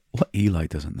What Eli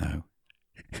doesn't know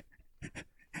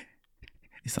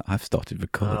is that I've started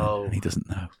recording and he doesn't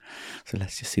know. So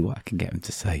let's just see what I can get him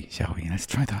to say, shall we? Let's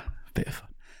try that. A bit of fun.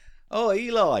 Oh,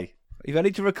 Eli, are you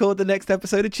ready to record the next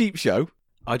episode of Cheap Show?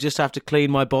 I just have to clean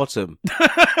my bottom.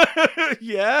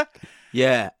 Yeah?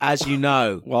 Yeah, as you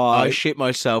know, Why? I shit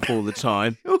myself all the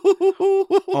time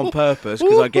on purpose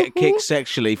because I get kicked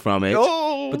sexually from it.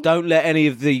 Oh, But don't let any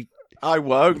of the I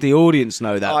won't. audience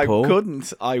know that, I Paul.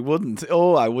 couldn't. I wouldn't.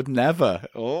 Oh, I would never.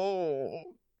 Oh.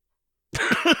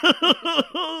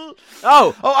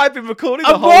 Oh, I've been recording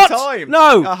the whole what? time.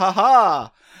 No. Ha ha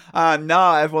ha. And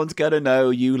now everyone's going to know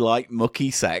you like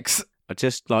mucky sex. I'd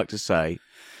just like to say,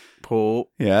 Paul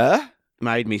Yeah?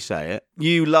 made me say it.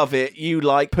 You love it. You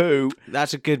like poo.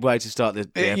 That's a good way to start the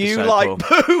episode, You like Paul.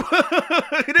 poo.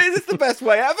 It is. It's the best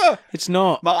way ever. It's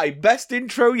not. My best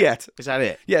intro yet. Is that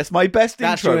it? Yes, my best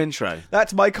That's intro. your intro.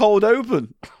 That's my cold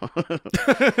open.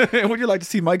 Would you like to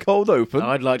see my cold open?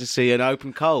 I'd like to see an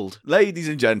open cold. Ladies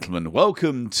and gentlemen,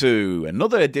 welcome to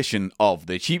another edition of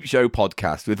the Cheap Show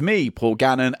podcast with me, Paul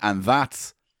Gannon, and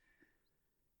that's...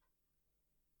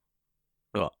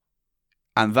 What?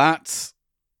 And that's...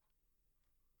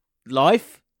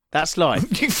 Life? That's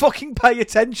life. You fucking pay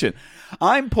attention.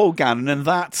 I'm Paul Gannon, and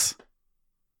that's...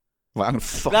 Right, I'm gonna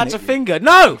fucking That's a hit you. finger.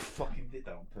 No! Fucking did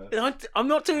that on purpose. I'm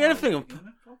not doing anything.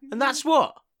 And that's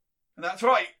what? And that's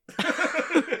right.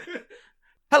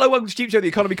 Hello, welcome to Cheap Show, the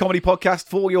economy comedy podcast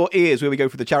for your ears, where we go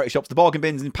through the charity shops, the bargain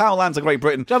bins in Poundlands of Great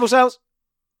Britain, Double sales.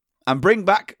 and bring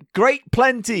back great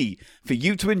plenty for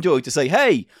you to enjoy, to say,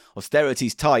 hey,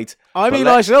 austerity's tight, I'm but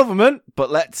Eli Silverman.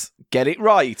 but let's get it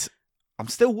right. I'm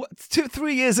still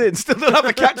 3 years in, still don't have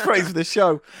a catchphrase for this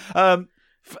show. But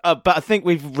I think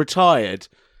we've retired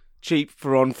cheap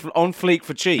for on fleek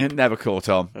for cheap. It never caught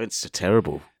on. It's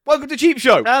terrible. Welcome to Cheap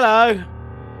Show. Hello.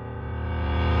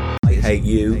 I hate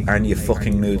you and your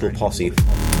fucking noodle posse.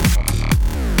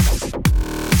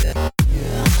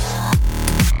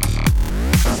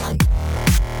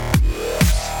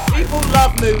 People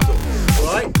love noodles,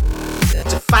 alright?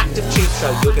 It's a fact of cheap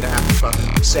show you're going to have to fucking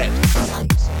accept.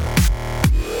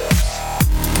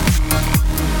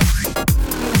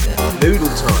 Noodle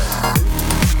time.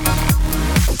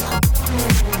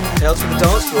 Tales from the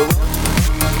dance floor.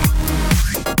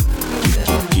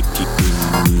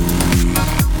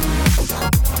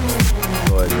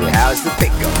 How's the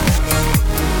pick going?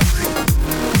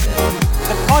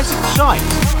 The price of shite.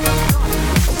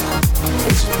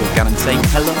 This is Paul Gannon saying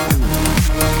hello.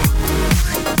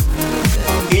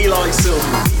 Eli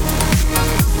Silverman.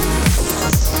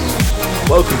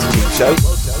 Welcome to Cheap Show.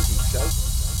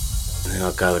 And then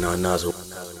I go and I nuzzle.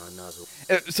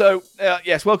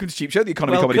 Yes, welcome to Cheap Show, the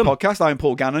economy Welcome. comedy podcast. I'm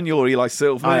Paul Gannon, you're Eli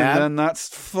Silverman, I am. and that's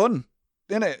fun,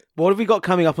 isn't it? What have we got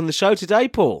coming up on the show today,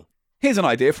 Paul? Here's an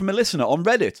idea from a listener on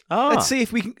Reddit. Ah. Let's see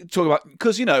if we can talk about,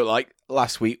 because, you know, like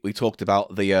last week we talked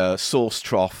about the Source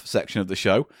Trough section of the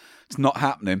show. It's not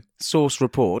happening. Source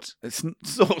report. It's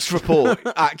Source Report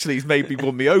actually has made me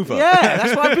won me over. Yeah,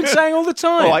 that's what I've been saying all the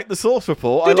time. I like the Source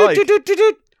Report. I like.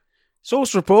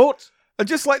 Source report. And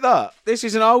just like that. This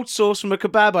is an old sauce from a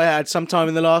kebab I had sometime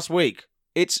in the last week.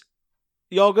 It's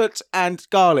yogurt and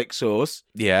garlic sauce,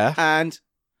 Yeah. and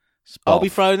Spoff. I'll be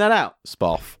throwing that out.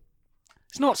 Spoff.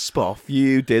 It's not spoff.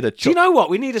 You did a... Do you know what?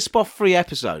 We need a spoff-free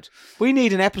episode. We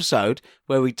need an episode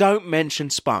where we don't mention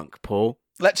spunk, Paul.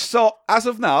 Let's start, as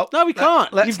of now... No, we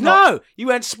can't. Let's No, you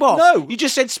went spoff. No. You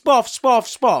just said spoff,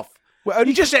 spoff, spoff. We're only,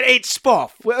 You just said it's spoff.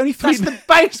 we're only 3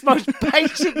 That's the most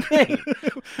basic thing.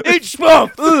 It's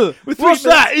spoff. With 3 What's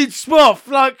that? It's spoff.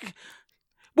 Like,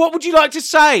 what would you like to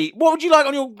say? What would you like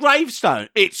on your gravestone?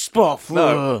 It's spoff.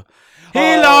 No.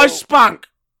 Here Oh. lies Spunk.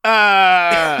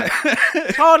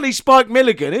 It's hardly Spike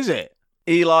Milligan, is it?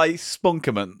 Eli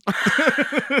Spunkerman.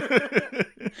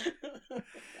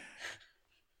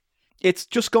 It's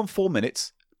just gone 4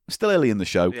 minutes. Still early in the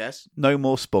show. Yes. No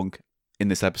more spunk in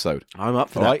this episode. I'm up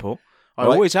for Right. that, Paul. I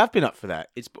Right. always have been up for that.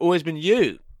 It's always been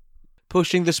you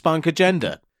pushing the spunk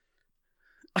agenda.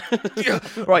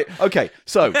 Right, okay,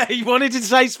 so... You wanted to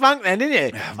say spunk then, didn't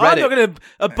you? Read I'm it. not going to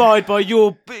abide by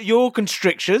your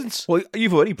constrictions. Well,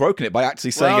 you've already broken it by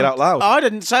actually saying it Well, out loud. I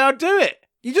didn't say I'd do it.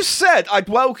 You just said I'd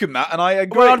welcome that, and I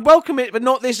agree. Well, I'd welcome it, but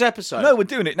not this episode. No, we're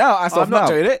doing it now, as I'm of not now.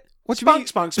 doing it. What do you mean?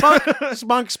 Spunk, spunk, spunk,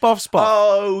 spunk, spoff, spoff.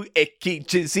 Oh, icky,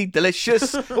 cheesy,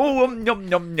 delicious. Oh, yum,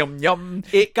 yum, yum, yum.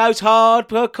 It goes hard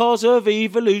because of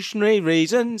evolutionary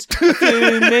reasons. A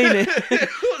few minutes.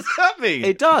 What's that mean?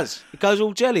 It does. It goes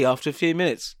all jelly after a few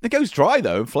minutes. It goes dry,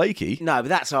 though, and flaky. No, but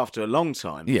that's after a long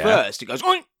time. Yeah. First, it goes,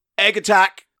 oink, egg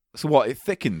attack. So what? It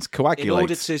thickens, coagulates. In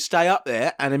order to stay up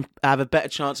there and have a better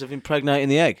chance of impregnating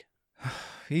the egg.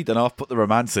 You don't half put the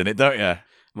romance in it, don't you?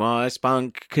 My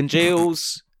spunk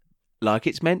congeals like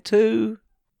it's meant to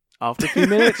after a few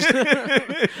minutes.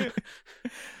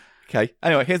 Okay.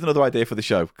 Anyway, here's another idea for the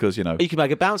show because You can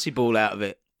make a bouncy ball out of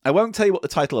it. I won't tell you what the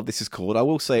title of this is called. I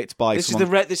will say it's by This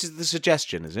is the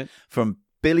suggestion, is it? from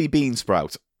Billy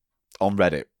Beansprout on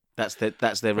Reddit. That's their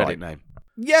Reddit name.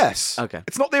 Yes. Okay.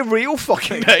 It's not their real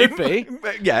fucking It name. could be.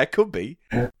 Yeah, it could be.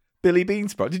 Billy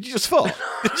Beansprout. Did you just fart?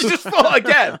 Did you just fart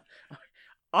again?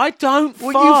 I don't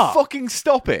Will fart. you fucking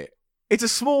stop it? It's a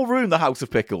small room, the House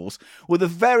of Pickles, with a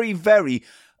very, very,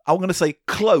 I'm going to say,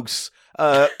 close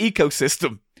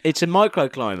ecosystem. It's a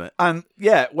microclimate. And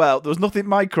yeah, well, there was nothing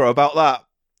micro about that.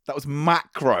 That was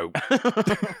macro.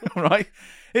 Right?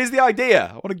 Here's the idea.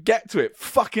 I want to get to it.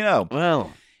 Fucking hell.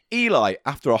 Well, Eli,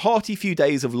 after a hearty few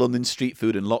days of London street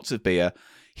food and lots of beer,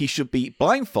 he should be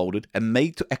blindfolded and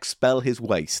made to expel his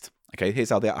waste. Okay,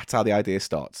 that's how the idea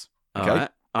starts. Okay? all right.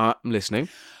 I'm listening.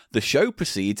 The show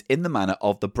proceeds in the manner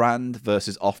of the brand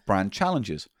versus off-brand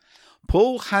challenges.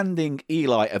 Paul handing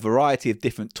Eli a variety of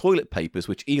different toilet papers,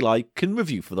 which Eli can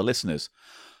review for the listeners.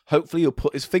 Hopefully he'll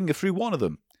put his finger through one of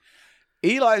them.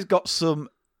 Eli's got some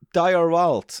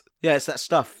Diaralt, Yeah, it's that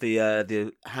stuff,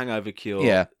 the hangover cure,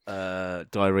 Yeah.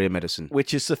 Diarrhea medicine.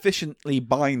 which is sufficiently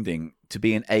binding to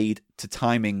be an aid to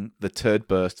timing the turd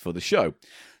burst for the show.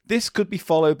 This could be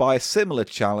followed by a similar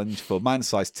challenge for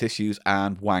man-sized tissues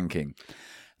and wanking.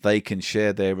 They can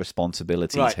share their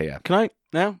responsibilities Right. here. Can I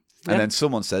now? And then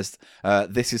someone says,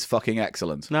 this is fucking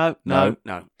excellent. No. No.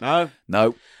 I'd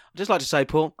No, just like to say,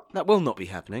 Paul, that will not be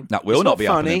happening. that will It's not be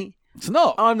funny. happening. It's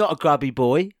not. I'm not a grubby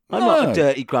boy. I'm No. not a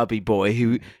dirty grubby boy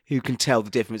who can tell the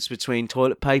difference between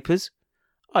toilet papers.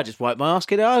 I just wipe my ass,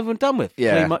 get it over and done with.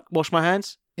 Yeah. Wash my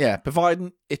hands. Yeah,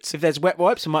 providing it's... If there's wet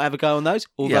wipes, I might have a go on those.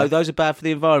 Although Yeah. those are bad for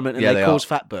the environment and Yeah, they they cause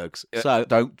are. fatbergs. So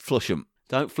don't flush them.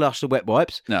 don't flush the wet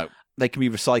wipes. No, they can be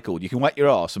recycled. You can wet your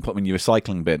arse and put them in your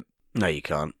recycling bin. No, you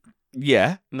can't.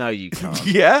 Yeah. No, you can't.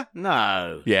 Yeah.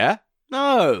 No. Yeah.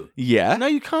 No. Yeah. No,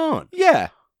 you can't. Yeah.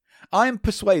 I am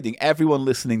persuading everyone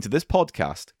listening to this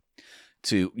podcast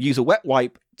to use a wet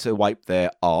wipe to wipe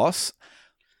their arse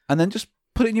and then just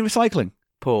put it in your recycling.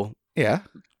 Paul, Yeah.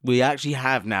 we actually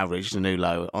have now reached a new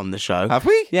low on the show. Have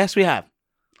we? Yes, we have.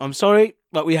 I'm sorry,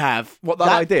 but we have. What, that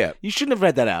idea? You shouldn't have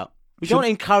read that out. We don't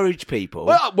encourage people.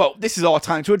 Well, this is our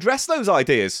time to address those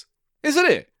ideas, isn't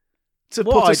it? To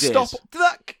What put a ideas? stop to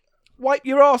that wipe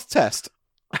your arse test.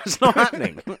 It's not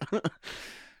happening.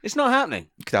 It's not happening.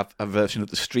 You could have a version of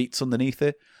the streets underneath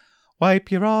it. Wipe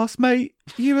your arse, mate.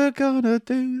 You were gonna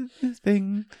do this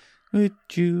thing with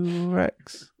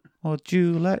Durex or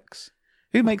Dulex.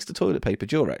 Who makes the toilet paper?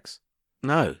 Durex.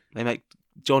 No, they make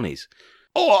Johnny's.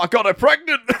 Oh, I got her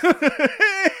pregnant. Because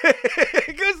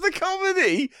the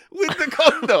comedy with the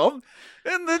condom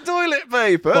and the toilet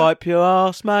paper. Wipe your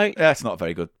ass, mate. That's not a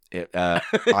very good idea.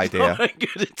 It's not very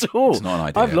good at all. It's not an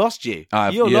idea. I've lost you. Yeah.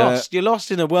 Lost. You're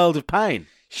lost in a world of pain.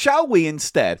 Shall we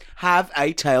instead Have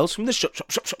a Tales from the shop floor.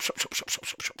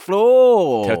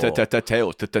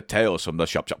 Tales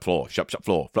from the shop floor. Shop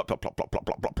floor.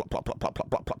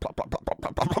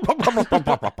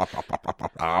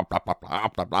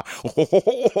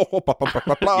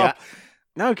 Yeah.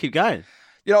 No, keep going.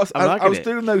 You know, I'm I liking was it.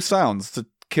 doing those sounds to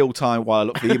kill time while I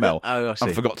looked at the email. Oh, I see.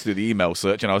 I forgot to do the email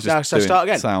search, and I was No, just so doing start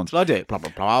again. sounds. Shall I do it? Tales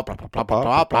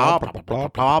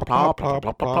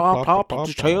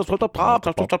from the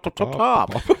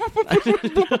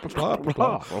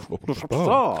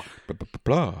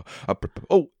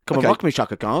Oh, Come on, okay. rock me,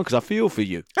 Shaka Khan, because I feel for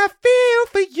you. I feel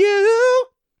for you,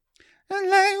 and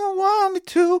like you want me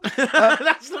to.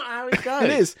 That's not how it goes. It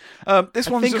is. This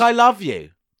I one's think just- I love you.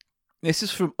 This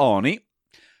is from Arnie,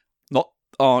 not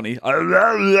Arnie.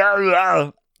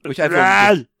 Which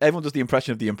everyone does the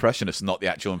impression of the impressionist, not the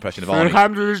actual impression of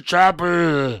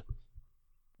Arnie.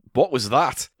 What was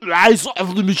that? Rise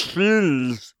of the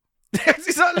machines.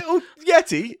 Is that little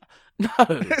Yeti? No.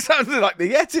 It sounded like the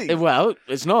Yeti. Well,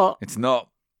 it's not. It's not.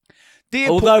 Dear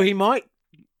Although he might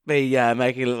be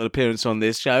making a little appearance on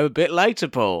this show a bit later,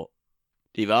 Paul.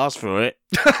 You've asked for it.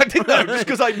 I didn't know, just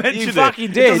because I mentioned You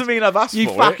fucking it. did. It doesn't mean I've asked You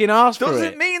for fucking it. asked for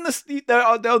Doesn't it. mean there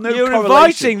are no You're correlation.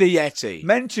 inviting the Yeti.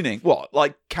 Mentioning what?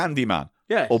 Like Candyman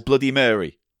Yes. or Bloody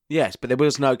Mary? Yes, but there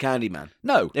was no Candyman.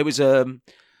 No. It was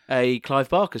a Clive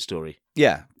Barker story.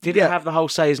 Yeah. Did yeah. it have the whole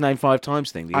say his name 5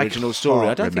 times thing, the I original story?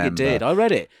 I can't don't think it remember. did. I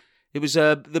read it. It was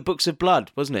the Books of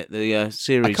Blood, wasn't it? The I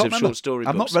series can't of remember. short story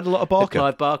I've books. not read a lot of The Barker.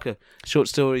 Clive Barker. Short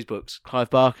stories books. Clive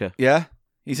Barker. Yeah.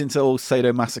 He's into all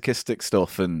sadomasochistic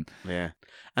stuff and Yeah.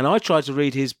 And I tried to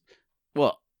read his...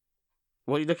 What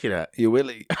What are you looking at? Your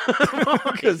willy.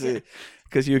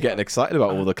 Because you were getting excited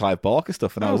about all the Clive Barker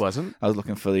stuff, and I I wasn't. I was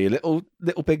looking for the little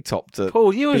big top to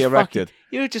Paul, you be were erected.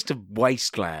 you were just a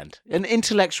wasteland, an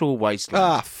intellectual wasteland.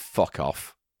 Ah, fuck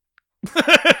off.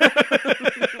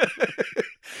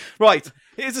 Right,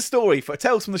 here's a story for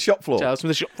Tales from the Shop Floor Tales from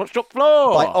the shop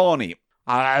floor. by Arnie.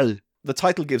 Oh. The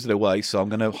title gives it away, so I'm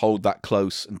going to hold that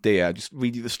close and dear. Just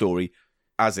read you the story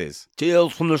as is.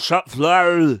 Tales from the shop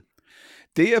floor.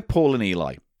 Dear Paul and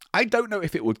Eli, I don't know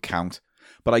if it would count,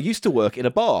 but I used to work in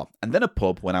a bar and then a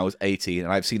pub when I was 18,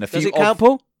 and I've seen a few. Does it count,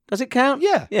 Paul? Does it count?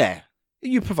 Yeah. Yeah. Are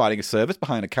you providing a service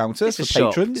behind a counter It's for a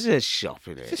shop. patrons? It's a shop,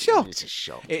 isn't it? It's a shop. It's a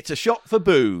shop. It's a shop for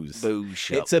booze. Booze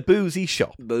shop. It's a boozy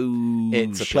shop. Booze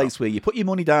It's a shop. place where you put your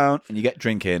money down and you get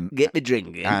drinking, Get me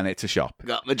drinking. and it's a shop.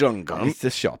 Got my drunk on. It's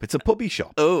a shop. It's a pubby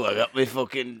shop. Oh, I got my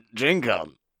fucking drink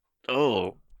on.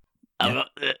 Oh. I got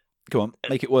the... Come on,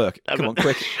 make it work. I Come on, got-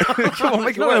 quick. Come on, make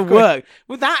It's it not work. going to quick. work.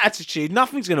 With that attitude,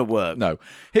 nothing's going to work. No.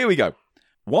 Here we go.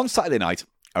 One Saturday night,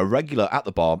 a regular at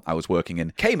the bar I was working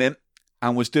in came in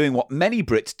and was doing what many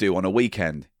Brits do on a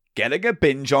weekend. Getting a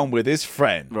binge on with his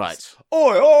friends. Right.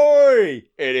 Oi, oi!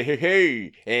 Get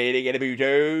a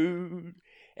boo-doo.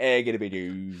 Get a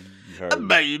boo-doo.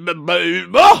 Baby, baby.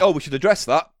 Oh, we should address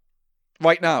that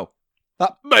right now.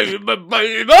 Baby,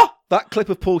 baby. That clip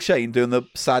of Paul Shane doing the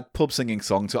sad pub singing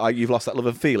song to You've Lost That Love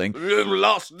and Feeling. You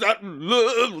lost that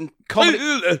love.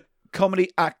 Comedy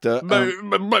actor, Baby,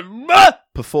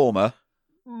 performer.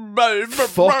 baby.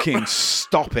 Fucking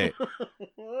stop it.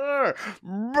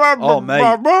 Oh, mate.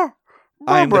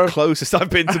 I am the closest I've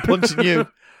been to punching you.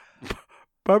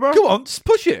 Baby. Come on, just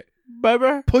push it.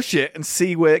 Baby. Push it and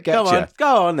see where it gets Go you. on,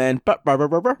 go on then.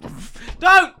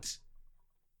 Don't.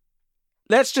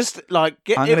 Let's just get I'm it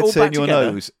going all to turn back your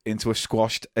together. nose into a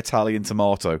squashed Italian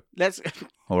tomato. Let's.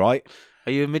 All right?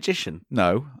 Are you a magician?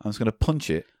 No, I'm just going to punch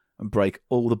it and break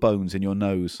all the bones in your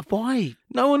nose. Why?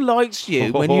 No one likes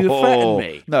you when you threaten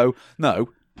me. No. No.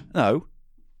 No,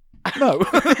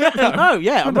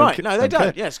 yeah, I'm No, right. No, they don't.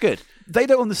 okay. Yeah, it's good. They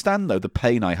don't understand, though, the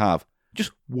pain I have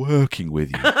just working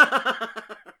with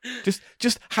you.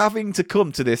 just having to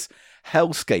come to this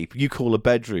hellscape you call a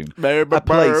bedroom. A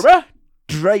place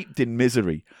draped in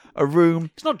misery. A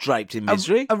room. It's not draped in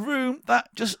misery. A room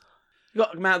that just... You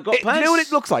got do you know what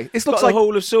it looks like? It Got looks a like...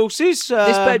 hall of sauces.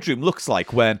 This bedroom looks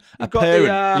like when a got the,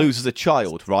 parent loses a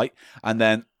child, right? And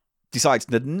then decides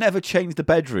to never change the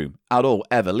bedroom at all,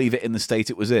 ever. Leave it in the state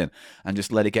it was in and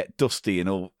just let it get dusty and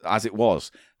all as it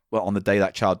was well, on the day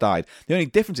that child died. The only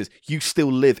difference is you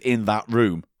still live in that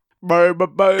room.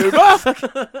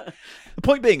 The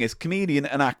point being is, comedian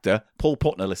and actor Paul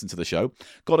Putner listened to the show,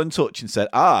 got in touch and said,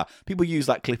 people use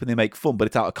that clip and they make fun, but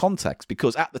it's out of context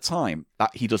because at the time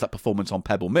that he does that performance on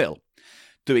Pebble Mill,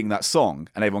 doing that song,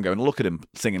 and everyone going, look at him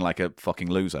singing like a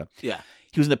fucking loser. Yeah.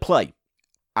 He was in a play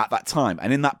at that time,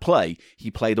 and in that play,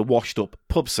 he played a washed-up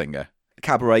pub singer, a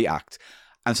cabaret act,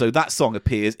 and so that song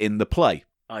appears in the play.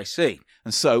 I see.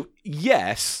 And so,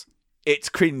 yes, it's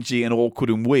cringy and awkward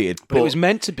and weird, But it was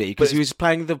meant to be because but he was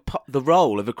playing the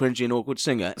role of a cringy and awkward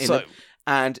singer.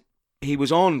 And he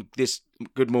was on this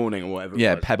Good Morning or whatever.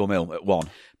 yeah, it was. Pebble Mill at 1.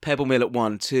 Pebble Mill at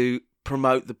 1 to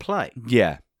promote the play.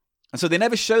 Yeah. And so they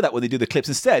never show that when they do the clips.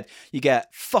 Instead, you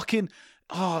get fucking...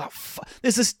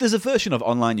 there's a version of it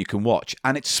online you can watch,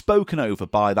 and it's spoken over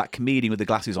by that comedian with the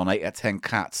glasses on 8 at 10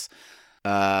 Cats.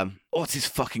 What's his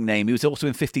fucking name? He was also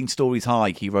in 15 Stories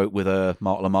High. He wrote with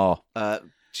Mark Lamar.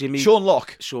 Sean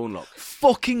Locke. Sean Locke.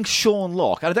 Fucking Sean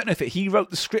Locke. And I don't know if he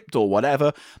wrote the script or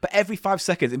whatever, but every 5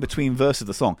 seconds in between verses of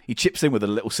the song, he chips in with a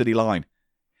little silly line.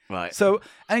 Right. So,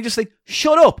 and he just think,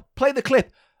 shut up, play the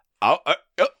clip.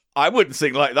 I wouldn't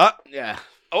sing like that. Yeah.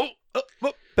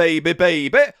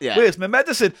 Baby, Yeah. where's my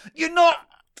medicine? You're not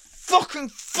fucking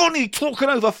funny talking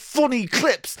over funny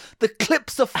clips. The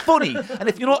clips are funny. And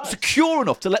if you're not secure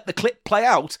enough to let the clip play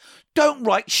out, don't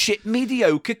write shit,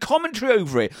 mediocre commentary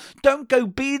over it. Don't go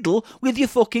Beadle with your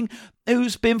fucking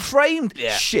who's been framed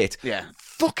shit. Yeah.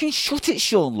 Fucking shut it,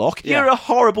 Sean Locke. Yeah. You're a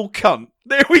horrible cunt.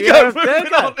 There we Yeah, go. there you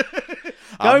Moving go. on.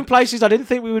 Going places I didn't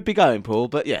think we would be going, Paul,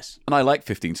 but yes. And I like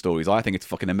 15 Stories. I think it's a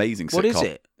fucking amazing sitcom. What is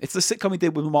it? It's the sitcom he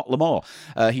did with Mark Lamar.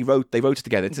 They wrote it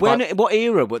together. It's What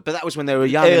era? But that was when they were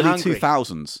young early and hungry.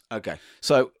 2000s. Okay.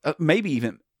 So maybe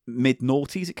even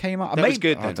mid-noughties it came out. That was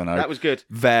good then. I don't know. That was good.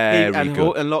 Very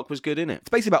good. And Locke was good in it. It's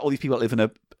basically about all these people that live in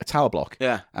a tower block.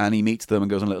 Yeah. And he meets them and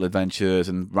goes on little adventures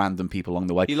and random people along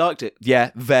the way. You liked it?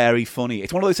 Yeah, very funny.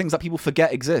 It's one of those things that people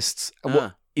forget exists.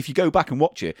 And if you go back and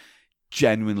watch it,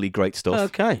 Genuinely great stuff.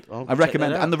 Okay. I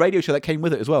recommend it. And the radio show that came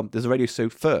with it as well. There's a radio show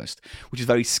first, which is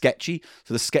very sketchy.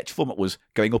 So the sketch format was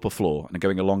going up a floor and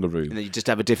going along a room. And then you just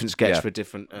have a different sketch for a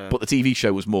different... But the TV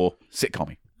show was more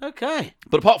sitcom-y. Okay.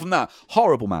 But apart from that,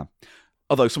 horrible man.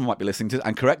 Although someone might be listening to it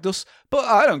and correct us, but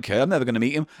I don't care. I'm never going to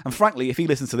meet him. And frankly, if he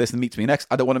listens to this and meets me next,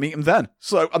 I don't want to meet him then.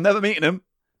 So I'm never meeting him.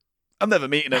 I'm never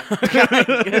meeting him.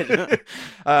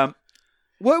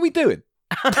 What are we doing?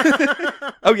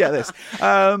 Oh, yeah, this.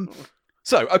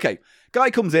 So, okay.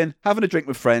 Guy comes in, having a drink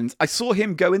with friends. I saw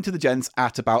him go into the gents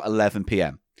at about 11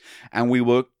 p.m. And we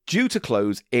were due to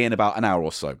close in about an hour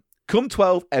or so. Come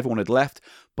 12, everyone had left.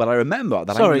 But I remember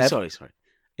that Sorry.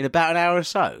 In about an hour or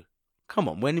so? Come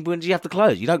on, when do you have to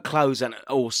close? You don't close at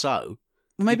or so.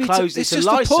 Maybe it's just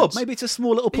a pub. Maybe it's a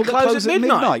small little pub that closes at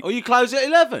midnight. Or you close at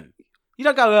 11. You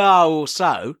don't go, or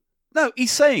so. No,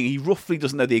 he's saying he roughly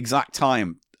doesn't know the exact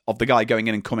time of the guy going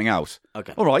in and coming out.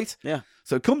 Okay. All right. Yeah.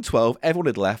 So come 12, everyone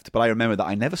had left, but I remember that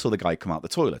I never saw the guy come out the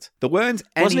toilet. There weren't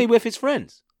any... Wasn't he with his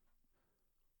friends?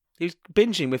 He was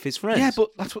binging with his friends. Yeah, but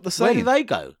that's what they're saying. Where did they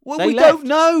go? Well, they we left. don't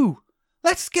know.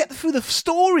 Let's get through the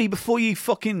story before you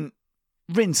fucking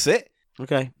rinse it.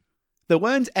 Okay. There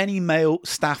weren't any male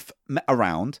staff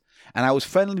around, and I was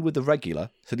friendly with the regular,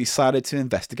 so decided to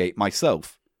investigate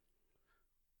myself.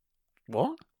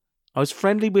 What? I was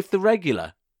friendly with the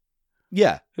regular.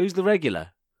 Yeah. Who's the regular?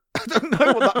 I don't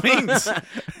know what that means.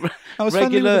 I was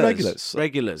friendly with the regulars.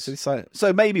 Regulars.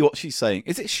 So maybe what she's saying,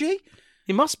 is it she?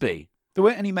 It must be. There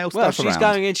weren't any male staff Well, she's around.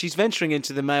 going in, she's venturing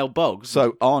into the male bogs.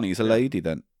 So Arnie's a lady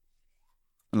then.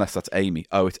 Unless that's Amy.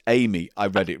 Oh, it's Amy. I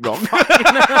read it wrong.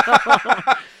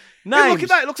 Names. Hey, look at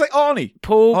that. It looks like Arnie.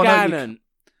 Paul Oh, no, Gannon.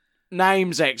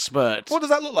 Names expert. What does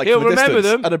that look like? He'll from a remember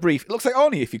distance? them. At a brief. It looks like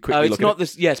Arnie if you quickly it's look not at it.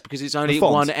 this. Yes, because it's only The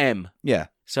font. one M. Yeah.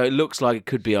 So it looks like it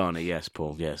could be Arnie. Yes,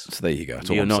 Paul. Yes. So there you go. That's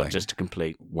all You're I'm not saying. just a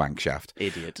complete Wank shaft.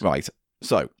 idiot. Right.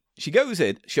 So she goes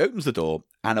in, she opens the door,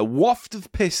 and a waft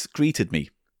of piss greeted me.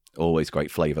 Always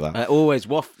great flavour, that. That always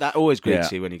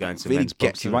greets you when you go into really men's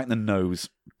gets pubs, you right in the nose.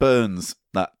 Burns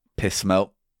that piss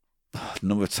smell. A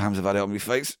number of times I've had it on my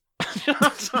face.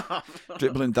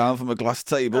 Dribbling down from a glass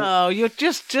table. Oh, you're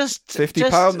just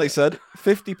 £50, they said.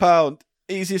 £50.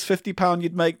 Easiest £50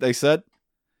 you'd make, they said.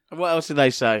 What else did they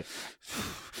say?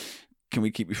 Can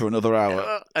we keep you for another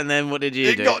hour? And then what did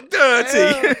you do? It got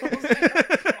dirty.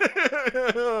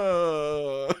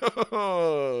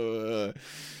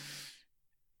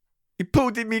 He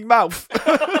pulled in my mouth.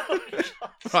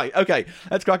 Right, okay,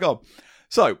 let's crack on.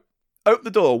 So, opened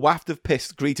the door, waft of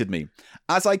piss greeted me.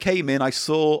 As I came in, I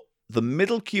saw the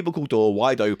middle cubicle door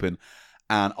wide open,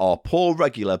 and our poor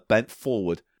regular bent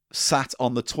forward, sat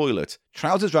on the toilet,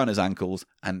 trousers round his ankles,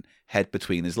 and head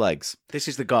between his legs. This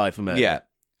is the guy from earlier. Yeah,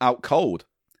 out cold.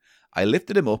 I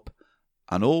lifted him up,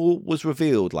 and all was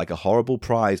revealed like a horrible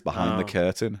prize behind the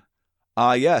curtain.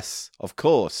 Ah, yes, of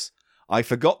course. I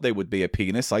forgot there would be a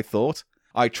penis, I thought.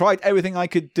 I tried everything I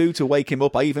could do to wake him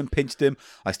up. I even pinched him.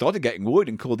 I started getting worried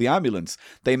and called the ambulance.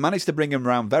 They managed to bring him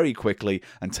round very quickly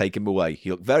and take him away.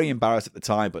 He looked very embarrassed at the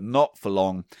time, but not for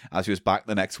long, as he was back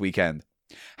the next weekend.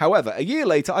 However, a year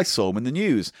later, I saw him in the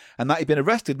news, and that he'd been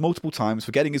arrested multiple times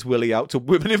for getting his willy out to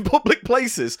women in public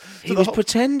places. He was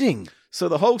pretending. So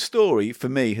the whole story, for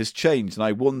me, has changed, and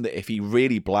I wonder if he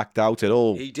really blacked out at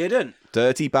all. He didn't.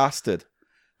 Dirty bastard.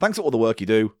 Thanks for all the work you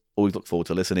do. Always look forward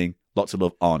to listening. Lots of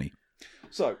love, Arnie.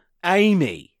 So,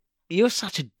 Amy, you're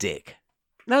such a dick.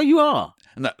 No, you are.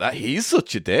 no, that he's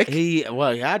such a dick. He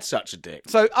had such a dick.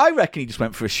 So I reckon he just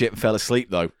went for a shit and fell asleep,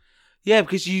 though. Yeah,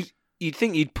 because you'd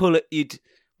think you'd pull it.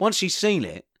 Once you've seen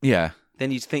it, Yeah.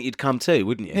 then you'd think you'd come to,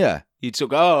 wouldn't you? Yeah. You'd sort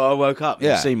of go, oh, I woke up.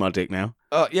 Yeah. You've seen my dick now.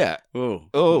 Yeah.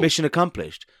 Oh. Mission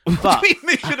accomplished. But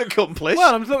Mission accomplished.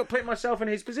 well, I'm putting myself in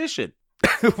his position.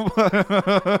 He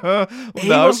No.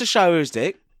 wants to show her his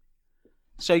dick.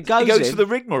 So he goes for in. the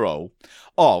rigmarole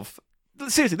of...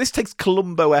 Seriously, this takes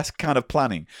Columbo-esque kind of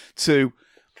planning to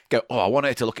go, I want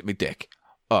her to look at me dick.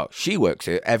 Oh, she works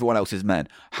here. Everyone else is men.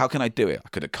 How can I do it? I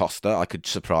could accost her. I could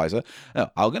surprise her. No,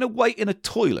 I'm going to wait in a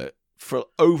toilet for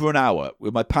over an hour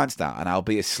with my pants down, and I'll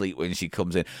be asleep when she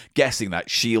comes in, guessing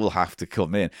that she'll have to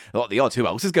come in. What the odds? Who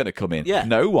else is going to come in? Yeah.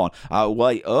 No one. I'll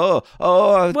wait. I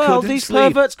couldn't These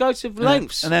sleep. perverts go to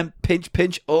lengths. And then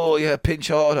pinch. Oh, yeah, pinch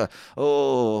harder.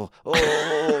 Oh.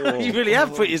 You really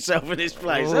have put yourself in this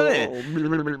place, haven't you? you?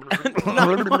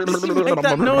 Make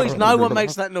that noise. No one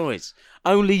makes that noise.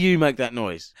 Only you make that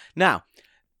noise. Now,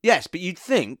 yes, but you'd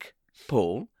think,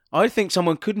 Paul, I think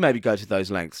someone could maybe go to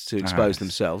those lengths to expose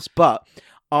themselves, but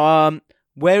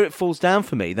where it falls down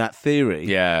for me, that theory,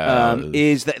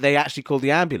 is that they actually call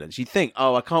the ambulance. You think,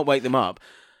 I can't wake them up.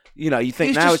 You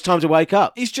think it's time to wake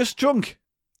up. He's just drunk.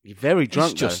 You're very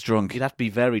drunk, He's just though. drunk. You'd have to be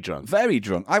very drunk. Very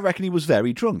drunk. I reckon he was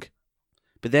very drunk.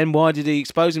 But then why did he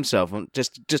expose himself?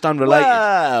 Just unrelated.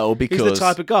 Well, because He's the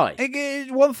type of guy.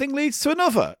 One thing leads to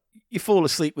another. You fall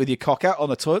asleep with your cock out on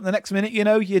the toilet, and the next minute,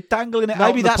 you're dangling it out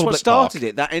Maybe in the that's what public started park.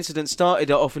 it. That incident started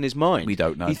it off in his mind. We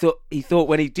don't know. He thought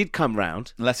when he did come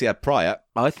round, Unless he had prior.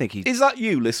 I think he... Is that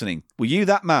you listening? Were you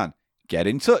that man? Get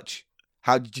in touch.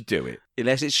 How did you do it?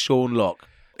 Unless it's Sean Locke.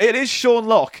 It is Sean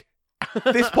Locke.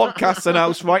 This podcast's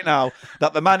announced right now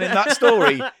that the man in that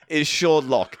story is Sean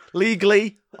Locke.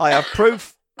 Legally, I have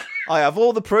proof. I have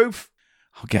all the proof.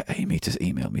 I'll get Amy to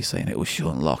email me saying it was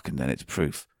Sean Locke, and then it's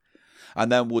proof. And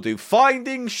then we'll do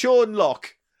Finding Sean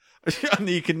Locke. And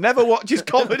you can never watch his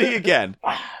comedy again.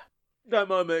 Don't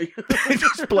mind me.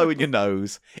 Just blowing your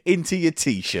nose into your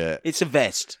T-shirt. It's a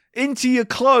vest. Into your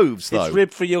clothes, though. It's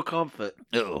ribbed for your comfort.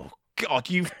 Oh, God,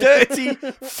 you dirty,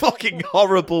 fucking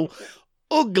horrible,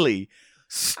 ugly,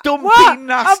 stumpy,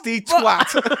 nasty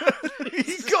twat.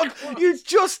 God, you're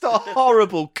just a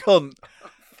horrible cunt.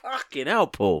 Fucking hell,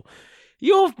 Paul.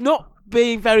 You're not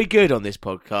being very good on this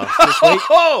podcast this week.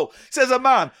 Oh, says a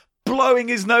man blowing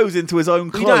his nose into his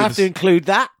own clothes. You don't have to include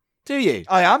that, do you?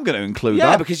 I am going to include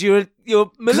Yeah, that. because you're 'Cause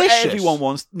malicious.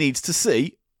 everyone needs to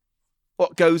see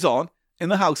what goes on in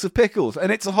the House of Pickles.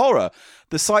 And it's a horror.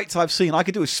 The sights I've seen, I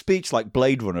could do a speech like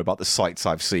Blade Runner about the sights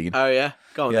I've seen. Oh, yeah?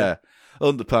 Go on Yeah.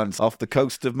 Underpants off the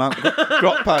coast of Mount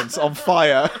Grot Pants on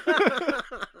fire.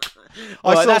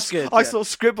 That's good, I yeah. saw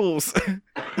scribbles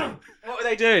What were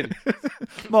they doing?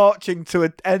 marching to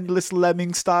an endless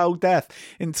lemming-style death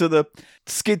into the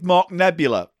Skidmark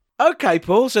Nebula. Okay,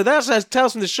 Paul, so that's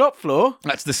Tales from the Shop Floor.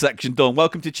 That's the section done.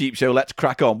 Welcome to Cheap Show. Let's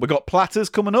crack on. We've got platters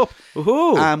coming up.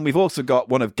 Ooh. And we've also got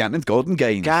one of Gannon's Golden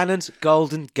Games. Gannon's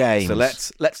Golden Games. So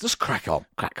let's just crack on.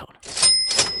 crack on.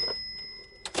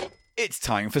 It's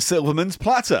time for Silverman's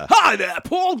Platter. Hi there,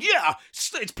 Paul. Yeah,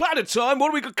 it's platter time. What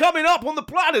have we got coming up on the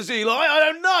platters, Eli? I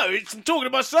don't know. I'm talking to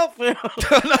myself here. No,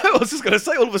 I was just going to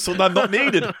say, all of a sudden I'm not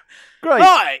needed. Great.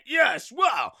 Hi, yes,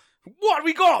 well, what have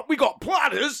we got? We got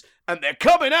platters, and they're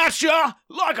coming at ya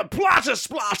like a platter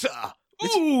splatter.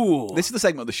 Ooh. This is the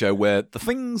segment of the show where the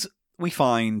things we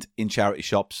find in charity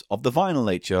shops of the vinyl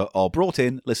nature are brought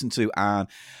in, listened to, and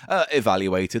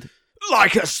evaluated.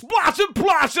 Like a splatter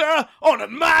platter on a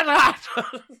Manhattan.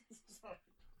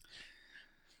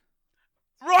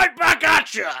 Right back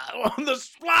at you on the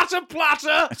splatter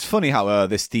platter. It's funny how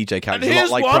this DJ And character is a lot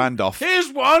here's like one. Brandoff.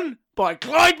 Here's one by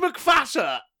Clyde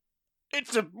McFatter.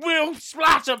 It's a real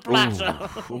splatter platter.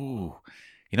 Ooh.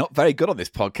 You're not very good on this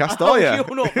podcast, Oh, are you?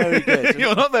 you're not very good.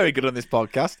 You're not very good on this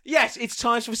podcast. Yes, it's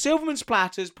time for Silverman's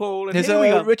Platters, Paul. And Is here we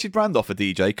go. Richard Brandoff a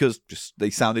DJ? Because they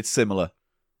sounded similar,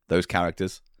 those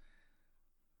characters.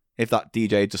 If that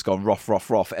DJ had just gone rough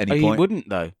at any He point. wouldn't,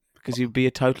 though, because he'd be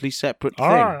a totally separate thing.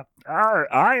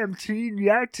 I am Teen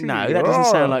Yeti. No, that doesn't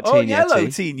sound like Oh, Teen hello,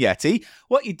 Yeti. Teen Yeti.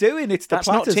 What you doing? It's the That's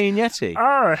not platters. Teen Yeti.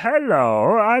 Oh,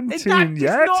 hello, I'm That Teen does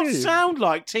Yeti. not sound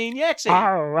like Teen Yeti.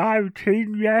 Oh, I'm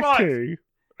Teen Yeti.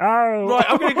 Oh. Right,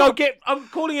 I'm going to go get... I'm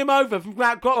calling him over from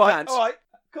Grot Pants. All right,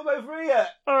 come over here.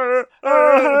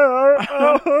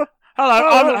 Hello,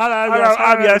 I'm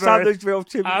the real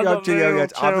Teen I'm the Yeti. real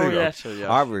Yes, Teen I'm the- Yeti, yes.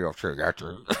 I'm the real Teen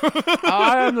Yeti.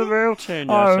 I am the real Teen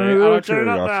I'm Yeti. the And real I do Teen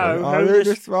not Yeti. know I'm who the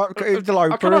this...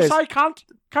 Can I say cunt?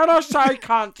 Can I say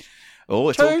cunt? Oh,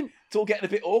 it's all getting a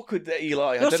bit awkward there,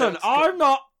 Eli. Listen, I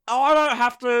don't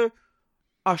have to...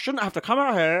 I shouldn't have to come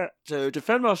out here to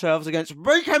defend myself against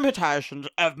weak imitations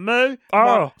of me.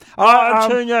 Oh, I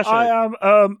am Teen Yeti. I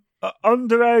am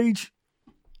underage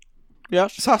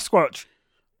Yes. Sasquatch.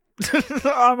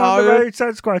 I'm Are you? underage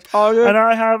Sasquatch. Are you? And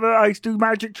I do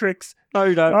magic tricks. No,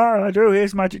 you don't. Oh, I do.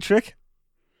 Here's a magic trick.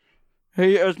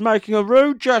 He is making a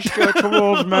rude gesture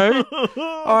towards me.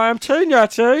 I am Teen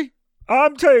Yeti.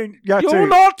 I'm Teen Yeti. You're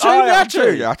not Teen I am Yeti.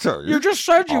 Teen Yeti. You just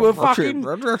said you were fucking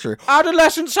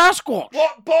adolescent Sasquatch.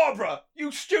 What, Barbara?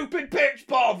 You stupid bitch,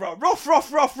 Barbara. Ruff.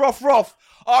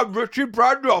 I'm Richard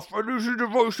Brandoff, and this is the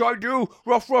voice I do.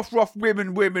 Ruff.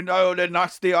 Women. Oh, they're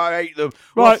nasty. I hate them.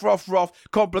 Right. Ruff.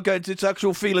 Complicated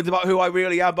sexual feelings about who I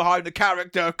really am behind the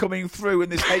character coming through in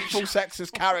this hateful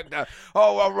sexist character.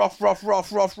 Oh, ruff.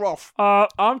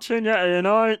 I'm Teen Yeti, and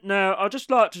I'd just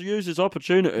like to use this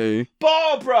opportunity,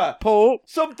 Barbara! Paul.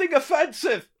 Something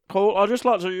offensive. Paul, I'd just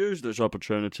like to use this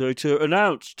opportunity to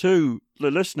announce to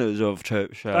the listeners of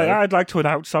Church Show. I'd like to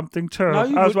announce something too. No,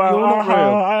 you as would- well. you're not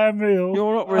real. I am real.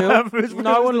 You're not I am real. as real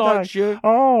No as one the likes day. you.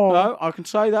 Oh. No, I can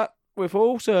say that with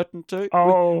all certainty.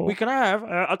 Oh. We can have,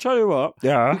 I'll tell you what,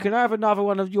 Yeah. we can have another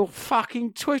one of your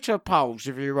fucking Twitter polls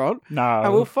if you want, No.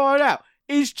 and we'll find out,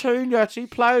 is Teen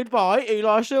Yeti played by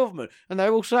Eli Silverman? And they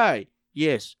will say,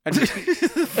 yes. And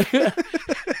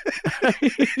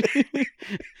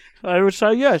I would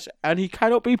say yes, and he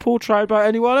cannot be portrayed by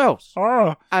anyone else.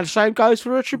 Oh, And same goes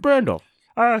for Richard Brandon.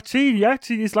 Teen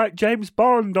Yeti is like James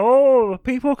Bond. Oh,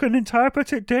 people can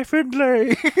interpret it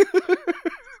differently.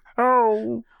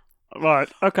 Oh. Right,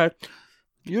 okay.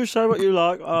 You say what you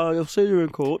like. You'll see you in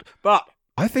court. But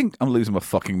I think I'm losing my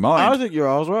fucking I mind. think you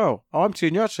are as well. I'm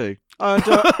Teen Yeti. And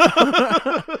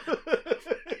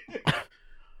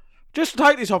just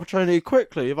take this opportunity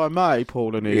quickly, if I may,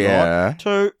 Paul and Eli, Yeah.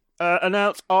 to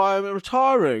announce I'm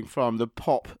retiring from the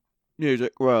pop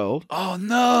music world Oh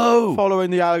no!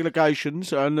 following the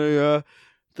allegations and the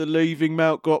Leaving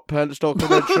Mount Got Pants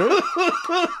documentary.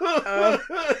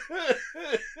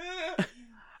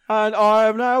 And I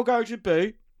am now going to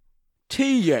be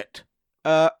T-Yet,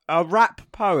 a rap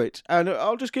poet. And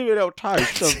I'll just give you a little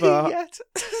taste of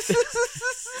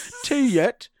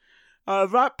T-Yet, a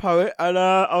rap poet, and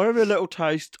I'll give you a little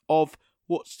taste of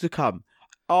what's to come.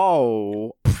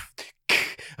 Oh.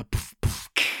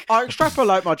 I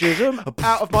extrapolate my jism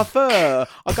out of my fur.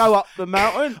 I go up the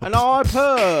mountain and I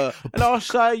purr. And I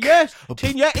say, yes,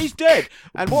 Teen Yet is dead.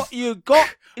 And what you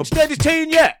got instead is Teen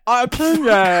Yet. I am Teen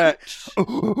Yet.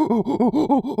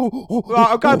 Right,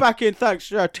 I'll go back in.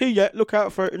 Thanks. Teen Yet, look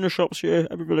out for it in the shops here.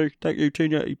 Everybody, thank you.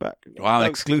 Teen Yet, back. Wow, an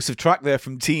Thanks. exclusive track there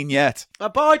from Teen Yet.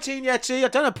 Bye, Teen Yeti. I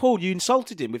don't know, Paul, you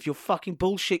insulted him with your fucking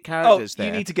bullshit characters there.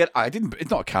 You need to get. I didn't.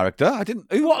 It's not a character. I didn't.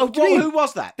 Who, What, do you mean? who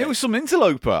was that? It was some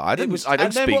interloper. I didn't. I didn't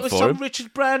and then speak what was for some him.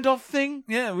 Richard Brandoff thing?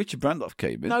 Yeah, Richard Brandoff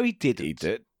came in. No, he didn't. He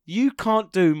did. You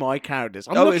can't do my characters.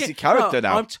 I'm Oh, looking, is he character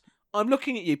now? I'm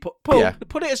looking at you. Paul, Yeah.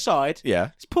 put it aside. Yeah.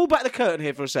 Let's pull back the curtain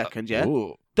here for a second, yeah?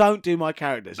 Ooh. Don't do my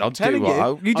characters. I'm I'll telling do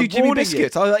what? You do I'm Jimmy warning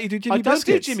Biscuits. you. I'll let you do Jimmy I don't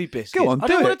Biscuits. do Jimmy Biscuits. Go on, I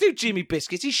do don't it. want to do Jimmy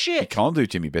Biscuits. He's You shit. can't do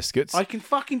Jimmy Biscuits. I can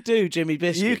fucking do Jimmy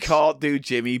Biscuits. You can't do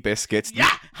Jimmy Biscuits.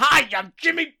 Yeah. Hi, I'm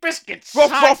Jimmy Biscuits.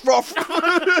 Ruff, Hi. ruff, ruff.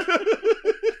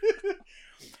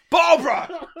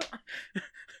 Barbara!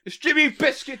 It's Jimmy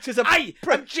Biscuits is a... Hey,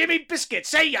 I'm Jimmy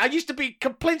Biscuits. Hey, I used to be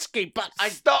Kaplinsky, but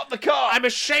Stop the car! I'm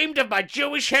ashamed of my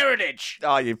Jewish heritage.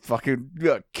 Oh, you fucking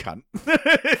cunt.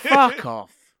 Fuck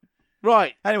off.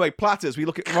 Right. Anyway, platters. We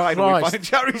look at Ryan and we Christ. find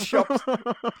charity shops.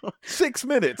 6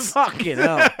 minutes. Fucking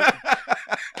hell.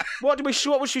 What would we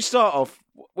start off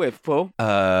with, Paul?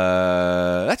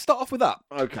 Let's start off with that.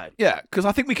 Okay. Yeah, because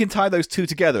I think we can tie those two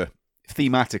together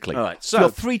thematically. All right. So So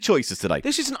you've got 3 choices today.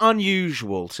 this is an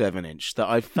unusual 7-inch that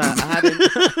I've had in.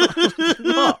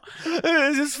 What?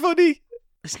 This is funny.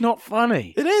 It's not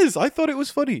funny. It is. I thought it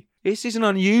was funny. This is an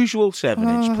unusual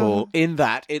 7-inch, Paul, in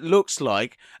that it looks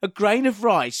like a grain of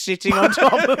rice sitting on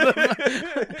top of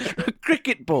a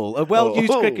cricket ball, a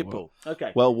well-used cricket ball.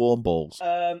 Okay. Well-worn balls.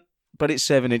 But it's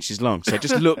 7 inches long, so it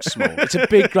just looks small. It's a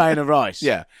big grain of rice.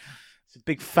 Yeah. It's a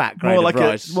big fat grain More of like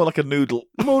rice. more like a noodle.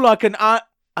 More like a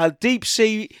deep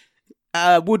sea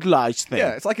wood lice thing.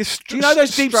 Yeah, it's like a Do you know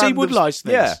those deep sea wood lice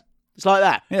things? Yeah. It's like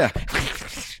that. Yeah.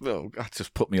 Well, that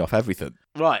just put me off everything.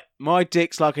 Right. My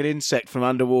dick's like an insect from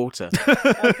underwater.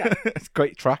 It's a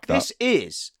great track, that. This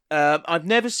is. I've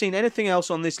never seen anything else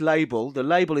on this label. The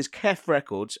label is Kef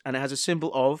Records, and it has a symbol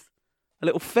of a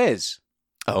little fez.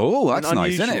 Oh, that's An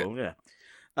nice, isn't it? unusual,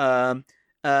 Yeah.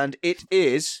 And it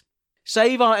is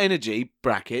Save Our Energy,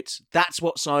 brackets, that's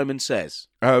what Simon says.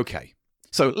 Okay.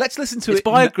 So let's listen to It's it.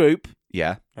 by a group,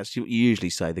 Yeah. that's what you usually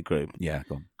say, the group, Yeah,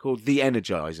 go on. called The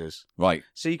Energizers. Right,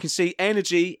 So you can see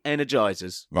Energy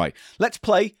Energizers. right. Let's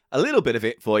play a little bit of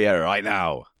it for you right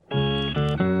now.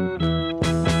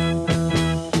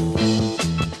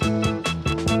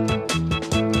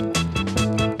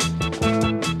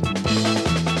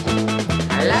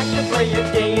 I like to play a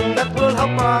game that will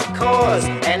help our cause,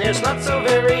 and it's not so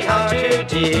very hard to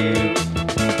do.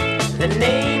 The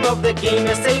name of the game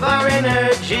is Save Our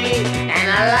Energy,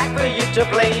 and I like for you to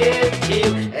play it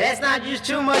too. Let's not use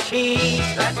too much heat.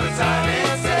 That's what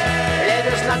Simon said. Let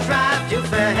us not drive too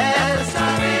fast. That's what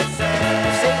Simon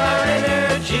said. Save our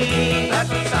energy. That's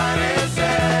what Simon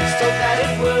said. So that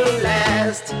it will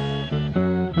last.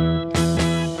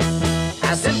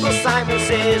 As simple Simon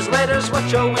says, let us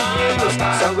watch our use,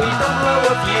 so we don't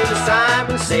blow a fuse,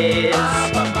 Simon says.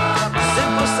 As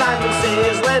simple Simon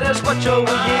says, let us watch our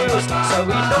use, so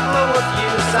we don't blow a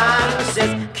fuse, Simon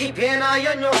says. Keep an eye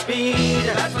on your speed,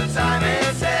 that's what Simon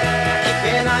says. Keep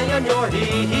an eye on your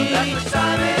heat, that's what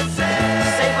Simon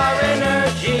says. Save our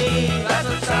energy, that's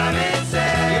what Simon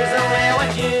says. Use only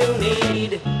what you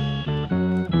need.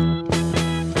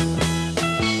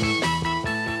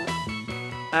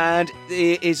 And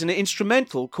there is an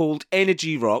instrumental called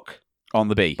Energy Rock On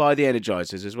the B. by the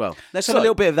Energizers as well. Let's have So- a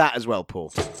little bit of that as well,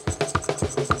 Paul.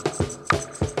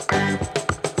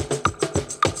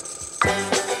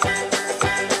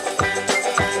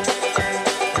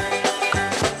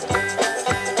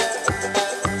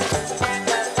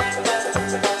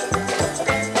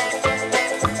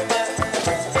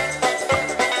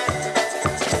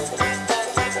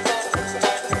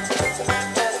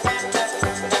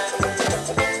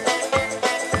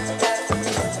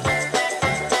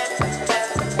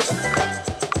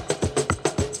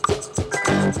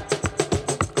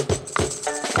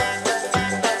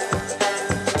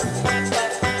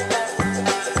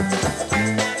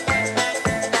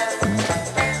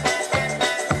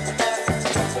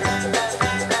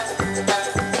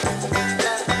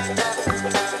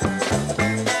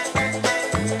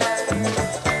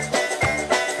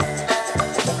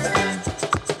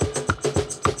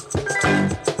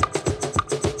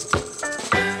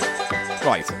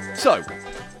 So,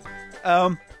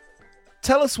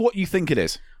 tell us what you think it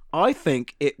is. I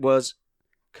think it was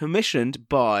commissioned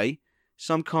by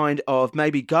some kind of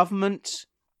maybe government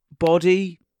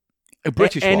body, A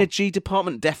British one. energy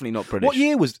department. Definitely not British. What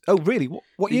year was? Oh, really?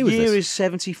 What year was The year this? is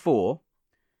 74.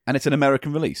 And it's an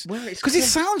American release. Well, it's Because it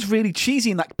sounds really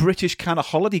cheesy in that British kind of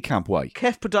holiday camp way.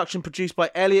 Kef production produced by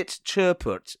Elliot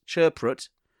Chirprut, Chirprut.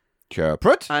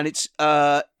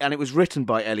 and it was written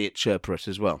by Elliot Chirprut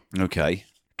as well. Okay.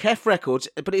 Kef Records,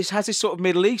 but it has this sort of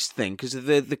Middle East thing because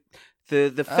the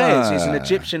fez is an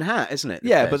Egyptian hat, isn't it? The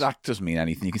Yeah, fez. but that doesn't mean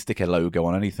anything. You can stick a logo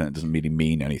on anything. It doesn't really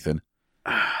mean anything.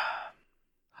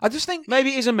 I just think...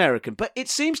 Maybe it is American, but it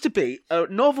seems to be a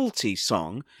novelty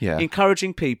song Yeah.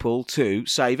 encouraging people to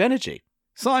save energy.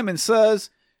 Simon says,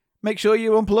 make sure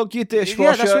you unplug your dishwasher.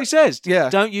 Yeah, that's what he says.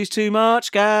 Yeah. Don't use too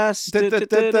much gas. Da, da,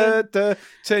 da, da, da.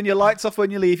 Turn your lights off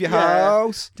when you leave your Yeah.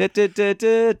 house.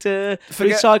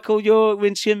 Recycle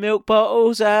rinse your milk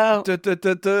bottles out. Da, da,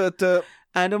 da, da, da.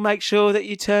 And make sure that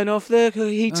you turn off the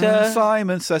heater.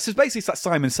 Simon says. So basically, it's that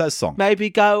Simon Says song. Maybe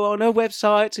go on a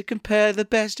website to compare the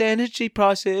best energy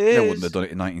prices. They wouldn't have done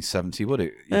it in 1970, would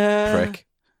it? You prick.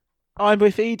 I'm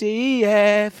with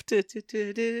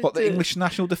EDF. What, the English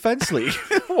National Defence League?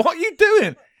 What are you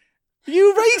doing? Are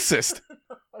you racist?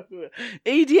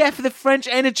 EDF, the French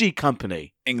energy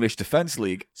company. English Defence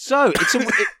League. So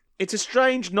it's a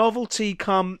strange novelty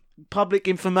come public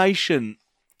information.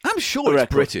 I'm sure it's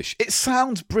record. British. It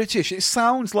sounds British. It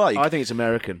sounds like... I think it's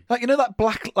American. Like, you know that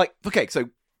okay, so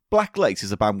Black Lace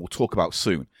is a band we'll talk about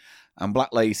soon. And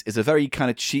Black Lace is a very kind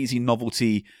of cheesy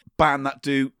novelty band that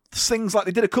do things like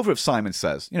they did a cover of Simon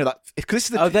Says. You know, that... Cause this is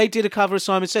the, They did a cover of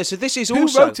Simon Says. So this is who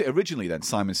also... wrote it originally then,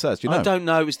 Simon Says? Do you know? I don't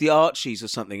know. It was the Archies or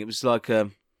something. It was like...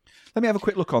 Let me have a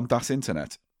quick look on Das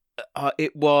Internet.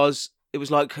 It was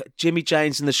like Jimmy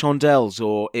James and the Shondells,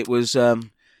 or it was... It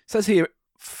says here,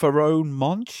 Pharaoh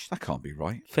Monch? That can't be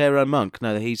right. Pharaoh Monk.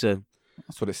 No, he's a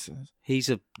That's what it says.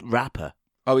 rapper.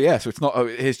 Oh, yeah, so it's not... Oh,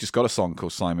 he's just got a song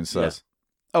called Simon Says.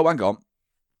 Oh, hang on.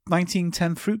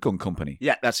 1910 Fruit Gun Company.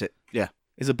 Yeah, that's it. Yeah.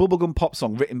 Is a bubblegum pop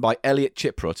song written by Elliot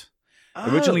Chirprut.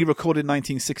 Originally recorded in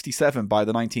 1967 by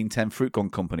the 1910 Fruit Gun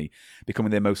Company,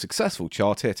 becoming their most successful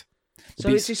chart hit. So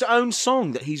it's his own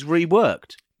song that he's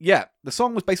reworked. Yeah, the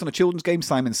song was based on a children's game,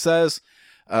 Simon Says,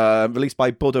 released by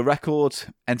Buddha Records,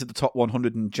 entered the top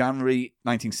 100 in January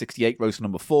 1968, rose to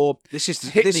number 4. This is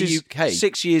Hit in this the is UK.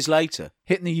 6 years later.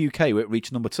 Hit in the UK, where it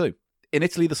reached number 2. In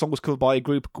Italy, the song was covered by a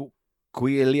group called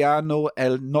Giuliano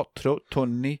El Nostro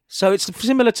Tonni. So it's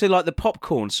similar to like the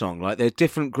Popcorn song. Like there are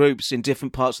different groups in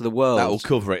different parts of the world That'll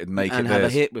cover it and make and it have a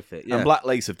theirs. hit with it. Yeah. And Black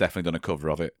Lace have definitely done a cover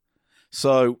of it.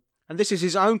 So, And this is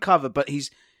his own cover, but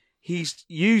he's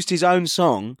used his own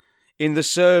song in the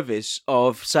service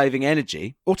of saving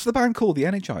energy. what's the band called? The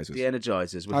Energizers. The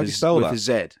Energizers with How do you spell that? a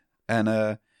Z.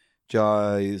 Energizers.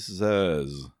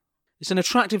 It's an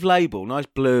attractive label, nice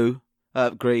blue,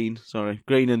 green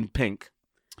and pink.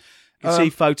 You can see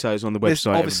photos on the There's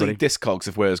website. obviously everybody. Discogs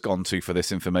of where it's gone to for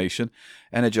this information.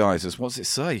 Energizers. What's it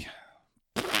say?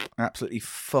 Absolutely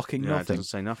fucking No, it nothing. doesn't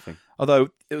say nothing. Although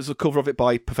it was a cover of it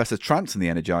by Professor Trance and the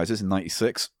Energizers in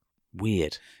 '96.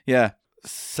 Weird. Yeah.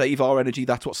 Save Our Energy.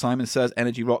 That's what Simon Says.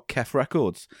 Energy Rock. Kef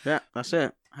Records. Yeah, that's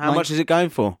it. How much is it going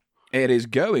for? It is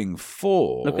going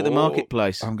for. Look at the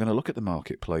marketplace. I'm going to look at the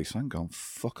marketplace. Hang on.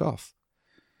 Fuck off.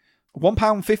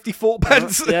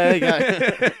 £1.54. There you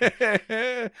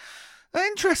go.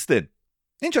 Interesting.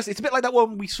 It's a bit like that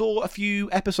one we saw a few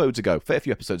episodes ago,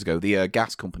 the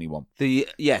gas company one.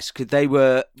 Yes, because they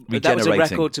were that was a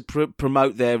Regenerating. record to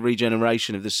promote their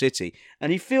regeneration of the city,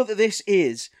 and you feel that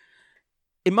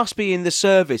it must be in the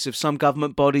service of some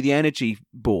government body, the Energy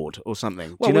Board or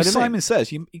something. Well, Do you know as what I mean? Simon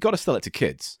Says, you got to sell it to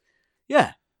kids.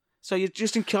 Yeah. So you're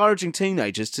just encouraging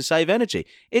teenagers to save energy.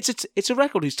 It's a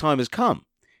record whose time has come.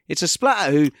 It's a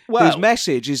splatter whose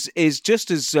message is just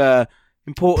as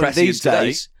important Prescient these today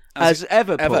days as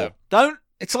ever. Paul. Don't.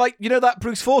 It's like, you know that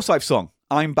Bruce Forsyth song,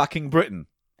 I'm Backing Britain?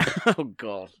 Oh,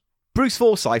 God. Bruce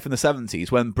Forsyth in the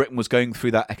 70s, when Britain was going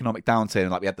through that economic downturn,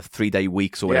 like we had the 3-day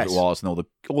weeks or whatever Yes. it was, and all that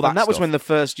And that was stuff. when the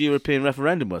first European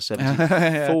referendum was,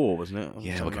 74, wasn't it? Or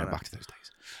Yeah, we're something going like back to those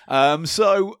days.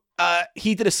 So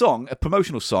he did a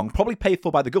promotional song, probably paid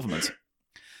for by the government,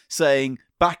 saying,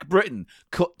 back Britain,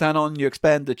 cut down on your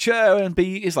expenditure, and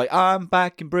it's like, I'm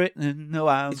back in Britain, no,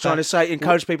 I'm He's trying to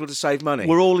encourage people to save money.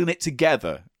 We're all in it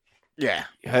together. Yeah.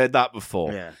 You heard that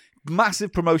before. Yeah.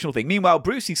 Massive promotional thing. Meanwhile,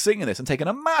 Brucey's singing this and taking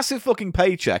a massive fucking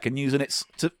paycheck and using it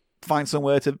to find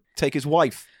somewhere to take his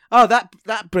wife. Oh,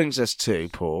 that brings us to,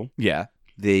 Paul, Yeah.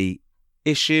 the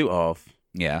issue of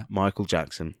Yeah. Michael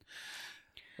Jackson.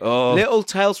 Oh, Little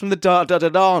Tales from the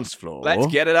Dance Floor. let's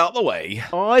get it out the way.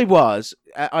 I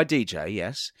DJ,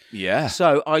 yes. Yeah.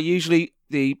 So I usually,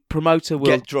 the promoter will...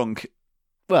 Get drunk,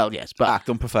 Well, yes, but... act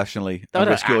unprofessionally, I and don't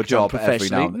risk your act job every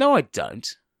unprofessionally. now and then. No, I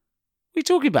don't. What are you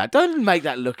talking about? Don't make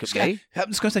that look at me. I'm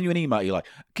just going to send you an email. You're like,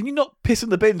 can you not piss in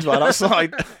the bins right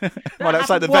outside, right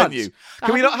outside the happened venue? once.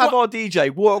 Can we not have our DJ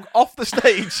walk off the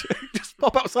stage, just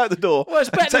pop outside the door, Well, it's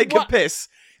and better than take a what- piss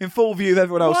in full view of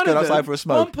everyone else One going of them- outside for a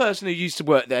smoke? One person who used to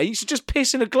work there used to just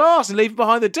piss in a glass and leave it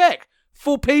behind the deck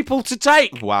for people to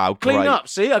take. Wow, Clean great. up,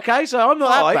 see? Okay, so I'm not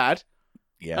that Alright. bad.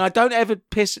 Yeah. And I don't ever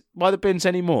piss by the bins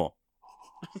anymore.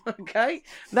 Okay?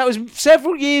 And that was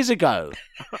several years ago.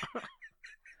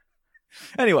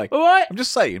 Anyway, All right? I'm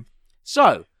just saying.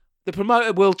 So, the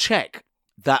promoter will check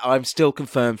that I'm still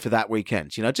confirmed for that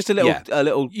weekend. You know, just a little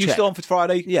Yeah. You check. still on for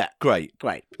Friday? Yeah, Great.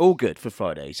 great. All good for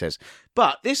Friday, he says.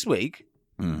 But this week,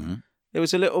 Mm-hmm. there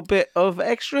was a little bit of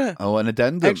extra Oh, an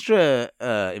addendum.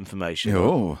 information.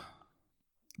 Oh,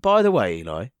 By the way,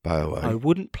 Eli, by the way. I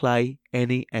wouldn't play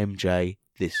any MJ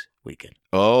this weekend.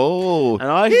 Oh. And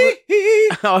I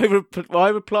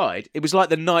replied, it was like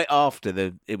the night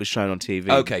after it was shown on TV.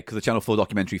 Okay, because the Channel 4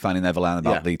 documentary Finding Neverland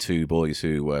about Yeah. the two boys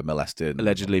who were molested.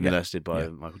 Allegedly Yeah. molested by Yeah.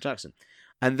 Michael Jackson.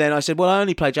 And then I said, well, I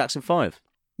only play Jackson 5.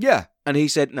 Yeah. And he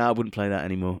said, no, I wouldn't play that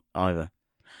anymore either.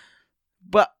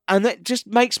 And that just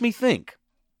makes me think,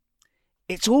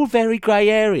 it's all very grey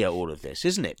area, all of this,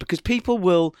 isn't it? Because people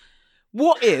will...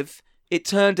 What if it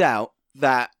turned out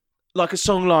that, like a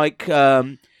song like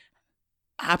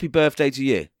Happy Birthday to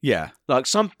You, Yeah. like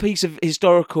some piece of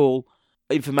historical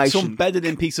information... Some bedded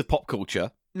in piece of pop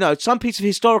culture. No, some piece of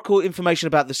historical information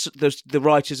about the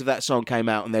writers of that song came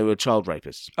out and they were child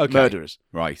rapists, Okay. murderers.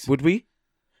 Right. Would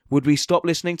we stop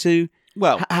listening to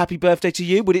Well, Happy Birthday to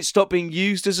You? Would it stop being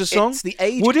used as a song? it's the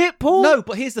age. Would it, Paul? No,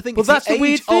 but here's the thing. Well, It's that's the the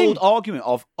weird thing. age-old argument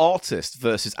of artist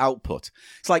versus output.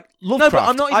 It's like Lovecraft. but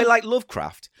I'm not I even- like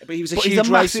Lovecraft, But he was a but huge he's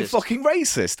a massive racist. fucking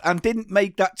racist and didn't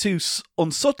make that too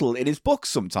unsubtle in his books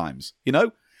sometimes, you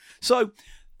know? So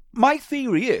my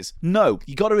theory is, no,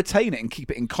 you got to retain it and keep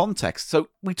it in context. So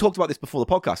we talked about this before the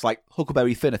podcast, like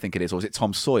Huckleberry Finn, I think it is, or is it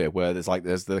Tom Sawyer, where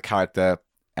there's the character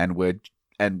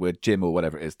N-word Jim or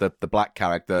whatever it is, the black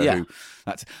character Yeah. who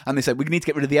and they said we need to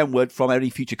get rid of the N-word from any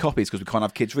future copies because we can't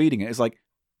have kids reading it. It's like,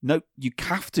 no, you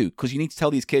have to, because you need to tell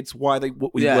these kids why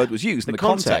what Yeah. word was used in The the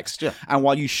context, context, yeah. and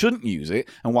why you shouldn't use it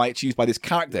and why it's used by this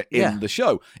character in Yeah. the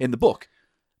show, in the book.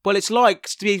 Well, it's like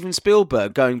Steven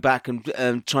Spielberg going back and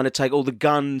trying to take all the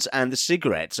guns and the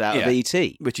cigarettes out Yeah. of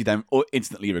E.T. Which he then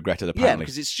instantly regretted, Yeah, apparently.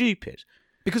 because it's stupid.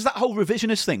 Because that whole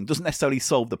revisionist thing doesn't necessarily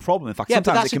solve the problem. In fact, Yeah, but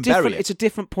sometimes that's it can different. bury it. It's a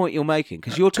different point you're making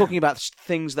because you're talking about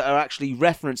things that are actually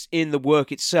referenced in the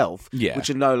work itself, Yeah. which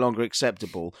are no longer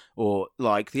acceptable, or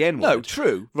like the N-word. No,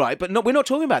 true. Right, but no, we're not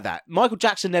talking about that. Michael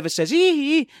Jackson never says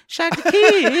 "ee, shag the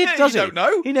kid," does he? You don't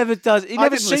know. He never does. He I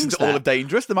never didn't listen sings to All that. of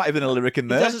Dangerous. There might have been a lyric in He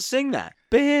there. doesn't sing that.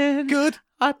 Ben, Good.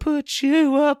 I put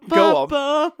you up. Go on.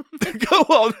 above. Go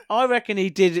on. I reckon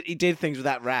he did things with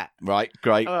that rat. Right,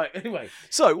 great. All right. Anyway,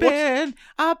 So, Ben,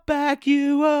 I back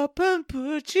you up and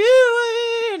put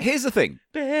you in. here's the thing.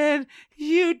 Ben,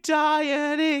 you die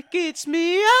and it gets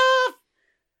me off.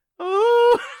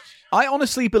 Ooh. I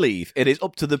honestly believe it is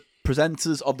up to the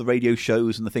presenters of the radio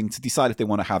shows and the thing to decide if they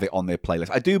want to have it on their playlist.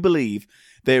 I do believe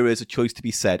there is a choice to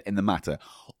be said in the matter.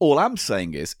 All I'm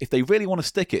saying is, if they really want to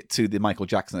stick it to the Michael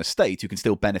Jackson estate, who can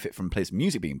still benefit from his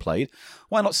music being played,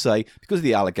 why not say, because of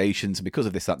the allegations and because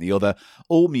of this, that, and the other,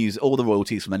 all the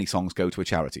royalties from any songs go to a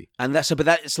charity. And that's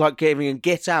like giving a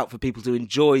get out for people to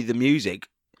enjoy the music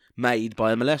made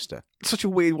by a molester. Such a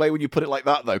weird way when you put it like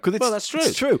that, though. Because Well, that's true.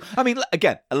 It's true. I mean,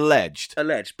 again, alleged.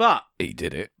 Alleged, but He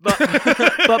did it. but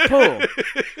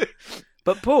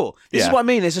Paul, this is Yeah. what I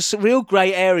mean. There's a real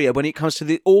grey area when it comes to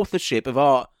the authorship of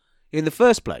art in the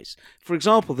first place. For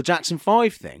example, the Jackson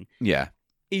 5 thing. Yeah.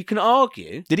 You can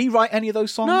argue. Did he write any of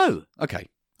those songs? No. Okay.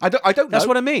 I don't know. That's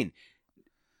what I mean.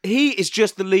 He is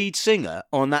just the lead singer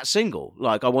on that single,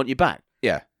 like I Want You Back.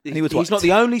 Yeah. And he was He's not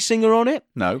the only singer on it.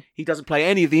 No. He doesn't play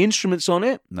any of the instruments on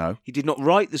it. No. He did not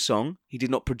write the song. He did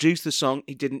not produce the song.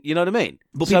 He didn't, you know what I mean?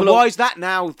 But So people why is that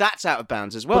now? That's out of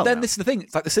bounds as well. But then now. this is the thing.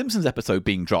 It's like the Simpsons episode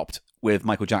being dropped with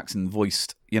Michael Jackson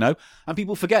voiced, and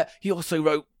people forget he also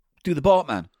wrote Do the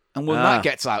Bartman. And when that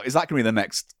gets out, is that going to be the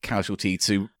next casualty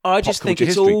to I just pop think culture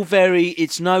it's history?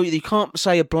 all you can't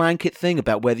say a blanket thing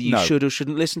about whether you No. should or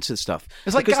shouldn't listen to the stuff.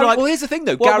 It's like, Because, Gary, well, here's the thing,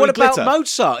 though. well, Gary what about Glitter.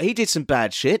 Mozart? He did some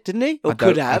bad shit, didn't he? Or I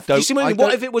could don't- I have. Do you don't- see what I mean? I What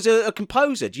don't- if it was a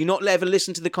composer? Do you not ever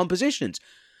listen to the compositions?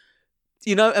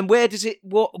 And where does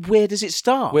it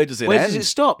start? Where does it Where does end? it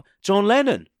stop? John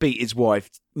Lennon beat his wife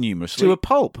Numerously. to a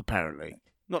pulp, apparently.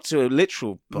 Not to a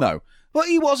literal pulp. No. Well,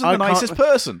 he wasn't I the can't- nicest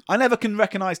person. I never can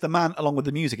recognise the man along with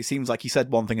the music. It seems like he said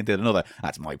one thing and did another.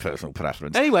 That's my personal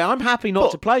preference. Anyway, I'm happy not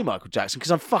But- to play Michael Jackson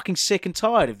because I'm fucking sick and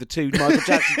tired of the two Michael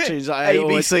Jackson tunes. I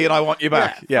always... ABC and I Want You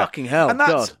Back. Yeah, fucking hell, And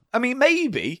that's, God. I mean,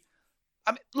 maybe.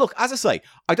 I mean, look, as I say,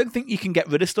 I don't think you can get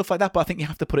rid of stuff like that, but I think you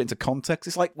have to put it into context.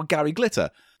 It's like with Gary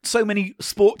Glitter. So many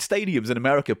sports stadiums in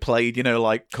America played,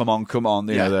 like, Come On,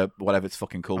 you know, the, whatever it's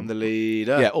fucking called. I'm the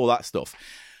leader. Yeah, all that stuff.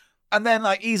 And then,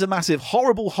 like, he's a massive,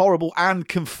 horrible, and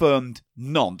confirmed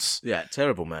nonce. Yeah,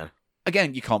 terrible, man.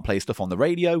 Again, you can't play stuff on the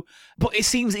radio, but it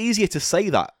seems easier to say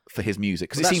that for his music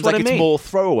because it That's seems what like I it's mean. more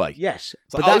throwaway. Yes,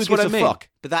 It's but like, that's who what I gives a mean. fuck?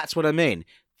 But that's what I mean.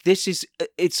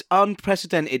 It's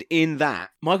unprecedented in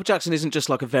that Michael Jackson isn't just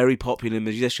like a very popular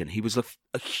musician. He was a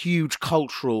huge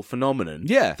cultural phenomenon.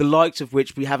 Yeah. The likes of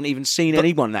which we haven't even seen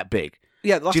anyone that big.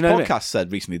 Yeah, the last Do you know what I podcast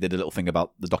said recently, they did a little thing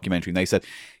about the documentary, and they said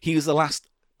he was the last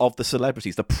of the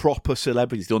celebrities, the proper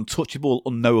celebrities, the untouchable,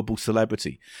 unknowable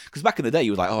celebrity. Because back in the day,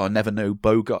 you was like, I never know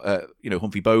Bogart,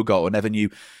 Humphrey Bogart, or never knew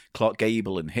Clark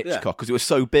Gable and Hitchcock because it was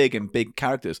so big and big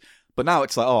characters. But now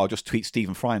it's like, I'll just tweet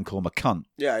Stephen Fry and call him a cunt.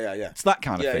 Yeah. It's that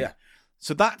kind of Yeah, thing. yeah.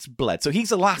 So that's bled. So he's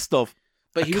the last of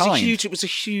But a he was kind it was a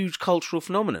huge cultural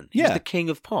phenomenon. He was Yeah. the king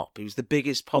of pop. He was the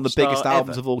biggest pop on the star biggest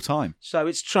albums ever. of all time. So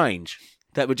it's strange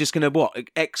that we're just going to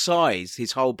excise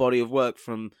his whole body of work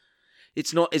from.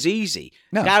 It's not as easy.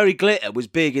 No. Gary Glitter was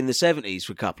big in the 70s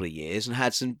for a couple of years and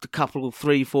had a couple of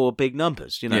 3-4 big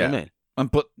numbers. You know what I mean?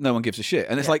 But no one gives a shit.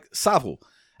 And it's like Savile.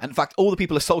 And in fact, all the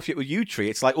people associated with U-Tree,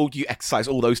 it's like, you exercise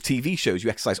all those TV shows, you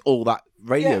exercise all that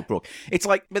radio Yeah. brook. It's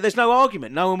like, But there's no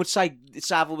argument. No one would say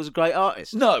Savile was a great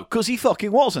artist. no, because he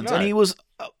fucking wasn't. No. And he was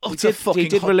utter fucking he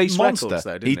did release monster. records,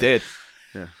 though, didn't he he? did.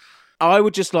 I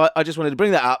just wanted to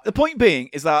bring that up. The point being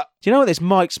is that, Do you know what this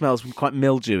mic smells quite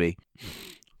mildewy?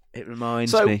 It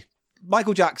reminds so me.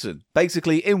 Michael Jackson,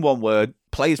 basically, in one word,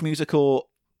 plays music or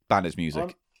ban his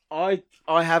music. I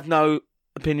have no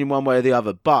opinion one way or the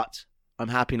other, but I'm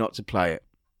happy not to play it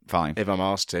Fine. if I'm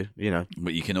asked to.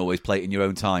 But you can always play it in your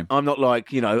own time. I'm not like,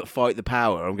 fight the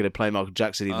power. I'm going to play Michael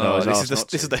Jackson even though I was this, asked is the, not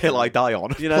this to. is the hill I die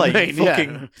on. You know what I Play mean? Yeah.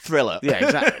 fucking Thriller. Yeah,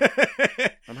 exactly.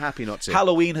 I'm happy not to.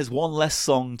 Halloween has one less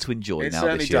song to enjoy It now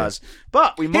certainly this year. does.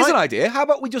 But we Here's might... an idea. How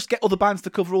about we just get other bands to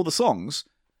cover all the songs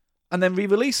and then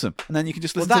re-release them? And then you can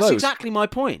just Well, listen to that's those. exactly my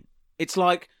point. It's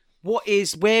like,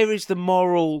 where is the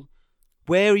moral...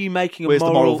 Where are you making a Where's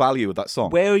moral... the moral value of that song?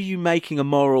 Where are you making a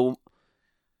moral...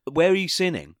 Where are you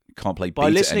sinning? Can't play By Beat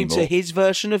It listening to anymore. his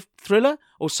version of Thriller?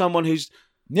 Or someone who's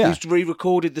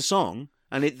re-recorded the song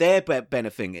and they're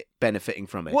benefiting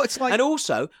from it? Well, it's like- And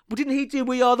also, didn't he do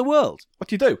We Are the World? What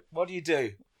do you do? What do you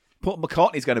do? Paul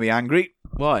McCartney's going to be angry.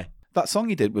 Why? That song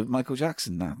he did with Michael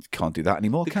Jackson. Nah, can't do that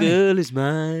anymore, The can you? girl is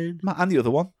mine, And the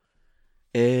other one.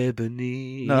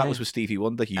 Ebony. No, that was with Stevie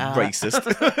Wonder, you Ah.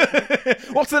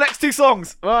 racist. What's the next two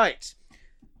songs? Right.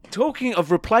 Talking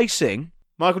of replacing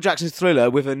Michael Jackson's Thriller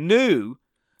with a new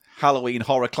Halloween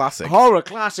horror classic. horror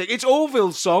classic, it's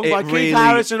Orville's song It by really- Keith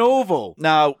Harris and Orville.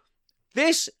 Now,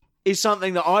 This is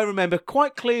something that I remember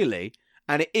quite clearly,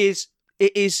 and it is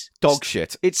dog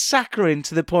shit. It's saccharine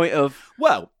to the point of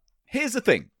Well, here's the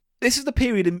thing. This is the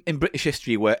period in British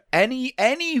history where any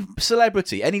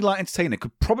celebrity, any light entertainer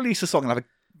could probably release a song and have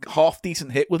a half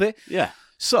decent hit with it. yeah.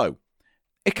 So,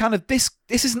 it kind of this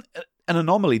isn't an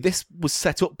anomaly. This was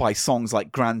set up by songs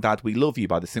like "Grandad, We Love You"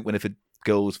 by the St. Winifred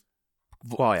Girls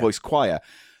Voice Choir,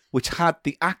 which had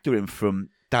the actor in from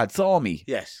Dad's Army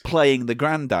Yes. playing the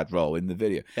granddad role in the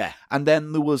video. Yeah. And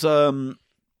then there was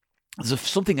there's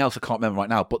something else I can't remember right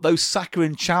now, but those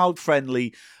saccharine,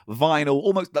 child-friendly vinyl,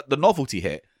 almost the novelty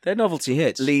hit, They're novelty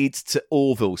hits. leads to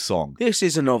Orville's song. This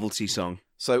is a novelty song.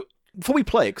 So before we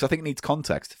play it, because I think it needs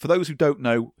context, for those who don't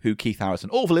know who Keith Harris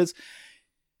and Orville is,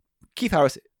 Keith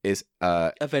Harris is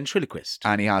A ventriloquist.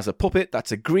 and he has a puppet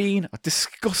that's a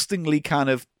disgustingly kind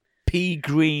of pea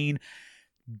green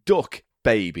duck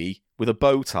baby with a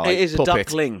bow tie. It is a puppet.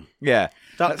 duckling. Yeah.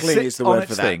 Duckling That is the sits on word its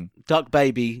for that. thing. Duck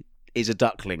baby is a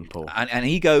duckling, Paul. And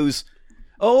he goes,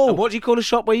 oh, And what do you call a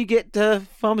shop where you get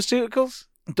pharmaceuticals?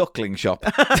 duckling shop.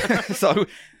 So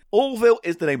Orville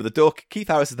is the name of the duck. Keith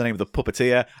Harris is the name of the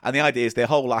puppeteer. And the idea is their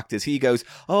whole act is he goes,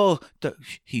 oh,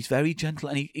 he's very gentle.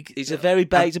 And He's a very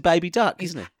he's a baby duck,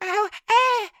 isn't he?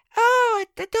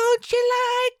 Don't you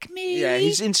like me? Yeah,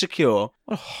 he's insecure. What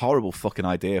a horrible fucking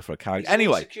idea for a character.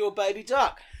 Anyway, insecure baby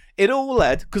duck. it all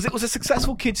led, because it was a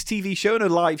successful kids' TV show and a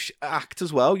live act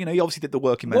as well. You know, he obviously did the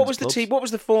working men's What was clubs. What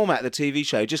was the format of the TV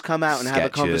show? Just come out and have a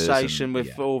Sketches conversation and- with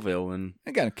yeah. Orville, and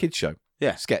Again, a kids' show.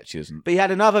 Yeah. Sketches. And but he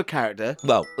had another character.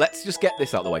 well, let's just get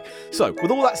this out of the way. So, with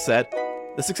all that said,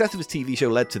 the success of his TV show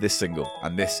led to this single.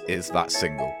 And this is that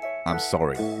single. I'm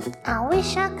sorry. I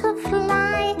wish I could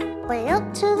fly, way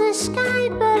up to the sky,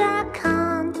 but I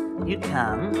can't. You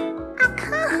can. I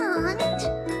can't.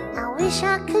 I wish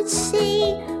I could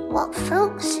see what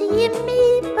folks see in me,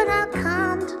 but I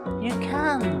can't. You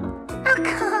can. I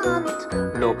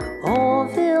can't. Look,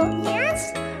 Orville, Yes?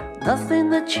 nothing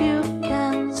that you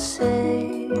can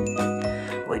say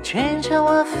will change how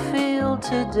I feel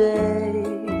today.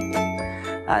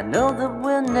 I know that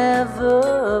we'll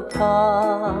never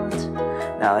apart.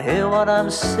 Now hear what I'm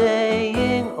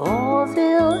saying,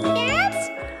 Orville. Yes?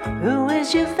 Who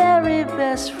is your very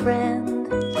best friend?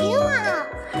 You are.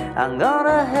 I'm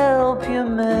gonna help you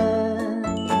mend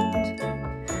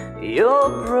your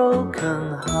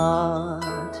broken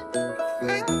heart.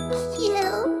 Thank you.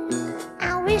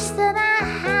 I wish that I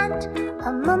had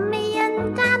a mummy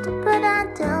and dad, but I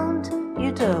don't.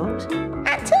 You don't?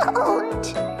 I don't.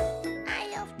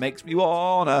 Makes me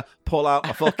wanna pull out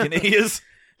my fucking ears.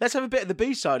 Let's have a bit of the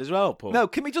B-side as well, Paul. No,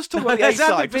 can we just talk about the Let's have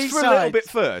A-side the just for a little B-side. bit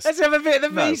first? Let's have a bit of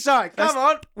the No. B-side. Come Let's-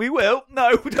 on. We will.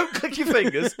 No, don't click your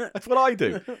fingers. That's what I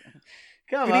do.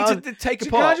 Come We on. need to take So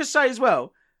apart. Can I just say as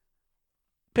well,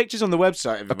 pictures on the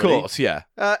website, Of everybody. course, yeah.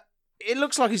 It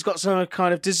looks like he's got some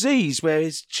kind of disease where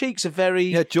his cheeks are very...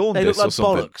 Yeah, jaundice They look like or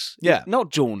something. bollocks. Yeah. Not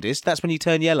jaundice. That's when you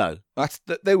turn yellow.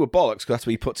 They were bollocks because that's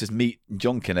where he puts his meat and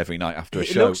junk in every night after a It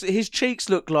show. looks, his cheeks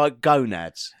look like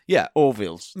gonads. Yeah.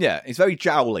 Orville's. Yeah, it's very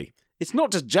jowly. It's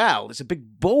not just jowl. It's a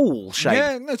big ball shape.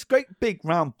 Yeah, no, it's great big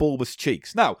round bulbous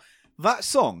cheeks. Now, that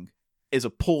song is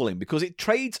appalling because it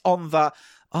trades on that,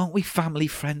 aren't we family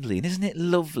friendly and isn't it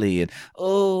lovely and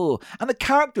and the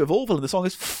character of Orville in the song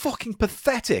is fucking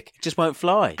pathetic. It just won't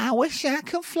fly. I wish I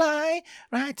could fly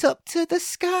right up to the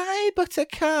sky, but I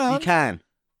can't. You can.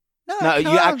 No, No, I you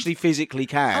can't. actually physically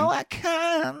can. Oh, I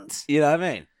can't. You know what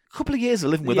I mean? A couple of years of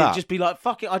living with Yeah, that. just be like,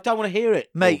 fuck it, I don't want to hear it,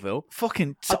 Mate, Orville.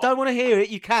 fucking... I don't want to hear it.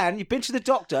 You can. You've been to the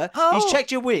doctor. Oh. He's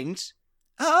checked your wings.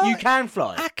 Oh, You can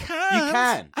fly. I can't. You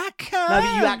can. I can't. No,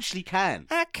 but you actually can.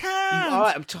 I can't. All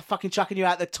right, I'm fucking chucking you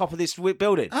out the top of this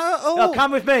building. Oh, No,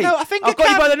 come with me. No, I think I've I got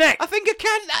can. you by the neck. I think I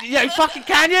can. Yeah, fucking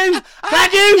can you?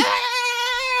 Can you?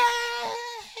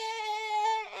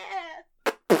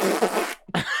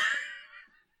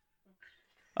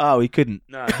 Oh, he couldn't.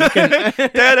 No, he couldn't.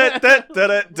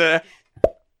 Da-da-da-da-da.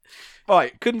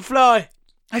 Right, Couldn't fly.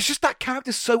 it's just that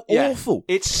character's so Yeah. awful.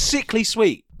 It's sickly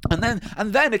sweet. And then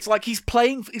it's like he's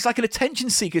like an attention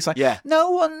seeker. It's like, Yeah. no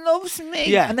one loves me.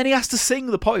 Yeah. And then he has to sing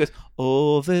the part. He goes,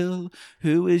 Orville,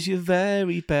 who is your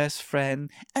very best friend?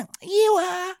 You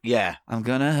are. Yeah. I'm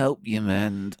gonna help you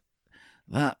mend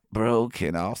that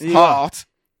broken heart. Yeah.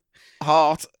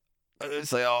 Heart. I didn't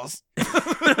say arse.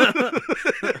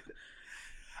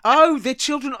 Oh, their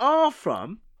children are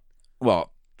from. What?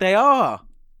 They are.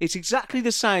 It's exactly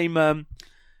the same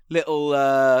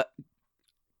little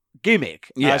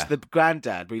gimmick Yeah. as the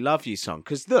Grandad We Love You song.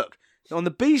 Because look, on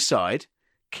the B-side,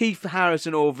 Keith Harris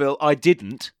and Orville, I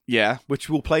Didn't. Yeah, which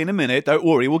we'll play in a minute. Don't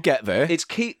worry, we'll get there. It's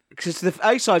Keith, because the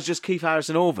A-side's just Keith Harris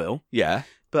and Orville, Yeah.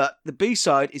 but the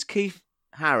B-side is Keith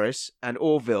Harris and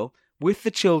Orville with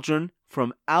the children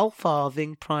from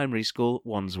Alfarthing Primary School,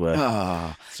 Wandsworth.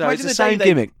 Ah. So Imagine it's the same day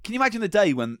gimmick. Can you imagine the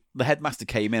day when the headmaster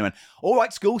came in and went, all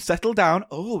right, school, settle down.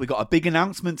 Oh, we got a big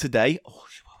announcement today. Oh,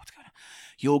 what's going on?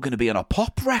 You're going to be on a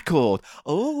pop record.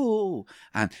 Oh,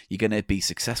 and you're going to be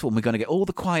successful. And we're going to get all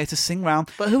the choir to sing round.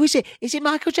 But who is it? Is it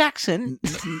Michael Jackson?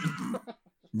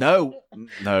 No.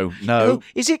 Oh,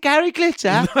 is it Gary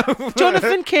Glitter?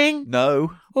 Jonathan King?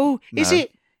 No. Oh, is No.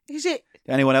 it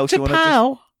Anyone else you want to just...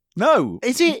 Tapao? No.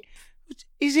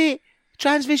 Is it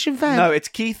Transvision Van? No, it's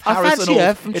Keith I Harris fancy and her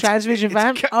all. from It's- Transvision it's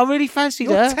Van. Ca- I really fancied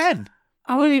You're her. 10.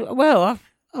 I'm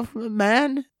a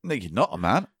man. No, you're not a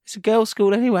man. It's a girls'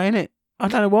 school anyway, isn't it? I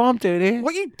don't know what I'm doing here.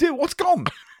 What you do? What's gone?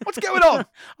 What's going on?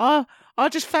 I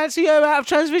just fancy her out of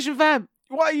Transvision Van.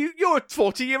 Why are you? You're a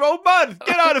 40-year-old man.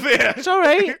 Get out of here.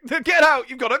 Sorry. Get out.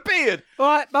 You've got a beard. All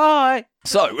right, bye.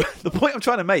 So, the point I'm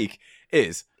trying to make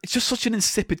is it's just such an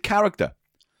insipid character.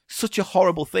 Such a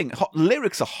horrible thing.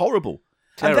 Lyrics are horrible.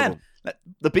 Terrible. And then,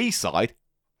 the B-side,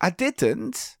 I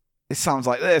Didn't. It sounds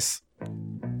like this.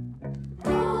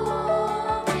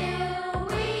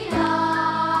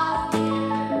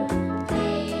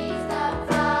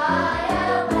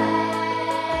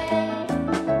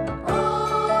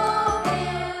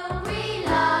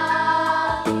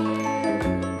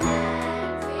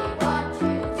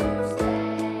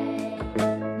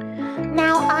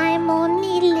 Now I'm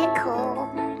only little,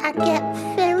 I get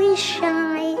very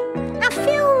shy. I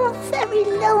feel very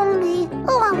lonely,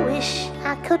 oh I wish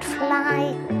I could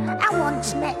fly. I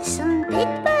once met some big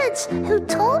birds who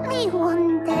taught me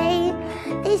one day.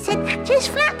 They said, just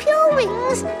flap your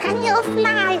wings and you'll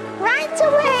fly right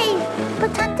away.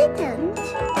 But I didn't.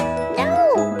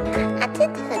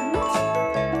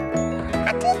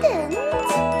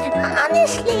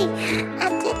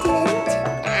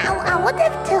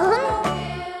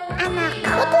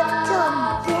 could have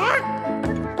done,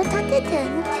 yeah, but I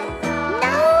didn't.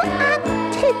 No, I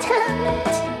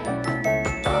didn't.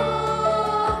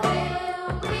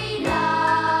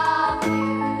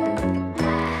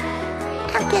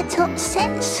 I get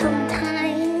upset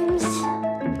sometimes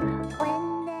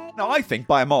when they... No, I think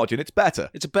by a margin it's better.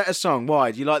 It's a better song.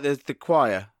 Why? Do you like the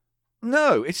choir?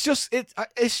 No, it's just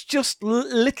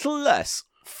little less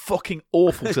fucking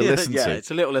awful to listen yeah, to.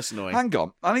 it's a little less annoying. Hang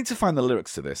on, I need to find the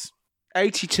lyrics to this.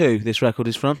 82, this record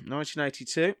is from.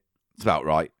 1982. It's about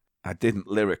right. I didn't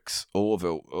lyrics.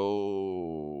 Orville.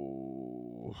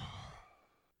 Oh.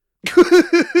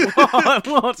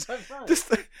 What?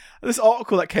 This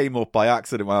article that came up by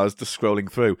accident when I was just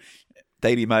scrolling through.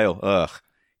 Daily Mail. Ugh.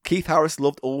 Keith Harris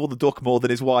loved Orville the Duck more than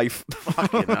his wife.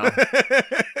 Fucking hell.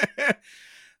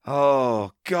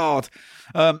 Oh, God.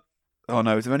 Oh,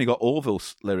 no, they've only got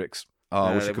Orville's lyrics. Oh, I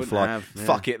No, wish they I could wouldn't fly. have, yeah.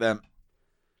 Fuck it, then.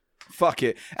 Fuck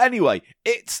it. Anyway,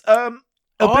 it's I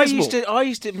abysmal.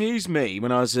 used to amuse me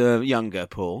when I was younger,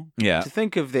 Paul. Yeah. To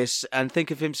think of this and think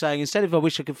of him saying, instead of I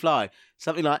wish I could fly,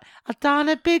 something like, I've done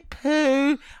a big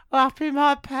poo up in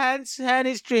my pants and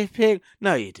it's dripping.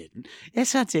 No, you didn't.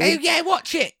 Yes, I did. Oh, yeah,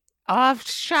 watch it. I've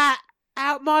shat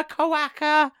out my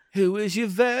coacker. Who is your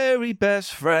very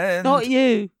best friend? Not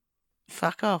you.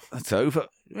 Fuck off. That's over.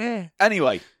 Yeah.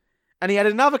 Anyway, And he had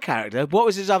another character. What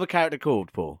was his other character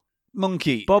called, Paul?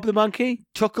 Monkey. Bob the Monkey?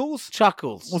 Chuckles?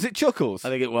 Chuckles. Was it Chuckles? I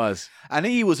think it was. And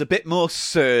he was a bit more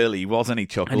surly, wasn't he,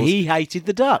 Chuckles? And he hated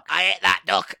the duck. I ate that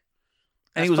duck.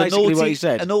 And That's he was a basically naughty, what he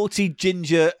said. a naughty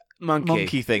ginger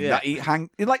Monkey. thing Yeah. that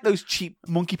he like those cheap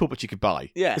monkey puppets you could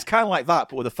buy. Yeah. It's kind of like that,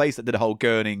 but with a face that did a whole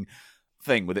gurning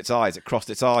thing with its eyes. It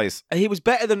crossed its eyes. He was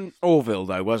better than Orville,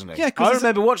 though, wasn't he? Yeah, 'cause I there's a-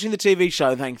 remember watching the TV show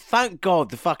and thinking, thank God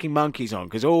the fucking monkey's on,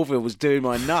 because Orville was doing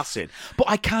my nuts in. But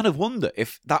I kind of wonder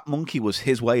if that monkey was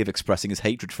his way of expressing his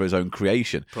hatred for his own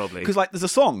creation. Probably. Because like there's a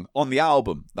song on the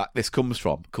album that this comes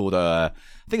from called I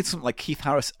think it's something like Keith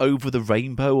Harris Over the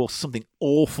Rainbow or something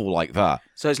awful like that.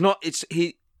 So it's not,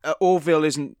 Orville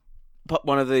isn't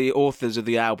one of the authors of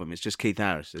the album, it's just Keith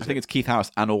Harris, I think it's Keith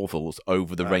Harris and Orville's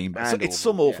Over the Rainbow. and So it's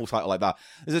some Orville, awful title like that.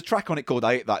 There's a track on it called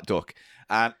I Ate That Duck.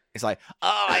 And it's like,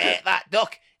 oh, I ate that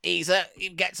duck. He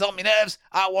gets on my nerves.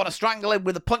 I want to strangle him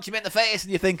with a punch him in the face.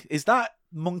 And you think, is that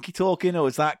monkey talking or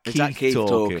is that Keith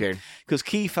talking? Because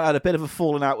Keith had a bit of a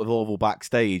falling out with Orville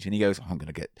backstage. And he goes, I'm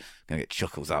going to get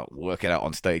Chuckles out, work it out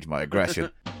on stage, my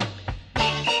aggression.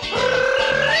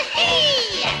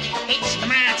 Hey, it's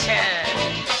my turn.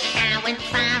 I went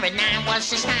far and I was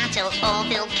the star till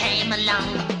Orville came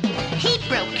along. He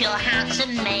broke your hearts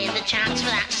and made the chants for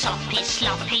that soppy,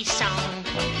 sloppy song.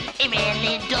 It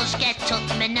really does get up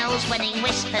my nose when he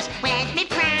whispers, where's me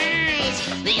prize?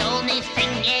 The only thing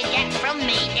you get from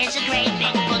me is a great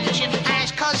big bunch of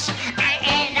eyes, 'cause I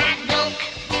ate that duck.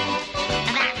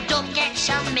 And that duck gets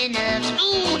on me nerves.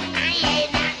 Ooh, I ate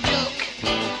that duck.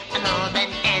 More than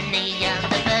any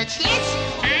other birds. Yes,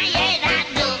 I ate that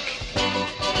duck.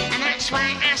 And that's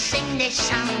why I sing this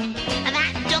song. And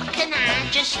that duck and I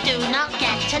just do not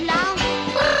get along.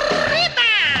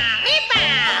 Ribba! Ribba!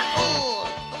 Oh,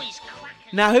 he's cracking.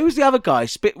 Now, who was the other guy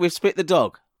Spit the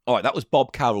dog, All right, that was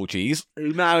Bob Carroll, geez.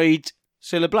 who married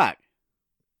Cilla Black?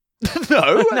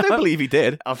 No, I don't believe he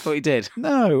did. I thought he did.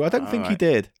 No, I don't All think he right.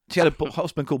 did. She had a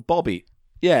husband called Bobby.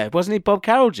 Yeah, wasn't he Bob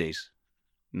Carroll, geez?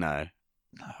 No.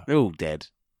 They're all dead.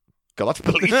 God, that's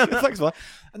believe. Thanks for that.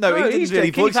 No, he he's didn't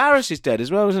really dead. Keith voice. Harris is dead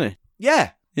as well, isn't he?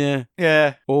 Yeah, Yeah.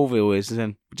 yeah. Orville is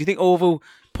then. Do you think Orville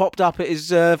popped up at his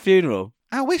funeral?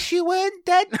 I wish you weren't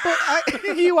dead,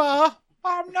 but you are.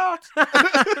 I'm not.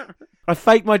 I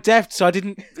faked my death so I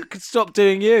could stop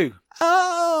doing you.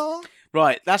 Oh.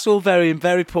 Right, that's all in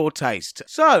very poor taste.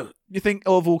 So, You think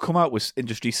Orville will come out with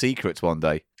industry secrets one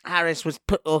day? Harris was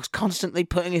constantly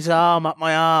putting his arm up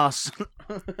my arse.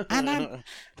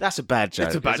 That's a bad joke.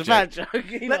 It's a bad joke.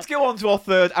 Let's go on to our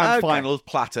third and Okay. final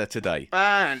platter today.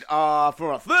 And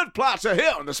for our third platter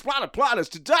here on the Splatter Platters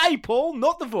today, Paul,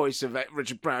 not the voice of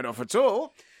Richard Brandoff at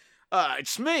all.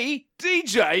 It's me,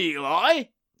 DJ Eli.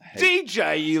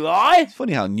 DJ Eli. It's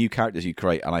funny how new characters you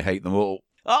create, and I hate them all.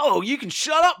 Oh, you can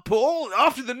shut up, Paul.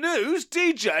 After the news,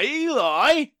 DJ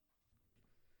Eli.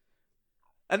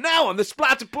 And now on the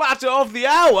Splatter Platter of the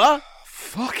hour,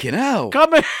 Fucking hell.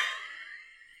 coming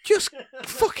Just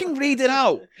fucking read it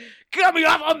out.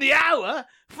 up on the hour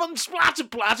from Splatter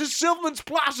Platters, Silverman's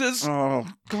Platters. Oh,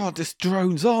 God, this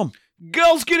drones on.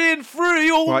 Girls get in free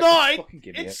all Right, night. fucking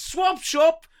give me It's it. Swap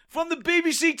Shop from the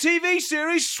BBC TV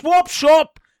series Swap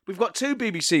Shop. We've got two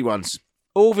BBC ones.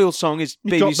 Orville's song is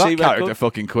You dropped BBC that character record.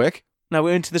 fucking quick. No,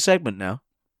 we're into the segment now.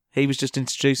 He was just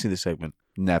introducing the segment.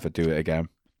 Never do it again.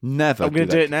 Never. I'm going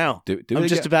to do it now. Do I'm it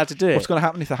just again. about to do it. What's going to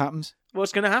happen if it happens?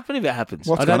 What's going to happen if it happens?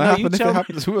 What's I going don't to know. happen You if it tell me.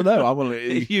 happens? Well, no, I will.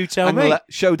 You tell I'm gonna me.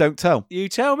 Show don't tell. You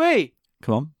tell me.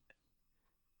 Come on.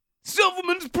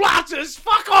 Silverman's Platters,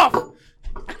 fuck off!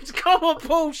 Come on,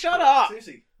 Paul, shut up!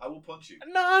 Seriously, I will punch you.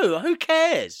 No, who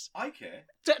cares? I care.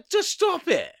 Just stop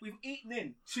it. We've eaten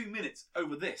in 2 minutes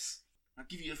over this. I'll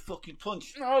give you a fucking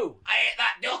punch. No. I ate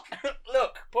that duck.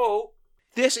 Look, Paul.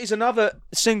 This is another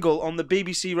single on the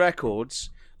BBC Records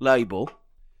label.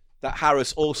 That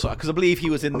Harris also, because I believe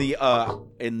he was in the arms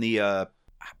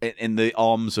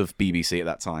of BBC at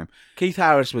that time. Keith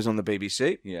Harris was on the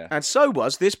BBC. Yeah. And so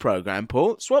was this programme,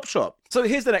 Paul, Swap Shop. So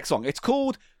here's the next song. It's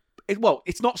called,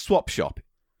 it's not Swap Shop.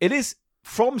 It is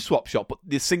from Swap Shop, but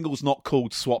the single's not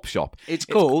called Swap Shop. It's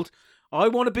called I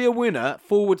Want to Be a Winner /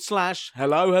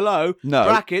 hello, hello, No.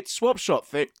 bracket, Swap Shop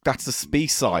thing. That's the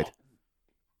B-side.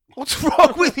 What's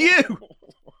wrong with you?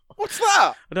 What's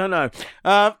that? I don't know.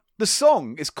 The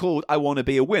song is called I Want to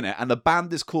Be a Winner, and the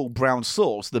band is called Brown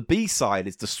Sauce. The B-side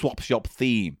is the Swap Shop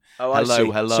theme. Oh, hello, I see.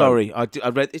 hello. Sorry, I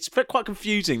read. It's quite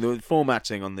confusing, the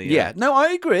formatting on the. Yeah, no,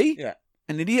 I agree. Yeah.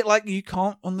 An idiot like you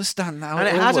can't understand how And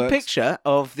it all has a works. picture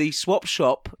of the Swap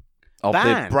Shop of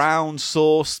band. the Brown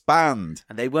Sauce band.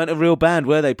 And they weren't a real band,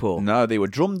 were they, Paul? No, they were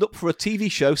drummed up for a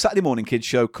TV show, Saturday morning kids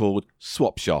show called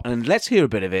Swap Shop. And let's hear a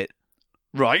bit of it.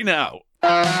 Right now.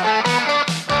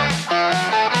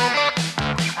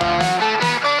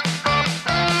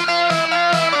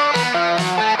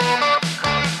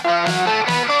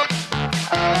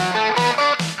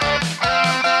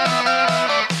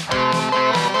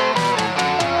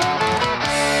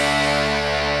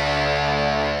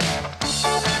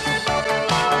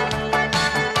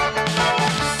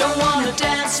 Don't wanna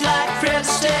dance like Fred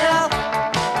Astaire,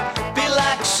 be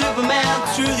like Superman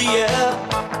through the air.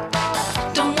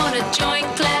 Don't wanna join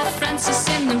Claire Francis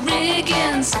in the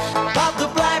riggings. Pop the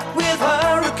black with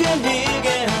Hurricane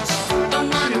Higgins. Don't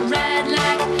wanna ride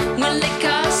like Willie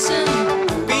Carson.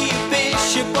 Be a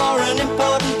bishop or an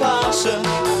important parson.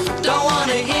 Don't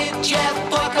wanna hit Jeff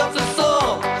Buck up the floor.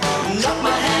 Knock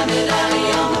Muhammad Ali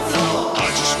on the floor. I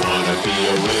just wanna be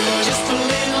a winner. Just a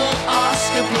little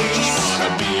Oscar, please.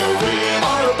 Wanna be a winner.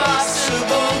 Or a box of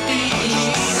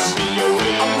oldies. Be a I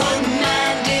winner. wouldn't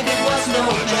mind if it was no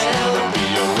hell. Be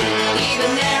a winner.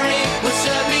 Even Eric would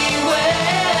serve me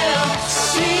well.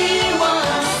 See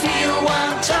one, feel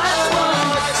one, touch one.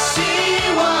 See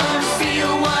one,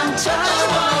 feel one, touch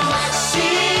one.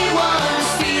 See one,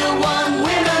 feel one,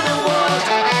 win an award.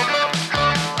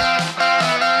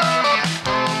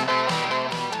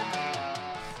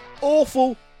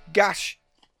 Awful, gash,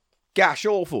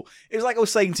 awful. It was like I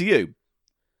was saying to you.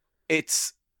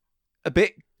 It's a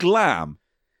bit glam,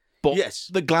 but Yes.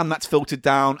 the glam that's filtered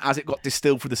down as it got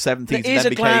distilled through the 70s. It and is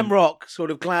then a glam rock, sort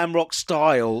of glam rock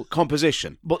style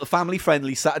composition. But the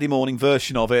family-friendly Saturday morning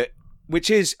version of it. Which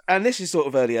is, and this is sort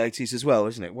of early 80s as well,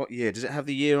 isn't it? What year? Does it have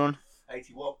the year on?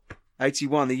 81.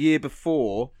 81, the year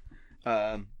before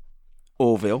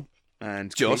Orville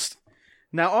and Just. Keith.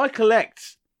 Now, I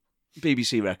collect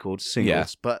BBC records, singles, Yeah.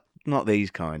 but not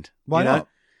these kind. Why not?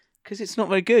 Because it's not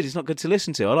very good. It's not good to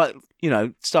listen to. I like,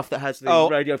 stuff that has the Oh.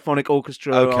 radiophonic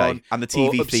orchestra Okay, on, and the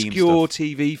TV or theme obscure stuff.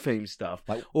 TV theme stuff,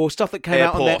 Like or stuff that came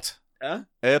out on there. Airport. Huh?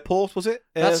 Airport, was it?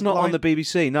 That's not on Airline? the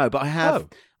BBC, no. But I have, Oh.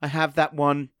 I have that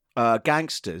one,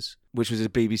 Gangsters, which was a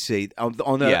BBC on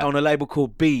Yeah. a label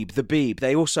called Beeb. The Beeb.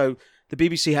 They also the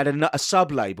BBC had a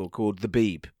sub label called the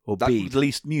Beeb or That Beeb.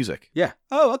 released music. Yeah,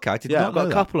 Oh, okay. I did yeah. not I've got know a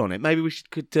that. couple on it. Maybe we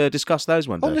could discuss those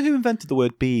one I day. wonder who invented the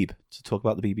word Beeb to talk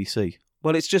about the BBC.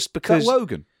 Well, it's just Is that because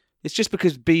Wogan?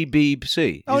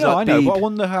 BBC. Oh, It's no, like I know, Beeb. but I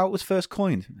wonder how it was first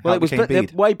coined. Well, How it was became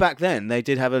Beeb. way back then. They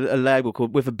did have a label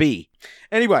called with a B.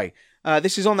 Anyway,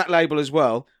 this is on that label as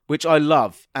well, which I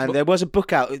love. And there was a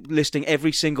book out listing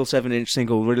every single 7-inch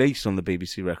single released on the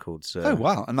BBC records. Oh,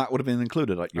 wow. And that would have been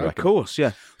included, like you Of reckon? course,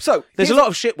 yeah. So, There's a here's- lot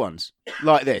of shit ones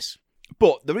like this.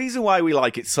 But the reason why we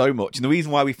like it so much, and the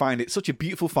reason why we find it such a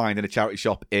beautiful find in a charity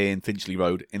shop in Finchley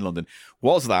Road in London,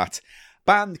 was that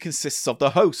band consists of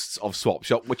the hosts of Swap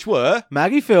Shop, which were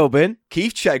Maggie Philbin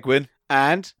Keith Chegwin,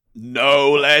 and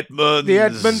Noel Edmonds. the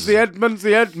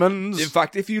Edmonds. In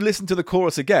fact, if you listen to the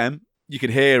chorus again, you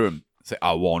can hear him say,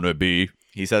 I wanna be.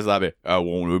 He says that bit, I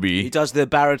wanna be. He does the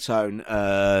baritone,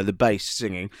 the bass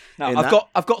singing. Now, in I've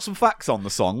that. got some facts on the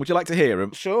song. Would you like to hear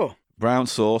them? Sure. Brown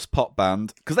Sauce pop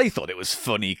band, because they thought it was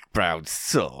funny. Brown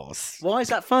Sauce. Why is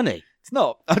that funny? It's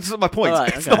not. That's my point. All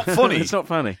right, It's okay. not funny. It's not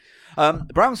funny.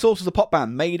 Brown Sauce was a pop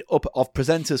band made up of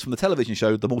presenters from the television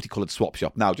show The Multicoloured Swap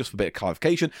Shop. Now, just for a bit of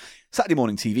clarification, Saturday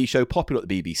morning TV show, popular at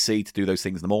the BBC to do those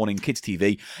things in the morning, kids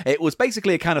TV. It was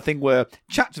basically a kind of thing where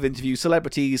chats with interviews,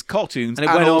 celebrities, cartoons, And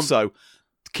and, it went on- also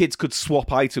kids could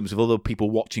swap items with other people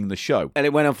watching the show. And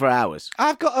it went on for hours.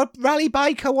 I've got a rally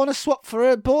bike I want to swap for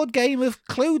a board game of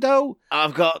Cluedo.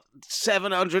 I've got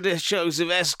 700 shows of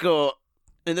Escort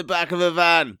in the back of a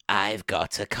van. I've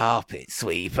got a carpet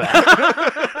sweeper.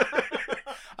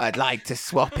 I'd like to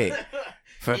swap it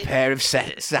for a pair of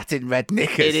satin red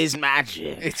knickers. It is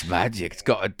magic. It's magic. It's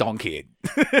got a donkey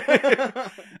in.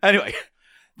 Anyway,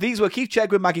 these were Keith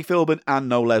Chegwin, Maggie Philbin, and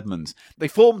Noel Edmonds. They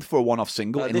formed for a one-off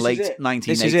single in this late is it.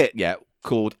 1980. This is it. Yeah,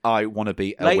 called I Wanna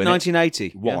Be a Late Winner.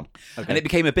 1980. One. Yeah. Okay. And it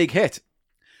became a big hit.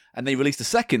 And they released a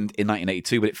second in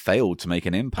 1982, but it failed to make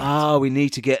an impact. Oh, we need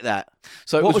to get that.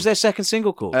 So it What was their second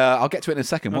single called? I'll get to it in a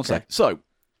second. One Okay. sec. So,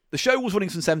 the show was running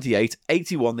from 78.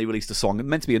 81, they released a song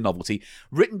meant to be a novelty,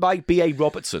 written by B.A.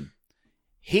 Robertson.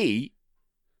 He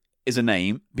is a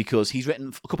name because he's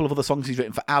written a couple of other songs. He's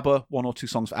written for ABBA, one or two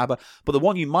songs for ABBA. But the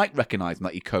one you might recognise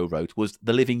that he co-wrote was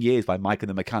The Living Years by Mike and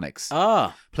the Mechanics.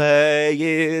 Ah. Play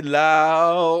it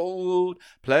loud,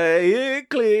 play it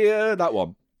clear. That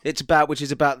one. Which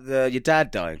is about your dad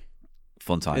dying,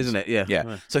 Fun times. isn't it? Yeah. Yeah.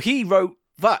 Right. So he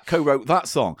co-wrote that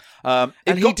song. And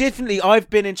I've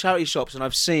been in charity shops and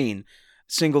I've seen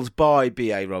singles by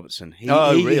B.A. Robertson. He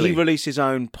really? He released his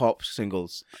own pop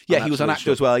singles. Yeah, he was an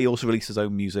actor as well. He also released his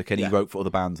own music and he wrote for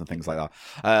other bands and things like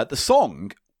that. The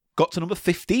song got to number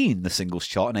 15, the singles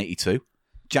chart in 82,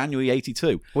 January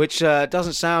 82. Which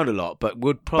doesn't sound a lot, but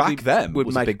would probably Back then would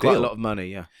was a make big quite deal. a lot of money,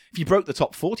 yeah. If you broke the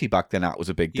top 40 back then, that was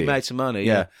a big deal. You made some money,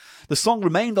 Yeah. The song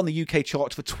remained on the UK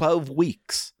charts for 12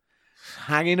 weeks.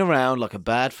 Hanging around like a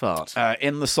bad fart.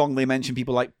 In the song, they mention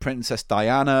people like Princess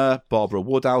Diana, Barbara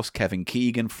Woodhouse, Kevin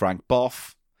Keegan, Frank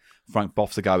Boff. Frank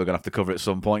Boff's the guy we're going to have to cover at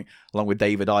some point, along with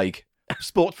David Icke.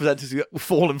 Sports presenters who have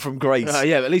fallen from grace.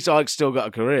 Yeah, but at least Ike's still got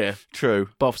a career. True.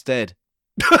 Boff's dead.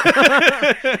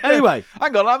 Anyway.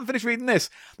 Hang on, I haven't finished reading this.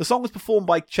 The song was performed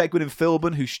by Chegwin and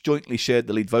Philbin, who jointly shared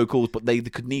the lead vocals, but they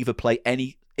could neither play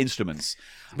any instruments.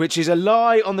 Which is a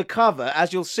lie on the cover,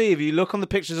 as you'll see if you look on the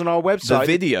pictures on our website. The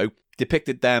video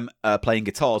depicted them playing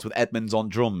guitars with Edmonds on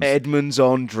drums. Edmonds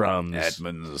on drums.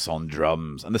 Edmonds on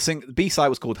drums. And the B-side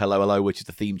was called Hello Hello, which is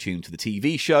the theme tune to the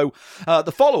TV show.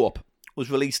 The follow-up was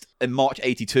released in March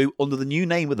 82 under the new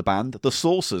name of the band, The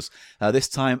Saucers. This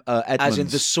time, Edmonds. As in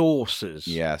the Saucers.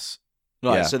 Yes.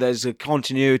 Right, Yeah. so there's a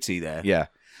continuity there. Yeah.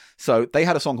 So they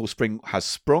had a song called Spring Has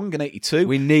Sprung in 82.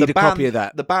 We need a copy of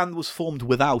that. The band was formed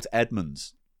without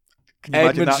Edmonds. Can you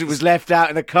imagine Edmonds that? was left out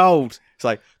in the cold. It's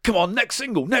like, come on, next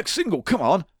single, come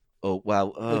on. Oh,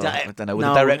 well, I don't know. The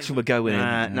No. direction we're going in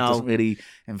it No. doesn't really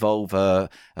involve a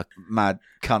mad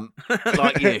cunt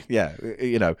Like you. Yeah,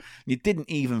 you didn't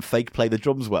even fake play the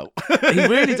drums well. He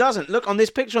really doesn't. Look, on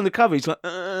this picture on the cover, he's like,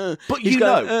 But he's you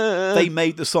going, know, they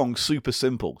made the song super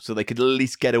simple so they could at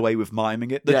least get away with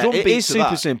miming it. The Yeah, drum it beat is to super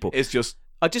that simple. It's just,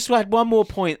 I just had one more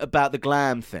point about the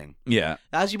glam thing. yeah.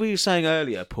 As we were saying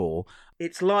earlier, Paul,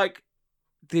 it's like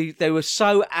they were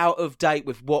so out of date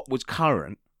with what was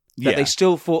current that Yeah. they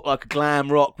still thought like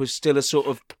glam rock was still a sort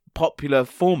of popular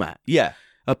format, Yeah.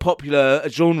 a popular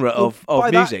genre of By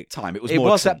music. that time, it was It more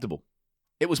wasn't. acceptable.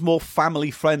 It was more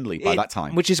family friendly by that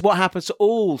time. Which is what happens to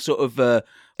all sort of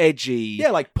edgy. Yeah,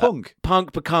 like punk.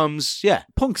 Punk becomes,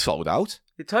 Punk sold out.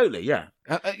 totally, yeah.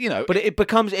 But It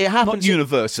becomes, it not happens.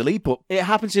 universally, but It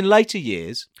happens in later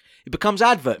years. It becomes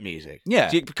advert music.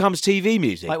 Yeah. It becomes TV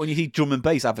music. like when you see drum and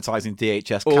bass advertising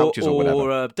DHS couches or whatever.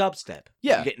 Or dubstep.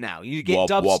 Yeah. You get now. You get Wop,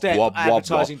 wop, dubstep wop, wop,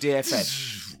 advertising wop.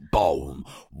 DFM. Boom.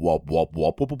 Wop, wop,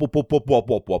 wop, wop, wop, wop, wop, wop,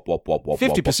 wop, wop, wop, wop, wop,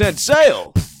 50%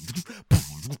 sale.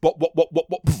 wop, wop, wop, wop,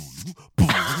 wop.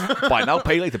 Buy now,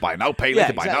 pay later. Buy now, pay Yeah,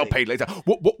 later. Buy now, exactly. pay later.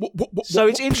 Wop, wop, wop, wop, wop, So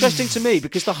it's wop. interesting to me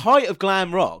because the height of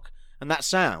glam rock and that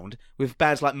sound with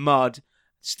bands like Mud,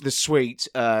 The Sweet,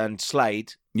 and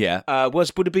Slade Yeah. would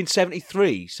have been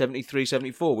 73,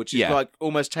 74, which is Yeah. like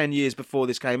almost 10 years before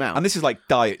this came out. And this is like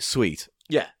Diet Sweet.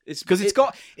 yeah, Because it's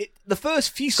got the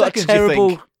first few got a seconds terrible-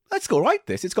 you think, let's go right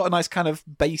this. It's got a nice kind of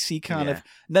bassy kind Yeah. of.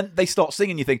 And then they start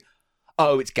singing, you think,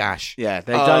 oh, it's Gash. Yeah,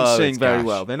 they Oh, don't sing it's very Gash.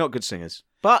 well. They're not good singers.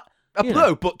 But you know.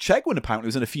 No, but Chegwin apparently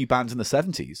was in a few bands in the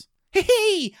 70s.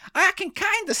 Hee, I can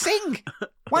kind of sing.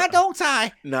 Why don't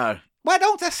I? No, Why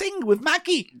don't I sing with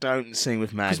Maggie? don't sing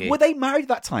with Because Maggie. were they married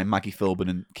that time, Maggie Philbin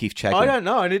and Keith Chegwin? I don't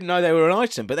know. I didn't know they were an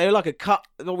item, but they were like a cut.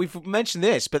 Well, we've mentioned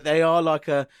this, but they are like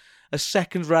a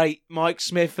second-rate Mike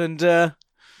Smith and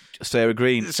Sarah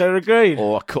Green. Sarah Green,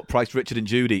 Or a cut-priced Richard and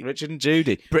Judy. Richard and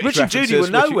Judy. British Richard and Judy were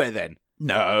references, nowhere then.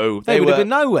 No. They would have been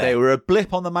nowhere. They were a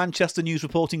blip on the Manchester news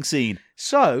reporting scene.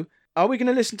 So, are we going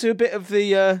to listen to a bit of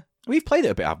the? We've played it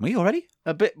a bit, haven't we, already?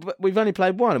 A bit. We've only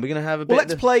played one. Are we going to have a bit? Well, of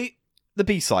let's the- play the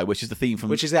B-side, which is the theme from...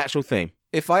 which is the actual theme.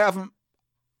 If I haven't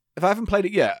played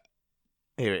it yet,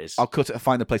 Here it is. I'll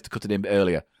find a place to cut it in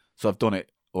earlier. So I've done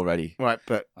it already. Right,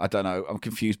 but I don't know. I'm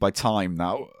confused by time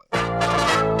now.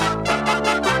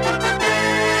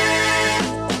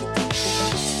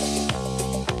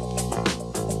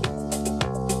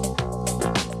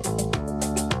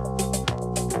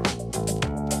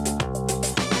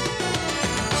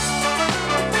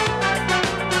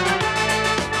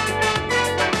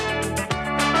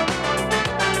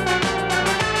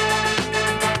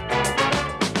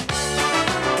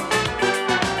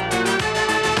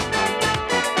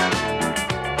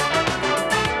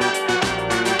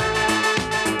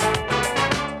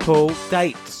 Paul,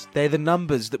 dates. They're the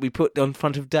numbers that we put on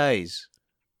front of days.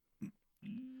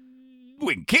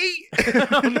 Winky?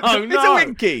 No, It's a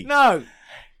Winky. No.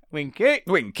 Winky.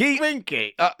 Winky.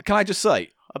 Winky. Can I just say,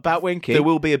 About Winky. there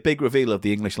will be a big reveal of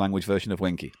the English language version of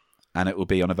Winky, and it will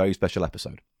be on a very special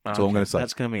episode. That's all I'm going to say.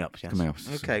 That's coming up, yes. Coming up.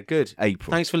 Okay, good.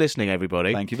 April. Thanks for listening,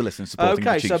 everybody. Thank you for listening. Supporting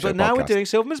Okay, the Cheek so Show but now we're podcast. doing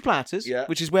Silverman's Platters, Yeah.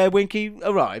 which is where Winky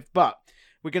arrived, but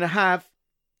we're going to have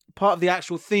part of the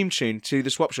actual theme tune to the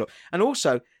Swap Shop. And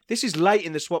also, this is late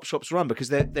in the Swap Shop's run because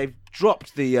they've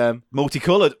dropped the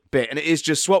multicoloured bit and it is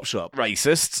just Swap Shop.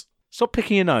 Racists. Stop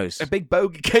picking your nose. A big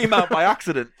bogey came out by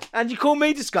accident. And you call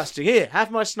me disgusting. Here,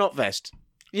 have my snot vest.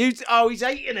 He's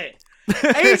eating it.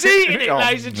 He's eating it,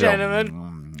 ladies and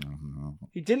gentlemen.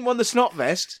 He didn't want the snot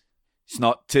vest.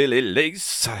 Snot till it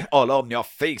lace all on your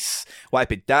face.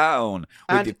 Wipe it down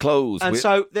with your clothes. And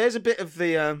so there's a bit of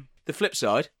the flip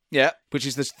side, yeah, which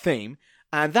is the theme,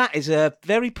 and that is a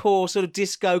very poor sort of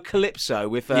disco calypso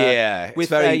with it's with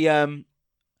very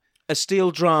a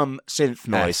steel drum synth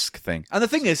noise thing. And the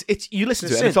thing is, you listen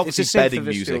It's to a it, and it's synth. obviously It's a synth bedding of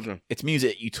a steel music. drum. It's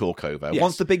music you talk over. Yes.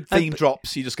 Once the big theme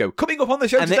drops, you just go, coming up on the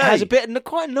show and today. it has a bit,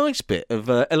 quite a nice bit of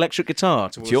electric guitar.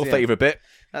 It's your favourite bit.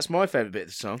 That's my favourite bit of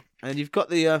the song. And you've got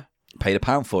the Paid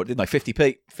 £1 for it, didn't I?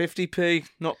 50p. 50p,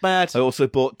 not bad. I also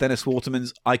bought Dennis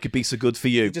Waterman's I Could Be So Good For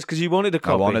You. Just because you wanted a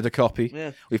copy. I wanted a copy.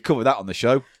 Yeah. We've covered that on the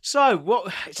show. So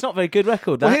what? It's not a very good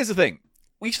record. Well, That. here's the thing.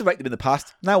 We used to rate them in the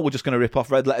past. Now we're just going to rip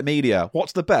off Red Letter Media.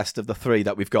 What's the best of the three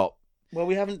that we've got? Well,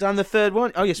 we haven't done the third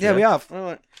one. Oh, yes, Yeah, we have. All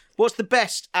right. What's the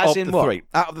best, as Of in the what? three.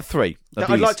 Out of the three. Of That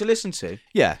I'd these. like to listen to.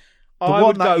 Yeah. The I one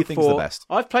would that go you think's for, the best.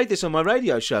 I've played this on my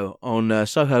radio show on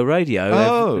Soho Radio.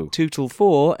 Oh. 2 till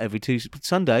 4 every 2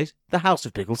 Sundays. The House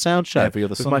of Pickle Sound Show. Every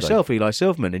other with Sunday. myself, Eli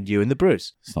Silverman, and you and the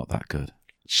Bruce. It's not that good.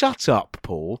 Shut up,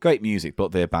 Paul. Great music,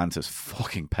 but their banter's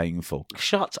fucking painful.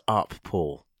 Shut up,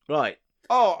 Paul. Right.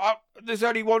 Oh, there's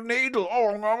only one needle.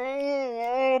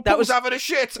 Oh, That was having a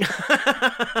shit.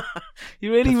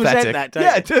 You really resent that, don't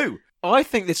Yeah, I you? do. I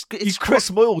think this. You Chris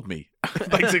Moiled me,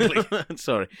 basically.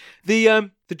 Sorry.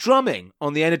 The drumming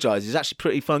on the Energizer is actually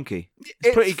pretty funky. It's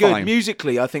It's pretty good. fine.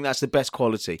 Musically, I think that's the best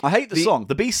quality. I hate the song.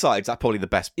 The B-sides are probably the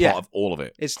best part Yeah. of all of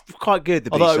it. It's quite good,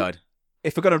 the Although, B-side.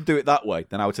 If we're going to do it that way,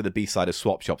 then I would say the B-side of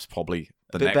Swap Shop's probably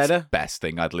the bit next better? best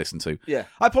thing I'd listen to. Yeah.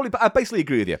 I basically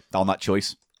agree with you on that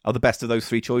choice. Of the best of those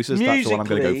three choices, that's the one I'm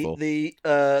going to go for. the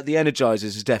Energizers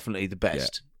is definitely the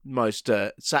best. Most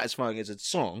satisfying as a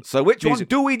song. So which one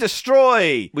do we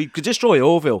destroy? We could destroy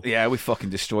Orville. Yeah, we fucking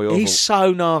destroy Orville. He's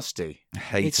so nasty. I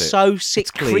hate it's it. so sickly.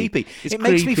 It's creepy. It's it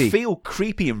makes creepy. me feel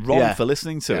creepy and wrong Yeah. for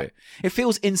listening to Yeah. it. It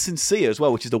feels insincere as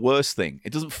well, which is the worst thing.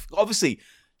 It doesn't. Obviously,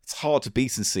 it's hard to be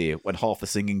sincere when half the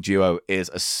singing duo is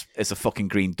a fucking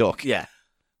green duck. Yeah.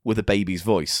 With a baby's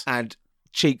voice. And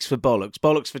cheeks for bollocks.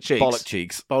 Bollocks for cheeks. Bollock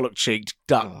cheeks. Bollock cheeked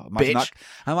duck. Imagine bitch.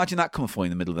 that. Imagine that coming for you in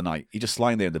the middle of the night. You're just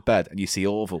lying there in the bed and you see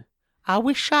Orville. I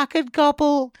wish I could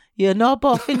gobble your knob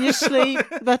off in your sleep,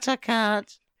 but I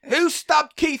can't. Who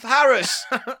stabbed Keith Harris?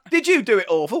 Did you do it,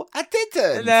 Orville? I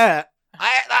didn't. There.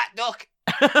 I ate that duck.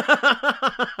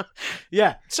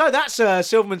 Yeah. So that's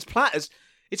Silverman's Platters.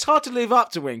 It's hard to live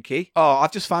up to Winky. Oh,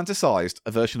 I've just fantasised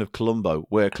a version of Columbo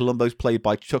where Columbo's played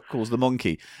by Chuckles the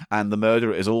monkey and the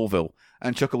murderer is Orville.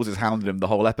 And Chuckles is hounding him the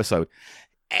whole episode.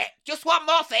 Just one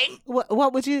more thing.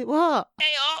 What would you... What?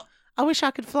 Hey, oh, I wish I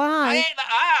could fly. ate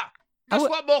that. Just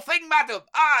one more thing, madam.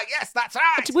 Yes, that's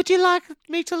right. Would you like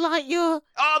me to light your...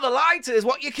 Oh, the lighter is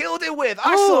what you killed him with.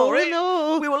 I Oh, saw it.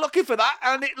 no. We were looking for that,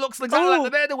 and it looks exactly like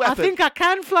the murder weapon. I think I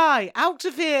can fly. Out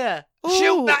of here.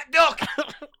 Shoot that duck.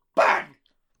 Bang.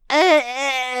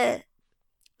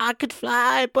 I could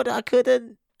fly, but I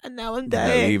couldn't. And now I'm No,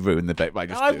 dead. you ruined the bit by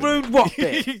just I doing ruined it. what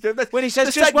bit? When he says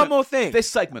This just segment. one more thing. This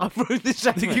segment. I've ruined this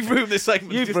segment. You've ruined this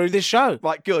segment. You've ruined this show.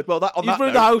 Right, good. Well, that on You've that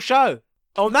ruined note, the whole show.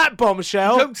 On that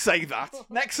bombshell. Don't say that.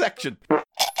 Next section.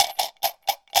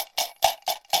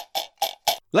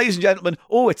 Ladies and gentlemen,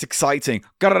 it's exciting.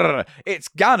 Grrr, it's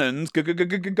Gannon's Golden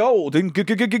Games.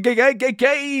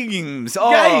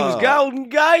 Oh. Golden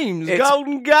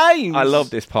Games. I love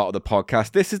this part of the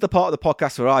podcast. This is the part of the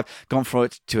podcast where I've gone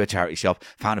to a charity shop,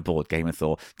 found a board game and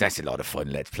thought, that's a lot of fun,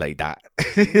 let's play that.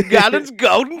 Gannon's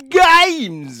Golden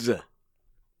Games.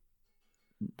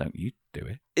 Don't you do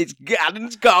it. It's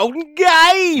Gannon's Golden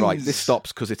Games. Right, this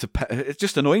stops because it's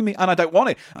just annoying me and I don't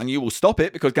want it. And you will stop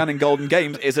it because Gannon Golden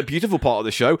Games is a beautiful part of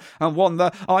the show and one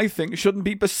that I think shouldn't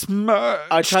be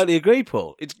besmirched. I totally agree,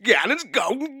 Paul. It's Gannon's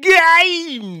Golden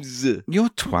Games. You're a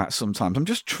twat sometimes. I'm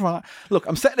just trying. Look,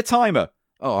 I'm setting a timer.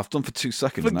 Oh, I've done for 2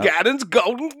 seconds For now. Gannon's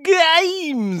Golden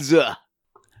Games.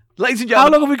 Ladies and How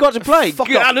gentlemen. long have we got to play? Fuck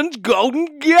off. Gannon's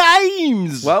Golden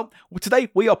Games. Well, today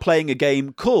we are playing a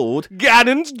game called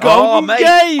Gannon's Golden mate,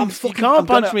 Games. I'm You can't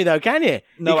punch gonna- me though, can you?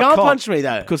 No, you I can't can't. punch me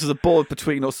though. because there's a board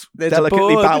between us, There's a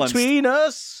delicately board balanced. between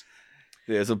us.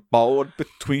 There's a board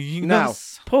between Now,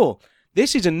 us. Paul,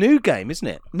 this is a new game, isn't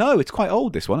it? No, it's quite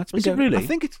old. This one. It's been Is it going- really? I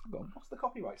think it's. What's the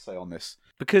copyright say on this?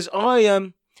 Because I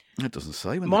It doesn't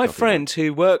say. When the my copyright- friend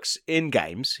who works in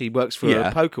games, he works for Yeah.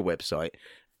 a poker website,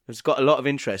 has got a lot of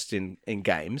interest in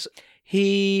games.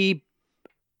 He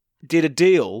did a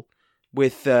deal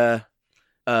with a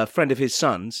friend of his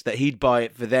son's that he'd buy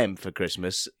it for them for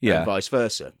Christmas Yeah. and vice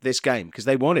versa. This game, because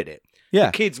they wanted it. Yeah,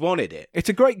 The kids wanted it. it's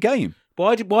a great game.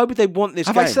 Why would they want this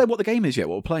Have game? I said what the game is yet?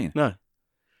 What we're playing? No.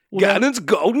 Well, then- Gannon's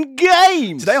Golden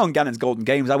Games. Today on Gannon's Golden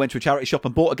Games, I went to a charity shop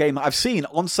and bought a game that I've seen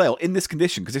on sale in this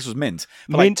condition because this was mint.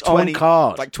 For Mint on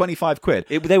card. like 25 quid.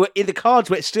 They were in the cards,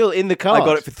 but it's still in the cards. I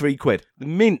got it for 3 quid. the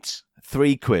mint.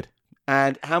 3 quid.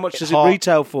 And how much does Hard- it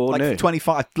retail for? Like new? for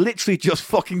 25. I literally just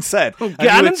fucking said. And you were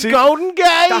Gannon's too- Golden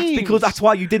Games. That's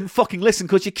why you didn't fucking listen,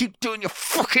 because you keep doing your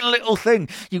fucking little thing.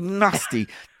 You nasty,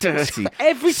 dirty,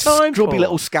 Every time, scrubby Paul.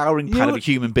 little scouring pan of a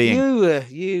human being.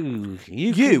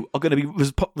 You are going to be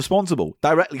responsible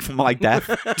directly for my death,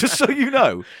 just so you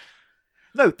know.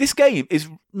 No, this game is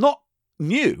not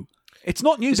new. It's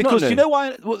not new It's because not new. you know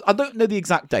why? Well, I don't know the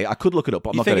exact date. I could look it up,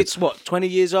 but I'm You not think going it's what 20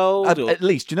 years old? to. or- At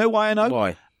least, do you know why I know?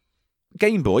 Why?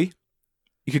 Game Boy.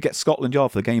 You could get Scotland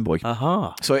Yard for the Game Boy.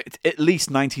 Aha. So at least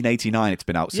 1989 it's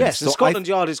been out since. Yes, so and Scotland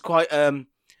Yard is quite.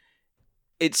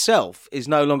 Itself is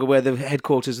no longer where the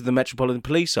headquarters of the Metropolitan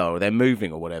Police are, or they're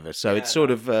moving, or whatever. So it's sort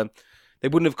of. They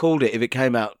wouldn't have called it if it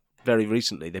came out very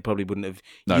recently. They probably wouldn't have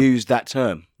No. used that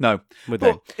term. No. Would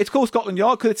they? Well, it's called Scotland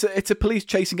Yard because it's a police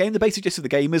chasing game. The basic gist of the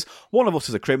game is one of us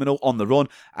is a criminal on the run,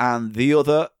 and the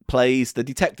other plays the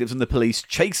detectives and the police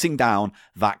chasing down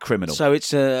that criminal. So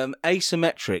it's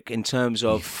asymmetric in terms You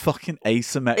of. fucking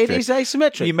asymmetric. It is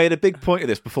asymmetric. You made a big point of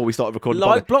this before we started recording.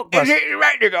 Like the podcast. Blockbuster. Is it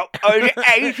symmetrical? Or is it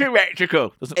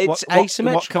asymmetrical? It's In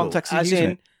asymmetrical. what context are you as using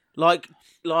in, it?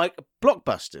 like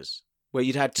Blockbusters, where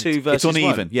you'd had two versus It's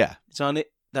uneven, one. yeah. It's on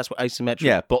it. That's what asymmetric.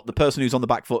 Yeah, but the person who's on the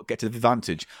back foot gets the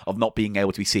advantage of not being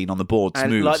able to be seen on the board's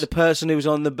And moves. like the person who was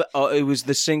who was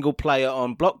the single player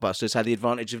on Blockbusters had the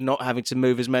advantage of not having to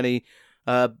move as many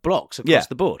blocks across Yeah.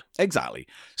 the board. Exactly.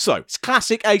 So, It's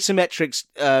classic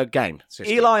asymmetric game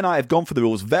system. Eli and I have gone for the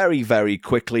rules very, very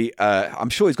quickly. I'm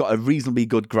sure he's got a reasonably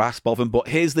good grasp of them, but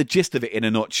here's the gist of it in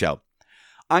a nutshell.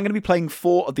 I'm going to be playing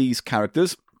 4 of these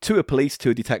characters. 2 are police,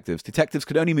 2 are detectives. Detectives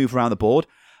can only move around the board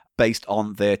based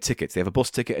on their tickets. They have a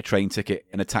bus ticket, a train ticket,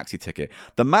 and a taxi ticket.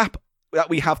 The map that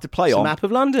we have to play It's a on map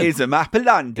of London. is a map of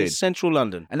London. It's central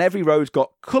London. And every road's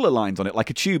got colour lines on it, like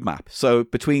a tube map. So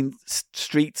between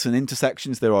streets and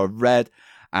intersections, there are red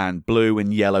and blue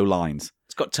and yellow lines.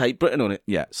 It's got Tate Britain on it.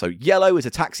 Yeah, so yellow is a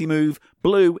taxi move,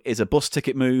 blue is a bus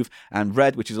ticket move, and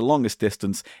red, which is the longest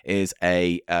distance, is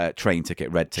a train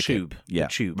ticket, red ticket. Tube. Yeah,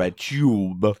 Tube. red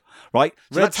tube. Right?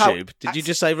 So Red that's how- tube. Did you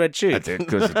just say red I tube? did,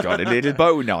 because it's got a little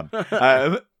bone on.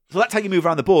 So that's how you move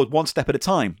around the board, one step at a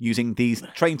time, using these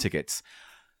train tickets.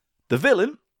 The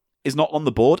villain is not on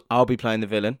the board, I'll be playing the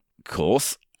villain. of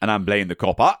course, and I'm playing the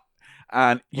copper.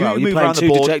 And you Well, you're move playing around the 2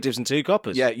 board. detectives and 2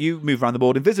 coppers. Yeah, you move around the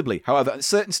board invisibly. However, at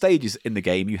certain stages in the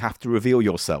game, you have to reveal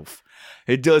yourself.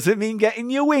 It doesn't mean getting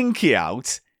your winky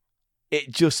out. It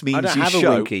just means I don't you have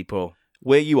show a winky, Paul.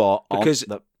 where you are. Because- on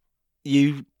the...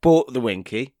 You bought the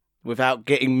winky without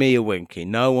getting me a winky.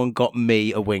 No one got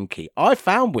me a winky. I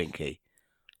found winky.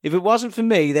 If it wasn't for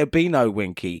me, there'd be no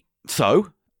winky. So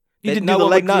you Then didn't no do the one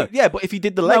would leg. know. Yeah, but if you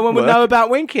did the leg No one would work- know about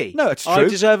winky. No, it's I true.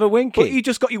 deserve a winky. But you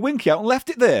just got your winky out and left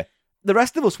it there. The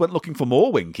rest of us went looking for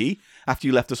more winky after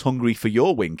you left us hungry for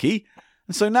your winky,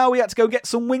 and so now we had to go get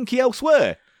some winky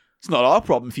elsewhere. It's not our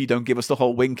problem if you don't give us the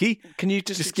whole winky. Can you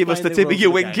just give us explain the tip of rules your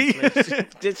the winky? game, please?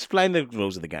 Just explain the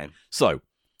rules of the game. So,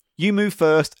 you move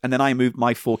first, and then I move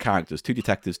my 4 characters, 2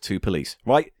 detectives, 2 police.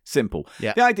 Right? Simple.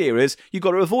 Yeah. The idea is you've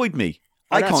got to avoid me.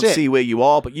 I And that's can't it. see where you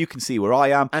are, but you can see where I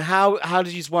am. And how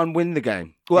does one win the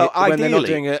game? Well, when they're not ideally-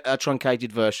 doing a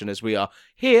truncated version as we are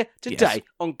here today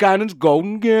on Gannon's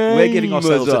Golden Game. We're giving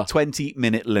ourselves a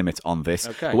 20-minute limit on this.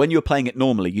 Okay. But when you were playing it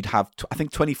normally, you'd have, I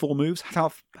think, 24 moves.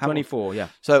 How 24, yeah.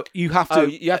 So you have to. Oh,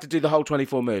 you have to do the whole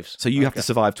 24 moves. So you have to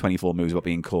survive 24 moves without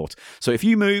being caught. So if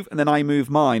you move and then I move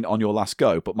mine on your last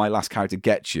go, but my last character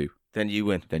gets you, Then you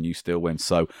win. then you still win.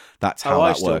 So that's how I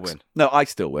that still works. win. No, I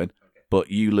still win, but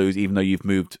you lose even though you've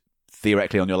moved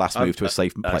theoretically on your last move to a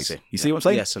safe I place. see. You see what I'm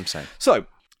saying? Yes, I'm saying. So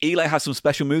Eli has some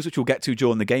special moves which we'll get to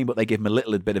during the game, but they give him a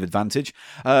little bit of advantage.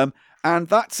 And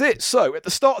that's it. So at the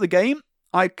start of the game,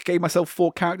 I gave myself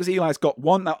 4 characters. Eli's got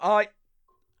 1. Now I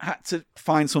had to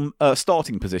find some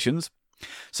starting positions.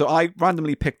 So I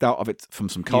randomly picked out of it from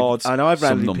some cards. And I've some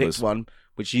randomly numbers. picked one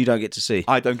which you don't get to see.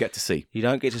 I don't get to see. You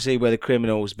don't get to see where the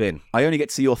criminal's been. I only get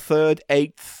to see your 3rd,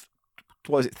 8th,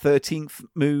 13th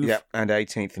move. Yeah, and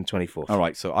 18th and 24th. All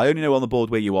right, so I only know on the board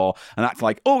where you are, and that's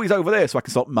like, oh, he's over there, so I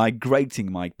can start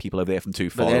migrating my people over there from too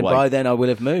far But then away. by then I will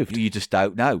have moved. You just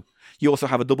don't know. You also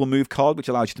have a double move card, which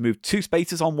allows you to move 2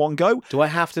 spaces on one go. Do I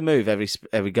have to move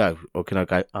every go? Or can I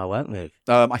go, I won't move?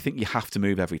 I think you have to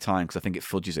move every time because I think it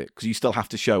fudges it. Because you still have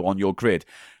to show on your grid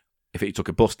if it took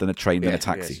a bus, then a train, then Yeah, a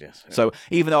taxi. yes. So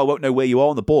even though I won't know where you are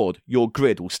on the board, your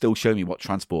grid will still show me what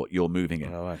transport you're moving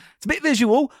in. All right. It's a bit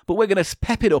visual, but we're going to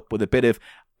pep it up with a bit of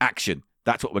action.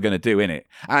 That's what we're going to do in it.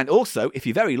 And also, if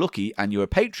you're very lucky and you're a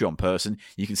Patreon person,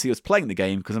 you can see us playing the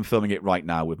game because I'm filming it right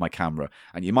now with my camera.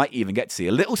 And you might even get to see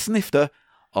a little snifter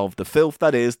of the filth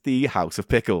that is the House of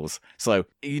Pickles. So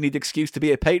you need an excuse to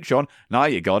be a patron. Now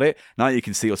you got it. Now you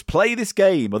can see us play this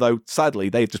game. Although, sadly,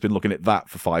 they've just been looking at that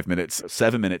for 5 minutes.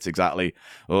 7 minutes exactly.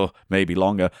 Or maybe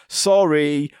longer.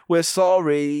 Sorry. We're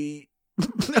sorry.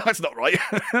 That's not right.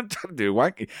 Do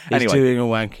wanky. He's Anyway, doing a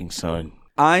wanking sign.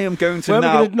 I am going to We're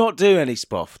now... going to not do any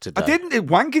spoff today. I didn't.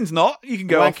 Wanking's not. You can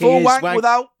go Wanking full is wank wank-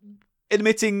 without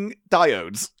emitting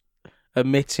diodes.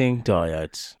 Emitting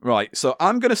diodes. Right, so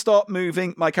I'm going to start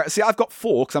moving my character. See, I've got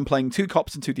 4 because I'm playing 2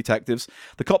 cops and 2 detectives.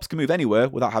 The cops can move anywhere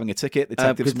without having a ticket. The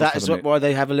detectives Because must that is have a why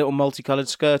they have a little multicoloured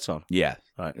skirt on. Yeah,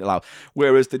 Right. allow.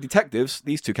 Whereas the detectives,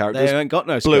 these 2 characters, They ain't got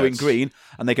no blue and skirts. green,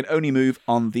 and they can only move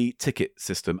on the ticket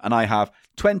system. And I have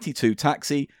 22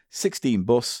 taxi, 16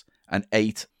 bus, and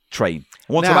 8 train.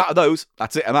 And once I'm Now- out of those,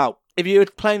 that's it. I'm out. If you were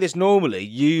playing this normally,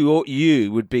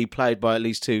 you would be played by at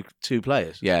least two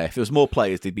players. Yeah, if there was more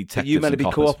players, they'd be But detectives. you meant to and be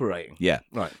coppers. cooperating. Yeah,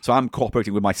 Right. so I'm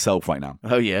cooperating with myself right now.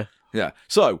 Oh yeah. Yeah.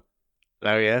 So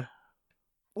Oh yeah.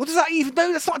 what does that even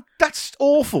do? That's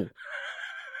awful.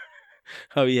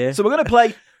 Oh yeah. So we're going to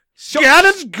play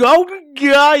Gannon's Golden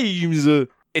Games.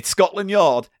 It's Scotland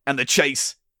Yard and the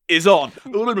chase is on.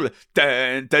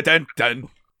 Dun, dun, dun, dun.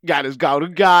 Gannon's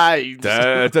Golden Games.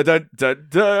 Dun, dun, dun, dun,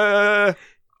 dun.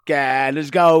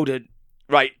 Gannon's Golden.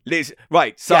 Right, Liz.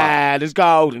 Right, so Gannon's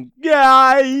Golden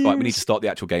Games. right, we need to start the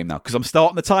actual game now because I'm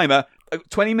starting the timer.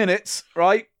 20 minutes,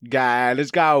 right?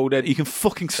 Gannon's Golden. You can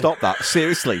fucking stop that.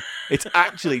 Seriously. It's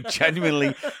actually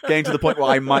genuinely getting to the point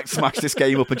where I might smash this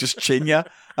game up and just chin you.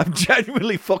 I'm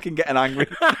genuinely fucking getting angry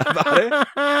about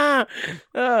it.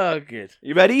 Oh, good.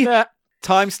 You ready? Yeah.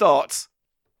 Time starts.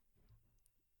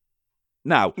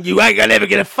 Now. You ain't gonna ever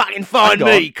gonna fucking find Hang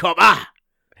on. me, copper.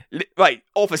 Right,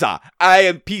 officer, I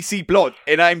am PC Blood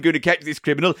and I'm going to catch this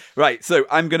criminal. Right, so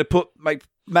I'm going to put my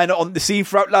men on the scene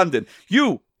throughout London.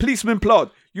 You, policeman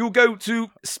Blood, you go to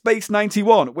space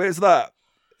 91. Where's that?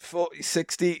 40,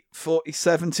 60, 40,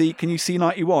 70. Can you see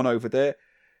 91 over there?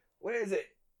 Where is it?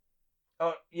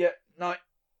 Oh, yeah, Oh,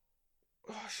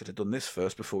 I should have done this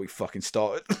first before we fucking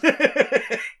started.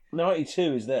 92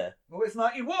 is there. Where's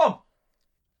 91?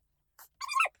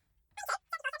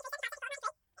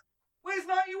 Where's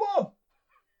 91?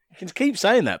 You can keep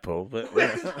saying that, Paul, but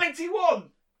Where's 91?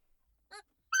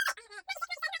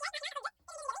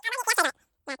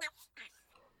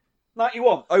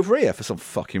 $91 over here for some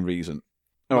fucking reason.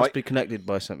 All must right, be connected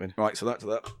by something. right. So that's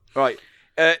that. Right,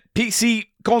 PC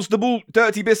Constable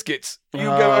Dirty Biscuits. You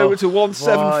go over to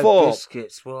 174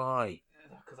 Biscuits, why?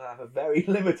 because I have a very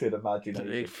limited You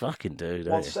imagination. fucking do, don't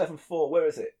you? 174. Where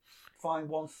is it? Find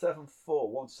 174.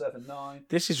 179.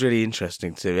 This is really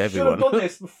interesting to Should have everyone. done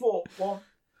this before.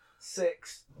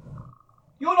 16.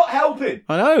 You're not helping.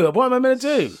 I know. What am I meant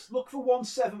to do? Look for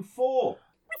 174.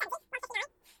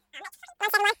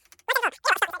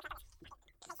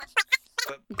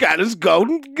 Gannon's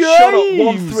Golden Games. Shut up.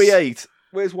 138.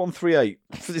 Where's 138?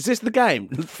 Is this the game?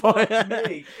 Me.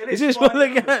 It Is this what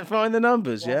fine. they get? Find the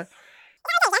numbers, yeah?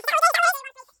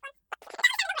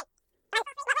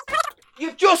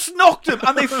 You've just knocked them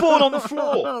and they've fallen on the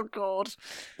floor. Oh, God.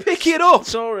 Pick it up.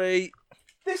 Sorry.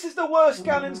 This is the worst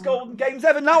Gallon's Golden Games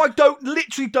ever. Now I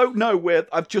literally don't know where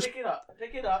I've just...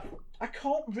 Pick it up. I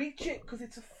can't reach it because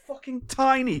it's a fucking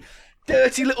tiny,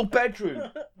 dirty little bedroom.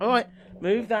 All right,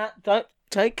 move that. Don't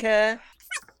take care.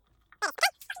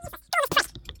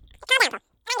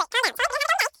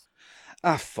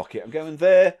 Fuck it. I'm going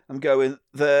there. I'm going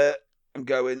there. I'm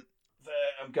going there.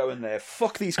 I'm going there.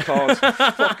 Fuck these cards.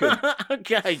 Fuck 'em.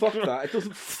 Okay. Fuck that. It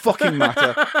doesn't fucking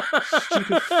matter.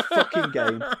 Stupid fucking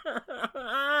game.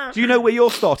 Do you know where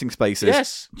your starting space is?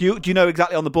 Yes. Do you know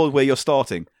exactly on the board where you're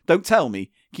starting? Don't tell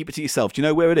me. Keep it to yourself. Do you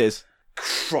know where it is?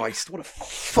 Christ, what a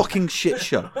fucking shit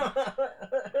show.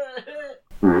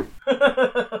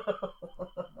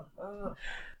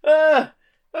 No.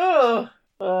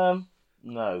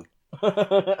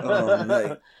 Oh,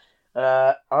 mate.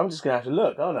 I'm just going to have to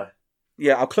look, aren't I?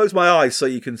 Yeah, I'll close my eyes so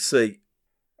you can see.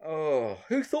 Oh,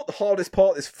 who thought the hardest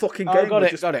part of this fucking game got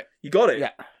was it, got it. You got it? Yeah.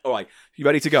 All right, you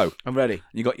ready to go? I'm ready.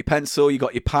 You got your pencil, you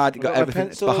got your pad, you got everything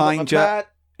pencil, behind you. got my pad.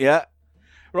 Yeah.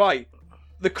 Right.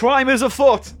 The crime is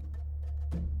afoot.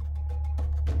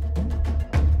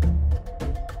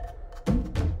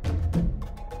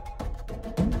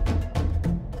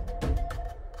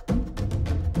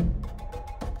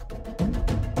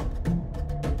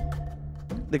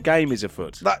 The game is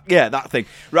afoot. That thing.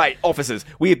 Right, officers,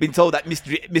 we have been told that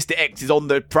Mr. X is on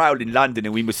the prowl in London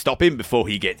and we must stop him before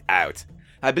he gets out.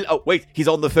 Oh, wait, he's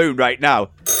on the phone right now.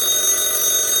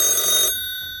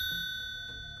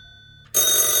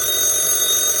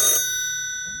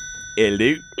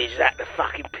 Hello? Is that the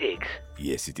fucking pigs?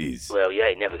 Yes, it is. Well, you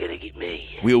ain't never gonna get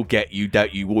me. We'll get you,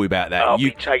 don't you worry about that. I'll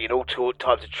be taking all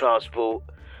types of transport.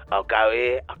 I'll go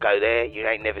here, I'll go there. You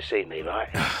ain't never seen me, right?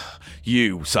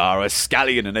 You, sir, are a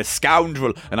scallion and a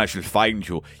scoundrel, and I shall find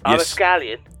you. I'm a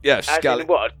scallion? Yeah, As scallion. in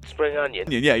what, a spring onion?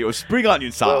 Yeah, you're a spring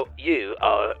onion, sir. Well, you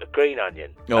are a green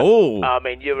onion. Oh. I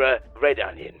mean, you're a red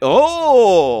onion.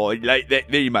 Oh, like that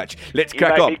very much. Let's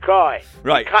crack You on. make me cry.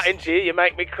 Right. You cut into you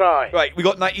make me cry. Right, we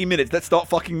got 90 minutes. Let's start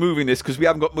fucking moving this because we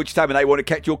haven't got much time and I want to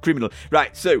catch your criminal.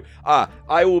 Right, so,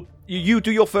 I will... You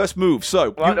do your first move.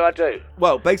 So, What do I do?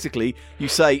 Well, basically, you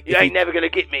say... You ain't never gonna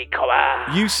get me,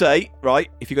 cobber. You say, right,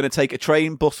 if you're going to take a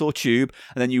train, bus or tube,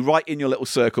 and then you write in your little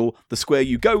circle the square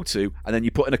you go to, and then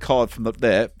you put in a card from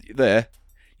there,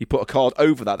 you put a card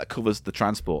over that covers the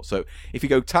transport. So if you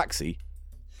go taxi,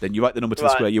 then you write the number to the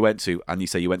square you went to, and you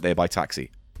say you went there by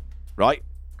taxi. Right?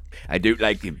 I don't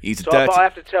like him. He's So dirty. but I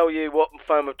have to tell you what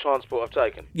form of transport I've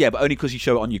taken. Yeah, but only because you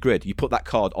show it on your grid. You put that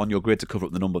card on your grid to cover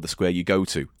up the number of the square you go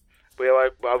to. Well, I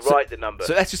write the number.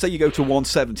 So let's just say you go to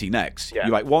 170 next. Yeah.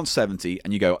 You write 170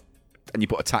 and you go and you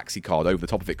put a taxi card over the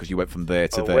top of it because you went from there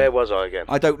to there. Where was I again?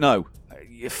 I don't know.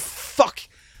 Fuck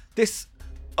this.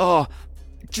 Oh,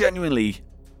 genuinely,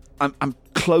 I'm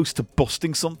close to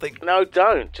busting something. No,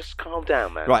 don't. Just calm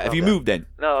down, man. Right, have you moved then?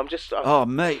 No, I'm just... Oh,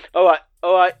 mate. All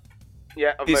right.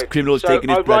 Yeah, I've This moved. criminal's so taking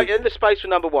his I write bloody- in the space for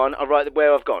number one, I write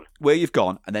where I've gone. Where you've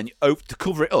gone, and then to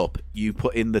cover it up, you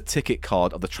put in the ticket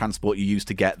card of the transport you used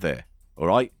to get there. All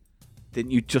right?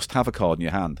 Didn't you just have a card in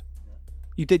your hand?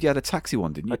 You did. You had a taxi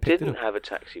one, didn't you? I didn't have a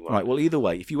taxi one. Right, well, either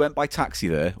way, if you went by taxi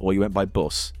there or you went by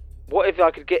bus, What if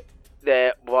I could get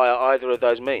there via either of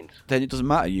those means? then it doesn't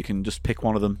matter. You can just pick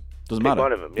one of them. Doesn't Pick matter.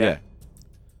 one of them, yeah.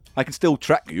 I can still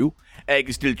track you. I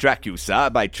can still track you, sir,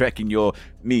 by tracking your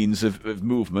means of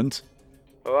movement.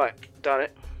 All right, done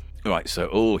it. Right,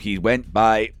 so, he went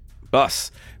by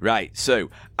bus. Right, so,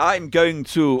 I'm going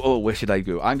to... where should I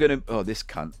go? I'm going to... this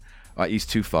cunt. Right, he's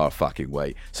too far fucking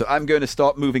way. So I'm going to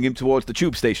start moving him towards the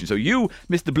tube station. So you,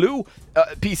 Mr. Blue,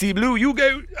 PC Blue, you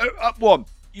go up one.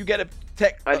 You get a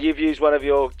And you've used one of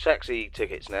your taxi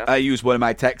tickets now. I use one of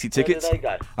my taxi tickets. Where do they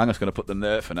go? I'm just going to put them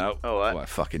there for now. All right. Why,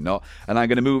 fucking not. And I'm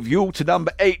going to move you to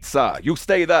number 8, sir. You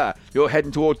stay there. You're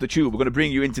heading towards the tube. We're going to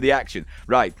bring you into the action.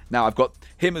 Right. Now, I've got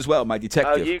him as well, my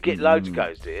detective. Oh, you get loads of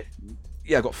codes, do you?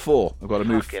 Yeah, I've got 4. I've got to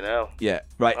move. Fucking hell. Yeah,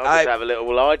 right. I'll just have a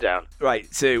little lie down.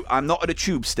 Right, so I'm not at a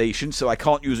tube station, so I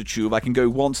can't use a tube. I can go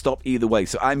one stop either way.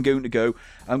 So I'm going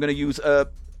to use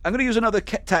another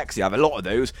taxi. I have a lot of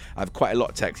those. I have quite a lot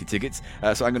of taxi tickets.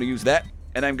 So I'm going to use that.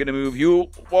 And I'm going to move you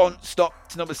one stop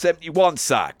to number 71,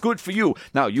 sir. Good for you.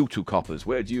 Now, you two coppers,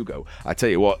 where do you go? I tell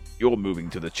you what, you're moving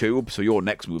to the tube, so your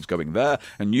next move's going there.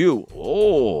 And you,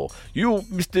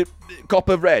 Mr.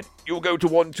 Copper Red, you'll go to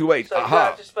 128. So you don't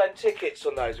have to spend tickets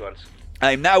on those ones.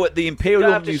 I'm now at the Imperial You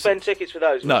don't have to Museum. spend tickets for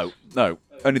those ones. No,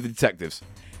 only the detectives.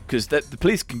 Because the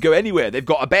police can go anywhere. They've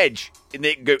got a badge. And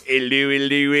they can go,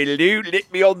 hello,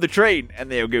 let me on the train.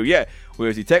 And they'll go, yeah.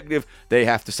 Whereas detective, they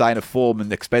have to sign a form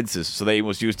and expenses. So they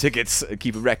must use tickets and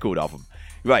keep a record of them.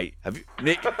 Right, have you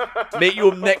make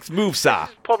your next move, sir.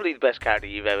 Probably the best character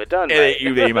you've ever done, Yeah, mate.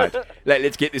 you very much.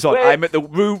 Let's get this on. Where- I'm at the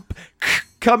room.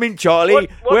 Come in, Charlie. What-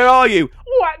 Where are you?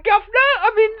 All right, Governor,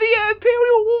 I'm in the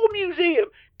Imperial War Museum.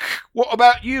 What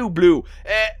about you, Blue?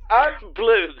 I'm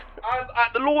blue. I'm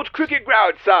at the Lord's Cricket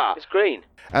Ground, sir. It's green.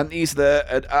 And he's there.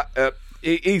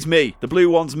 He's me. The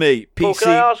blue one's me. Paul, PC can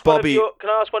I ask Bobby. Can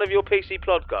I ask one of your PC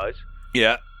Plod guys?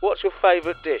 Yeah. What's your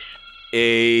favourite dish?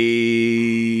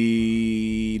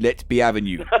 Let's be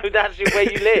Avenue. No, that's where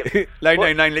you live.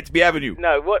 999 Let's be Avenue.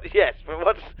 No, what? Yes, but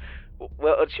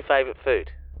what's your favourite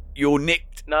food? You're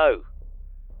nicked. No,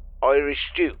 Irish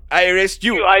stew. Irish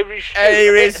stew. Irish stew.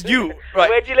 Irish stew. Right.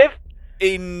 Where do you live?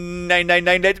 In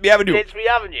 999 Let's be Avenue. Let's be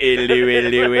Avenue.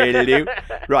 Hello.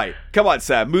 Right. Come on,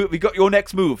 Sam. Move. You got your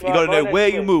next move. You Right, got to my know next where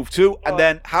you move. moved to and Right.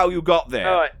 then how you got there.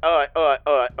 All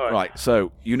right. Right,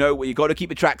 so you know where you got to keep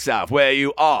the tracks out of where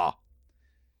you are.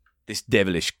 This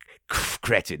devilish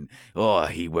cretin. Oh,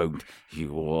 he won't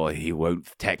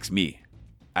text me.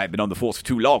 I've been on the force for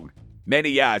too long. Many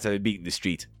years I've been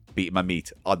beating my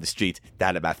meat on the street,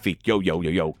 down at my feet.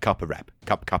 Yo, cup of rap,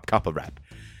 cup of rap.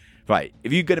 Right,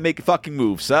 if you're gonna make a fucking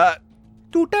move, sir.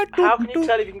 How can you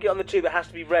tell if you can get on the tube? It has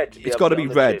to be red. It's got to be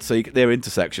red, so they're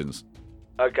intersections.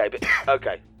 Okay, but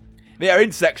okay. They're So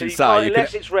intersections, you sir. can't, You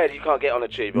unless can- it's red, you can't get on a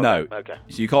tube. No. Okay.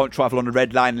 So you can't travel on a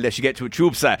red line unless you get to a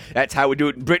tube, sir. That's how we do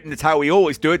it in Britain. That's how we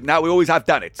always do it. Now we always have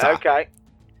done it, sir. Okay.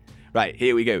 Right,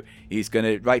 here we go. He's going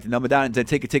to write the number down and then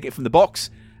take a ticket from the box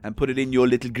and put it in your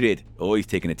little grid. Oh, he's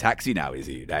taking a taxi now, is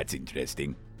he? That's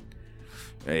interesting.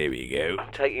 There we go.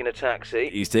 I'm taking a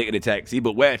taxi. He's taking a taxi,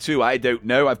 but where to? I don't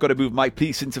know. I've got to move my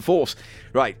police into force.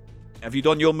 Right, have you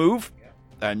done your move?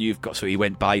 And you've got, so he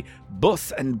went by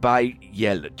bus and by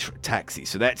yellow taxi.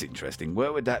 So that's interesting.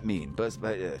 What would that mean? Bus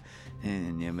by,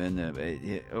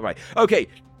 all right. Okay.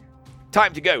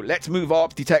 Time to go. Let's move our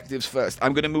detectives first.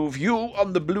 I'm going to move you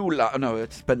on the blue line. Oh, no,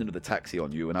 let's spend another taxi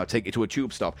on you, and I'll take you to a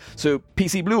tube stop. So,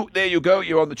 PC Blue, there you go.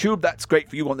 You're on the tube. That's great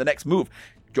for you on the next move.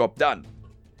 Job done.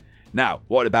 Now,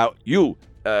 what about you,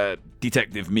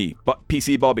 Detective Me? But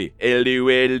PC Bobby.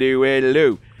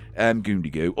 Hello. I'm going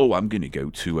to go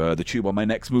to the tube on my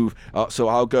next move. So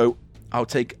I'll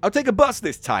take a bus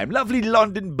this time. Lovely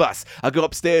London bus. I'll go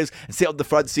upstairs and sit on the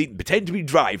front seat and pretend to be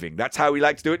driving. That's how we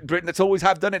like to do it in Britain. That's always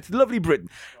have done it. It's lovely Britain.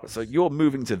 So you're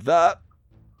moving to that.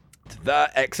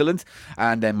 Excellent.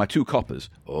 And then my two coppers.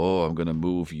 Oh, I'm going to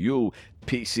move you,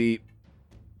 PC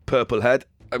Purple Head.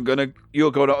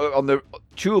 You're going on the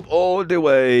tube all the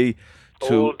way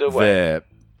to All the way. there.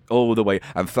 All the way.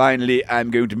 And finally,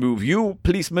 I'm going to move you,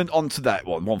 policeman, onto that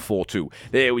one. 142.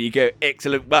 There we go.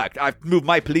 Excellent work. I've moved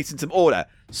my police in some order.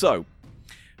 So,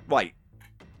 right.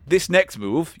 This next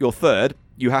move, your third,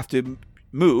 you have to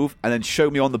move and then show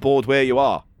me on the board where you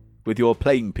are with your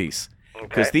playing piece.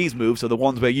 Because Okay. these moves are the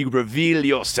ones where you reveal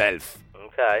yourself.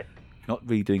 Okay. Not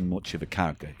really doing much of a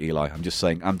character, Eli. I'm just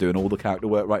saying I'm doing all the character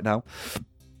work right now.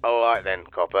 All right then,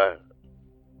 copper.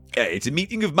 Yeah, it's a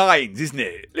meeting of minds, isn't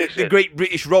it? Listen. The great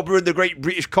British robber and the great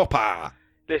British copper.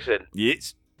 Listen,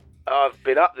 Yes. I've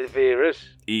been up the Veras.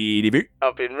 Edie.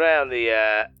 I've been round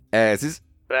the Asses.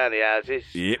 houses.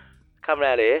 Yep. Come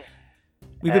round here.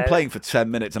 We've been playing for 10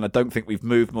 minutes and I don't think we've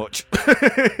moved much.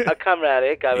 I come round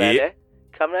here. Go round Yeah. here.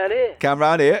 Come round here. Come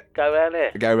round here. Go round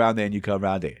here. Go round there and you come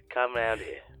round here. Come round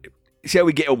here. Shall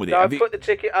we get on with it? Do I Have you- put the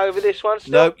ticket over this one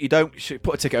still? No, you don't. Should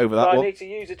put a ticket over that I one. need to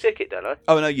use a ticket, don't I?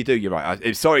 Oh, no, you do. You're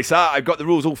right. Sorry, sir. I've got the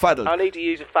rules all fuddled. I need to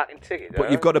use a fucking ticket, don't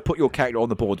But you've got to put your character on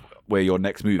the board where your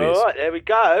next move is. All right, there we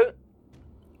go.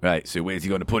 Right, so where's he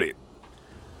going to put it?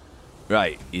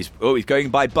 Right, he's going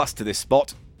by bus to this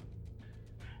spot.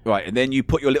 Right, and then you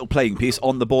put your little playing piece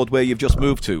on the board where you've just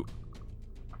moved to.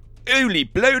 Holy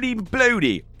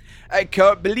bloody. I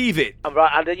can't believe it. I'm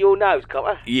right under your nose,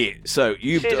 copper. Yeah, so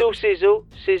you've Sizzle, sizzle,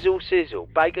 sizzle, sizzle.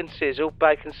 Bacon sizzle,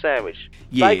 bacon sandwich.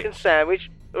 Yeah. Bacon sandwich,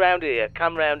 round here.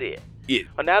 Come round here. Yeah.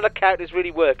 And now the character's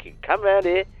really working. Come round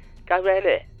here. Go round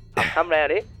here. I come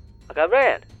round here. I go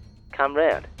round. Come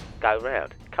round. Go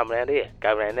round. Come round here.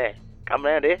 Go round there. Come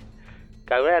round here.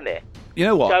 Go round there. You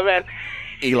know what, Go round.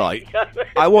 Eli?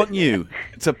 I want you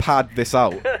to pad this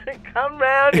out Come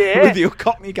round here. with your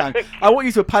Cockney gang. I want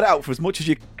you to pad it out for as much as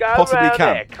you Go possibly round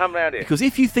can. here. Come round here. Because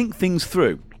if you think things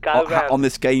through Go round. on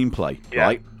this gameplay, Yeah.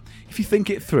 right? If you think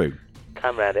it through,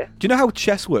 Come round here. do you know how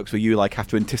chess works where you like have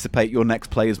to anticipate your next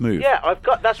player's move? Yeah,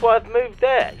 that's why I've moved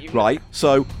there. You Right?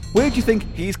 So, where do you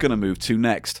think he's going to move to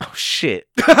next? Oh, shit.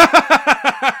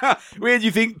 Where do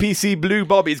you think PC Blue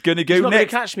Bobby's going to go He's not going to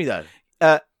next? catch me,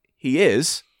 though. He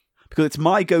is, because it's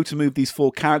my go to move these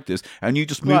four characters, and you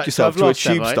just moved Right, so yourself I've to a lost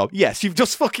then, tube right? stop. Yes, you've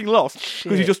just fucking lost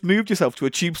because you Shit. just moved yourself to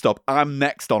a tube stop. I'm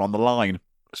next on the line.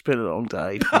 It's been a long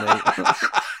day for me.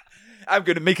 I'm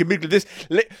going to make a middle of this.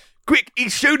 Quick,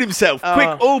 he's shown himself. Quick,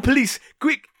 all police.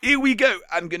 Quick, here we go.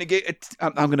 I'm going to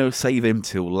I'm going to save him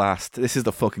till last. This is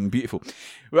the fucking beautiful.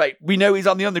 Right, we know he's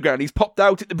on the underground. He's popped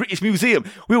out at the British Museum.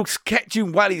 We'll catch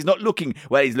him while he's not looking.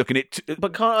 While he's looking at...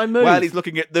 But can't I move? While he's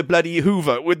looking at the bloody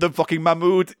Hoover with the fucking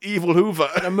Mahmoud Evil Hoover.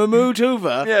 Mahmoud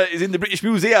Hoover? Yeah, he's in the British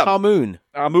Museum.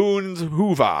 Carmoon's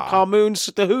Hoover. Carmoon's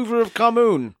the Hoover of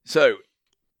Carmoon. So...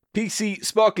 PC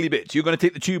Sparkly Bits, you're going to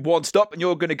take the tube one stop and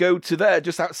you're going to go to there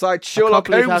just outside Sherlock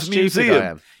Holmes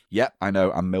Museum. Yep, I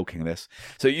know, I'm milking this.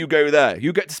 So you go there.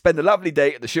 You get to spend a lovely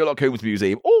day at the Sherlock Holmes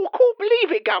Museum. Oh, I can't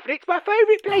believe it, Governor. It's my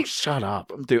favourite place. Shut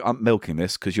up. I'm milking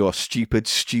this because you're a stupid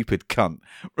cunt.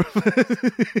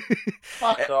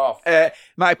 Fuck off.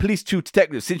 My police chief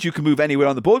detective, since you can move anywhere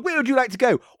on the board, where would you like to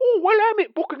go? Oh, well, I'm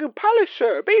at Buckingham Palace,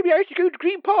 sir. Maybe I should go to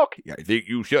Green Park. Yeah, I think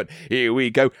you should. Here we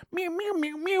go. Meow, meow,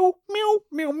 meow, meow, meow,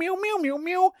 meow, meow, meow, meow,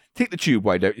 meow. Take the tube,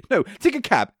 why don't you? No, take a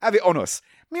cab. Have it on us.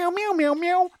 Meow, meow, meow,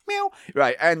 meow, meow.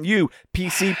 Right, and you,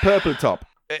 PC Purple Top.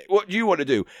 What do you want to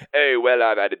do? Oh, well,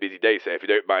 I've had a busy day, sir. If you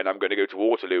don't mind, I'm going to go to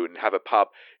Waterloo and have a pub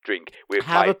drink with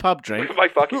a pub drink? With my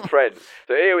fucking friends.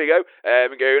 So here we go.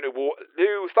 I'm going to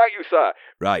Waterloo. Thank you, sir.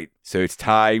 Right, so it's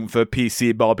time for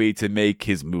PC Bobby to make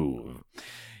his move.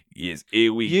 Yes,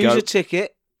 here we go. Use a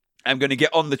ticket. I'm going to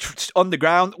get on the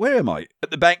ground. Where am I?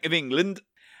 At the Bank of England.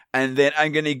 And then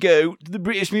I'm going to go to the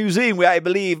British Museum where I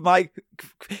believe my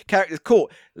character's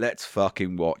caught. Let's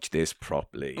fucking watch this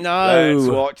properly. No. Let's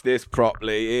watch this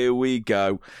properly. Here we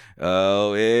go.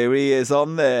 Oh, here he is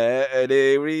on there. And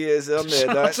here he is on there.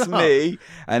 That's me.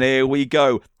 And here we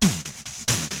go.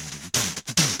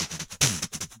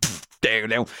 Down,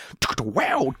 down,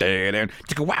 wow, down, down,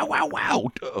 wow, wow,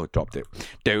 wow. Oh, dropped it.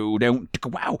 Down, down,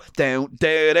 wow, down,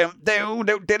 down, down, down,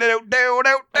 down, down, down,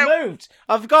 down. I moved.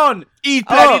 I've gone. He's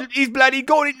bloody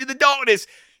gone into the darkness.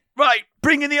 Right,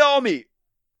 bring in the army.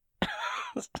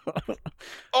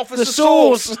 Officer The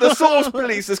Source. The Source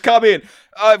police has come in.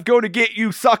 I'm going to get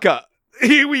you, sucker.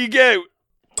 Here we go.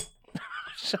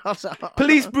 Shut up.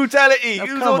 Police brutality. Oh,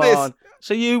 Use come all this. on.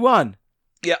 So you won.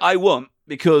 Yeah, I won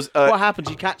because. What happened?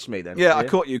 You catch me then? Yeah, I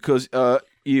caught you because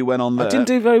you went on there. I didn't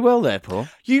do very well there, Paul.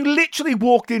 You literally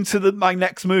walked into my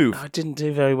next move. I didn't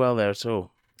do very well there at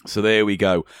all. So there we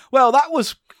go. Well, that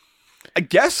was, I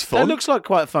guess, fun. That looks like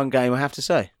quite a fun game, I have to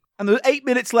say. And there's 8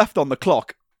 minutes left on the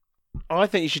clock. I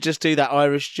think you should just do that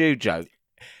Irish stew joke.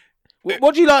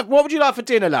 What do you like? What would you like for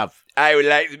dinner, love? I would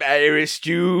like some Irish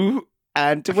stew.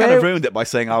 And I kind of ruined it by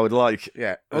saying I would like.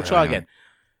 Yeah, we'll try again.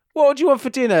 What would you want for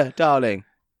dinner, darling?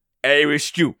 Irish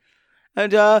stew.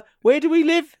 And where do we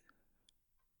live?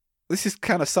 This is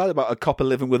kind of sad about a couple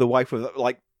living with a wife with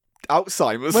like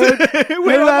Alzheimer's.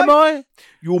 Where am I?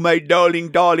 You're my darling,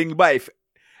 darling wife,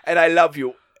 and I love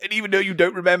you. And even though you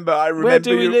don't remember, I remember. Where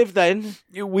do we you. live then?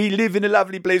 We live in a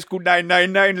lovely place called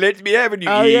 999 Let's-Me Avenue.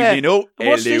 Oh, yeah. You know.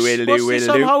 What's this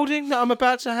I'm holding that I'm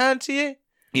about to hand to you?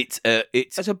 It's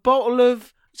a bowl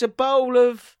of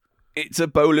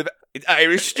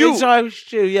Irish stew. It's Irish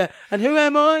stew, yeah. And who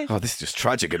am I? Oh, this is just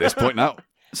tragic at this point now.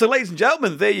 So, ladies and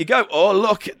gentlemen, there you go. Oh,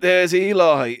 look, there's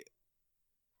Eli.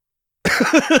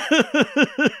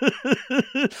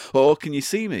 Oh, can you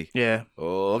see me? Yeah.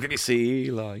 Oh, can you see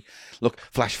Eli? Look,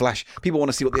 flash, flash. People want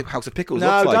to see what the House of Pickles No,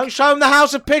 looks like. don't show them the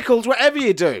House of Pickles, whatever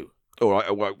you do. All right,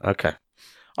 I won't. Okay.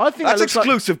 I think That's that looks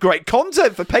exclusive, great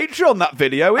content for Patreon, that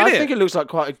video, isn't I it? think it looks like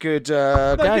quite a good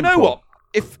No, game. you know Paul. what?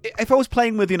 If I was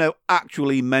playing with,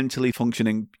 actually mentally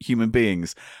functioning human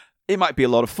beings, it might be a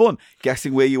lot of fun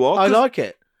guessing where you are. I like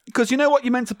it. Because you know what?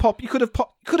 You meant to pop. You could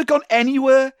have gone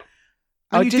anywhere.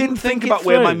 And I you didn't didn't think think it about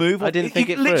where my through. move was. I didn't think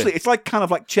it literally, through. it's like kind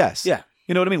of like chess. Yeah.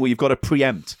 You know what I mean? Where you've got to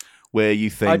preempt where you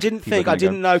think. I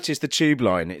didn't notice the tube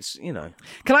line. It's, Can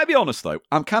I be honest, though?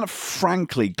 I'm kind of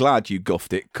frankly glad you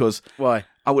guffed it because Why?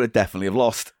 I would have definitely have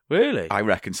lost. Really? I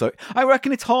reckon so. I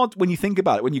reckon it's hard when you think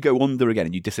about it. When you go under again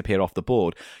and you disappear off the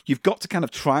board, you've got to kind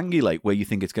of triangulate where you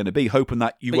think it's going to be, hoping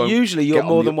that you But won't. usually you're get on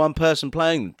more the- than one person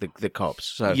playing the cops.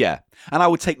 So Yeah. And I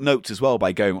would take notes as well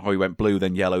by going, he went blue,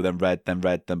 then yellow, then red, then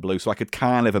blue. So I could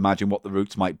kind of imagine what the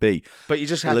routes might be. But you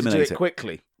just have to do Eliminate it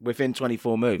quickly within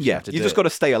 24 moves. Yeah. You've just got to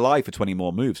stay alive for 20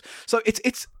 more moves. So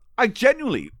it's. I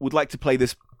genuinely would like to play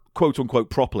this quote unquote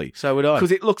properly. So would I.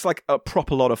 Because it looks like a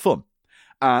proper lot of fun.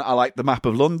 I like the map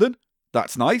of London.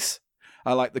 That's nice.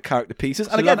 I like the character pieces.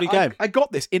 It's a lovely game. I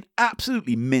got this in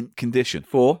absolutely mint condition.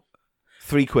 For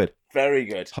 £3. very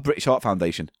good. British Art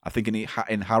Foundation. I think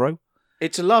in Harrow.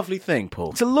 It's a lovely thing, Paul.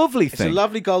 It's a lovely It's thing. a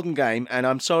lovely golden game, and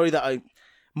I'm sorry that I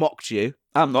mocked you.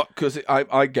 I'm not, because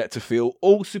I get to feel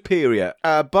all superior.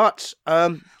 But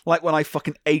Like when I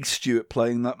fucking aced you at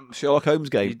playing that Sherlock Holmes you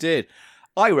game. did.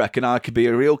 I reckon I could be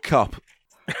a real cop.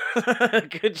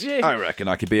 Could you? I reckon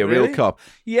I could be a Really? real cop.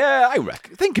 Yeah, I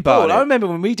reckon. Think about Paul, it. I remember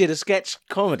when we did a sketch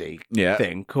comedy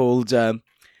thing called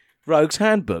Rogue's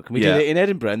Handbook. And we did it in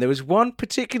Edinburgh, and there was one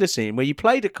particular scene where you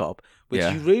played a cop, which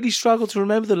you really struggled to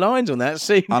remember the lines on that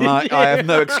scene. And I have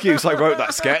no excuse. I wrote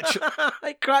that sketch,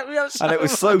 It cracked me up so and it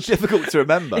was so much. difficult to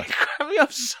remember. It cracked me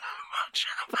up so much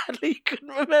how badly you couldn't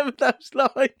remember those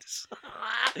lines.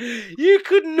 You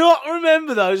could not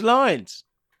remember those lines.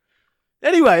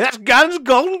 Anyway, that's Guns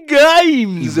Gone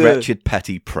Games. You wretched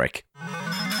petty prick.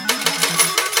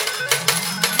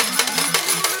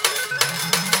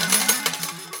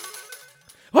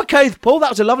 Okay, Paul, that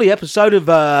was a lovely episode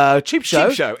of Cheap Show.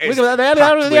 Cheap Show. We're at the end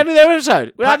of the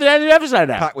episode. We're at the end of the episode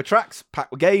now. Packed with tracks,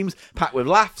 packed with games, packed with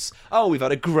laughs. Oh, we've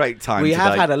had a great time We today.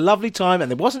 have had a lovely time,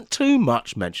 and there wasn't too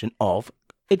much mention of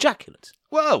ejaculate.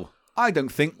 Well, I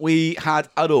don't think we had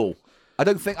at all.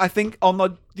 I think on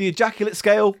the ejaculate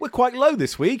scale, we're quite low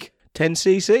this week.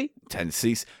 10cc? 10cc.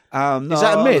 Is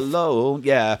that a myth? Low.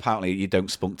 Yeah, apparently you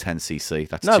don't spunk 10cc.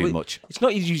 That's No, too but much. It's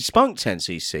not you spunk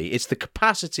 10cc. It's the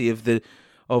capacity of the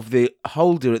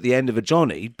holder at the end of a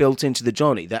Johnny built into the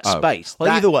Johnny. That space.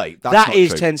 Well, either way, that's that not is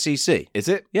true. 10cc. Is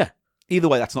it? Yeah. Either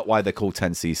way, that's not why they're called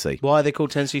 10cc. Why are they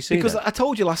called 10cc? Because then? I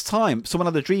told you last time, someone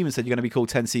had a dream and said you're going to be called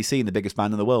 10cc and the biggest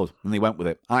band in the world. And they went with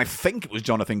it. And I think it was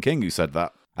Jonathan King who said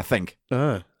that. I think.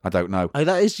 Oh. I don't know. Oh,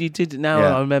 that is, you did, now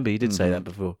Yeah. I remember you did say that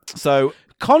before. So...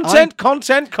 Content.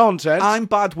 I'm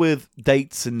bad with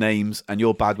dates and names, and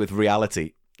you're bad with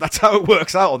reality. That's how it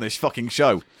works out on this fucking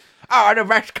show. Oh, I'm the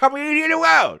best comedian in the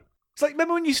world. It's like,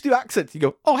 remember when you used to do accents? You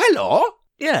go, oh, hello.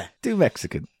 Yeah. Do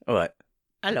Mexican. All right.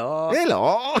 Hello.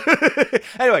 Hello.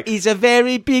 Anyway. He's a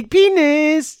very big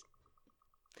penis.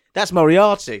 That's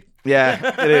Moriarty.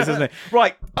 Yeah, it is, isn't it?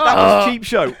 Right, that was Cheap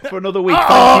Show for another week.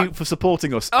 Thank you for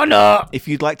supporting us. Oh, no. If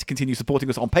you'd like to continue supporting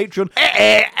us on Patreon...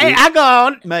 Hey, hang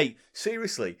on. Mate,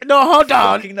 seriously. No, hold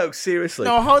on. Fucking no, seriously.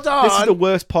 No, hold on. This is the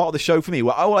worst part of the show for me,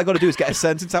 where all I got to do is get a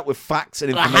sentence out with facts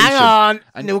and information. Hang on.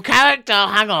 A new character.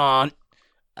 Hang on.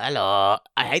 Hello.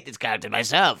 I hate this character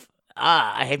myself.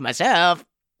 I hate myself.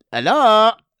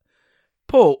 Hello.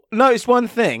 Paul, notice one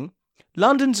thing.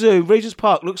 London Zoo, Regent's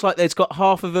Park, looks like it's got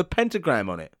half of a pentagram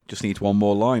on it. Just needs one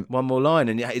more line. One more line,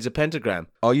 and it's a pentagram.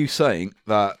 Are you saying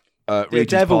that They're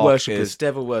Regent's devil Park worshippers. is-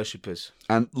 Devil worshippers.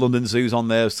 and London Zoo's on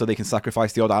there so they can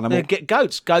sacrifice the odd animal? They get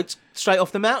goats straight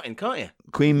off the mountain, can't you?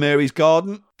 Queen Mary's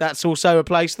Garden? That's also a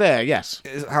place there. Yes.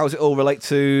 How does it all relate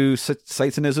to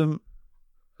Satanism?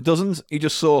 Dozens? You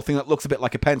just saw a thing that looks a bit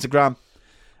like a pentagram,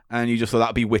 and you just thought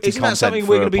that'd be witty Isn't that content something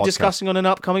for we're a going to be podcast. discussing on an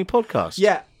upcoming podcast?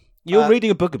 Yeah. You're reading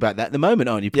a book about that at the moment,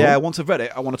 aren't you, Paul? Yeah, once I've read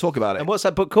it, I want to talk about it. And what's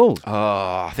that book called?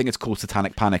 I think it's called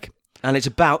Satanic Panic. And it's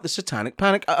about the satanic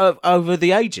panic over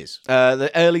the ages.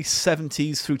 The early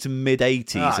 70s through to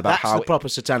mid-80s, about that's how the proper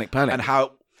satanic panic. and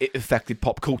how it affected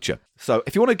pop culture. So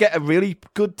if you want to get a really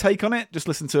good take on it, just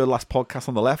listen to the last podcast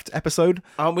on the left episode.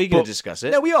 Aren't we going But- to discuss it?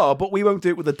 No, we are, but we won't do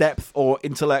it with the depth or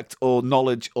intellect or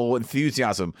knowledge or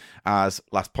enthusiasm as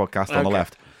last podcast on the Okay.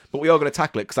 left. But we are going to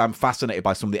tackle it because I'm fascinated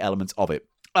by some of the elements of it.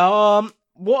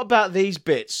 What about these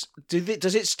bits?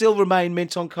 Does it still remain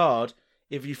mint on card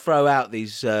if you throw out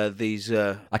these I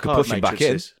could card push them back in.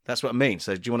 matrices? That's what I mean.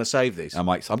 So do you want to save these? I'm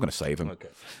going to save them. Okay.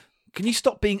 Can you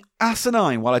stop being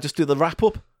asinine while I just do the wrap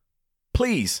up?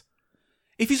 Please.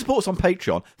 If you support us on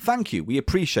Patreon, thank you. We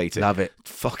appreciate it. Love it.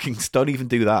 Fucking don't even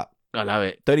do that. I know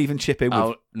it. Don't even chip in with...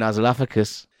 Oh,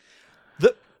 Nasolaphicus.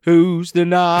 The... Who's the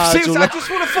Seriously, I Nasolaphicus? just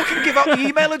want to fucking give out the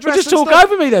email address. Just and talk stuff.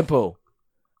 over me then, Paul.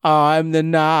 I'm the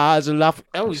Nasolaphicus.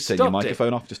 Oh, Just turn your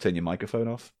microphone off. Just turn your microphone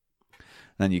off.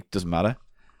 And then it doesn't matter.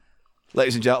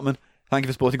 Ladies and gentlemen, thank you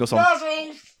for supporting us on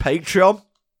Patreon.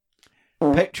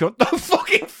 Patreon. No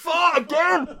fucking fart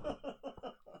again.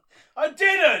 I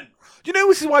didn't. Do you know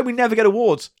this is why we never get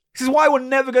awards? This is why we're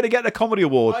never going to get a comedy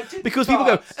award. Because people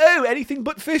go, oh, anything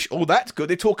but fish. Oh, that's good.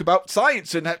 They talk about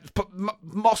science and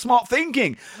smart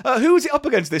thinking. Who is it up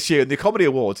against this year in the comedy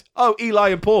awards? Oh, Eli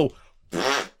and Paul.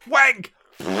 Wank.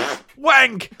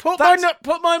 Wank. Put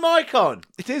my mic on.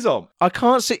 It is on. I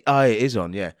can't see. Oh, it is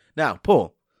on, yeah. Now,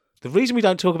 Paul, the reason we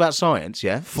don't talk about science,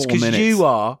 yeah, is 4 because minutes. you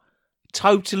are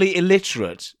totally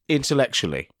illiterate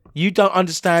intellectually. You don't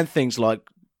understand things like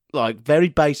very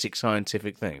basic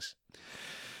scientific things.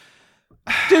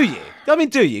 Do you? I mean,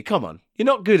 do you? Come on. You're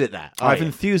not good at that. I have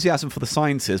enthusiasm for the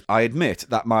sciences. I admit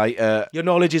that my your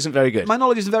knowledge isn't very good. My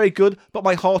knowledge isn't very good, but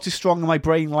my heart is strong and my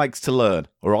brain likes to learn.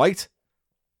 All right?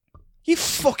 You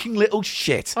fucking little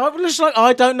shit. I'm just like,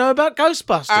 I don't know about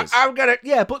Ghostbusters. I'm gonna...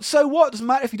 Yeah, but so what? It doesn't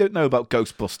matter if you don't know about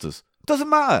Ghostbusters. It doesn't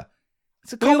matter.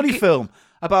 It's a comedy film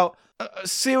about a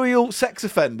serial sex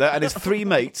offender and his 3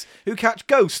 mates who catch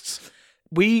ghosts.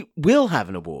 We will have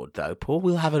an award, though, Paul.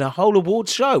 We'll have a whole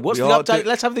awards show. What's We the are update? do-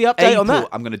 Let's have the update on that.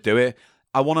 I'm going to do it.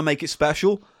 I want to make it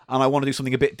special, and I want to do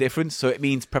something a bit different, so it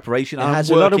means preparation. It I'm has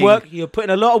a lot of working- work. You're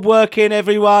putting a lot of work in,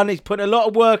 everyone. He's putting a lot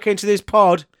of work into this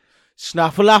pod.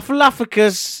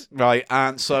 Snuffleupagus. Right,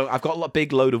 and so I've got a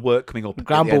big load of work coming up at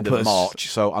the end of Gramblepuss. March,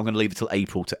 so I'm going to leave it till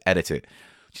April to edit it,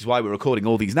 which is why we're recording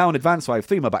all these now in advance, so I have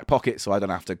 3 in my back pocket, so I don't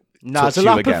have to touch you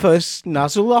again.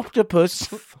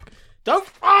 Nuzzleoptopus. Don't.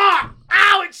 Ah!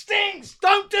 Ow, it stings!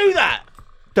 Don't do that!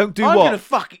 Don't do I'm what? going to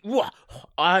fucking. What?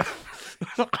 I'm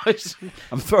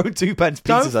throwing 2 pence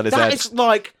pizzas at his head. That is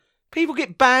like. People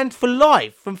get banned for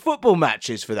life from football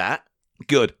matches for that.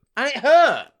 Good. And it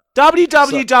hurt.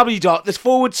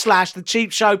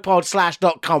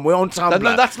 www.thecheapshowpod.com. We're on Tumblr.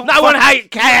 No, that's not no one fucking-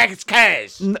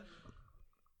 cares. No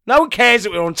one cares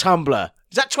that we're on Tumblr.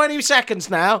 Is that 20 seconds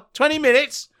now? 20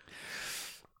 minutes?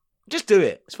 Just do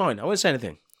it. It's fine. I won't say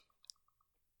anything.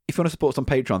 If you want to support us on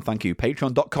Patreon, thank you.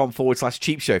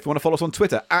 Patreon.com/Cheap Show. If you want to follow us on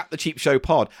Twitter, @The Cheap Show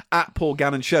Pod, @Paul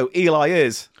Gannon Show. Eli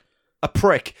is a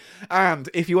prick. And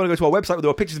if you want to go to our website where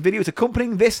there are pictures and videos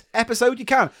accompanying this episode, you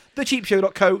can.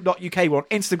 thecheapshow.co.uk. We're on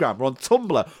Instagram. We're on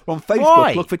Tumblr. We're on Facebook.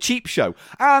 Why? Look for Cheap Show.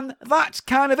 And that's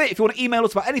kind of it. If you want to email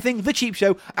us about anything,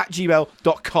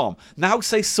 thecheapshow@gmail.com. Now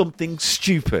say something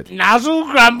stupid. Nuzzle,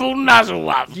 grumble, nuzzle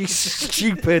up. You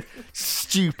stupid,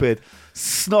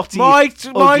 snotty, My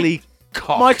ugly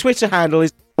cock. My Twitter handle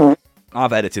is...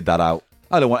 I've edited that out.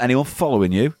 I don't want anyone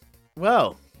following you.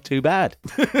 Well, too bad.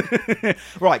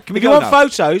 Right, can we If you go want now?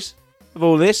 photos of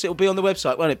all this, it'll be on the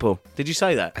website, won't it, Paul? Did you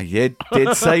say that? You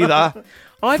did say that.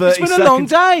 It's 30 been a long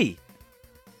seconds. day.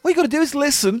 All you got to do is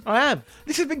listen. I am.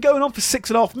 This has been going on for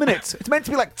 6.5 minutes. It's meant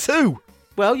to be like 2.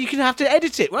 Well, you can have to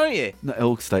edit it, won't you? No,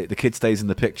 it'll stay. The kid stays in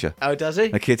the picture. Oh, does he?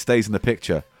 The kid stays in the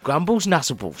picture. Grumbles,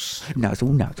 nuzzleballs. Nuzzle.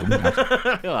 All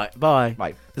right, bye.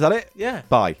 Right, is that it? Yeah.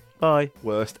 Bye. Bye.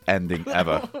 Worst ending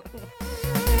ever.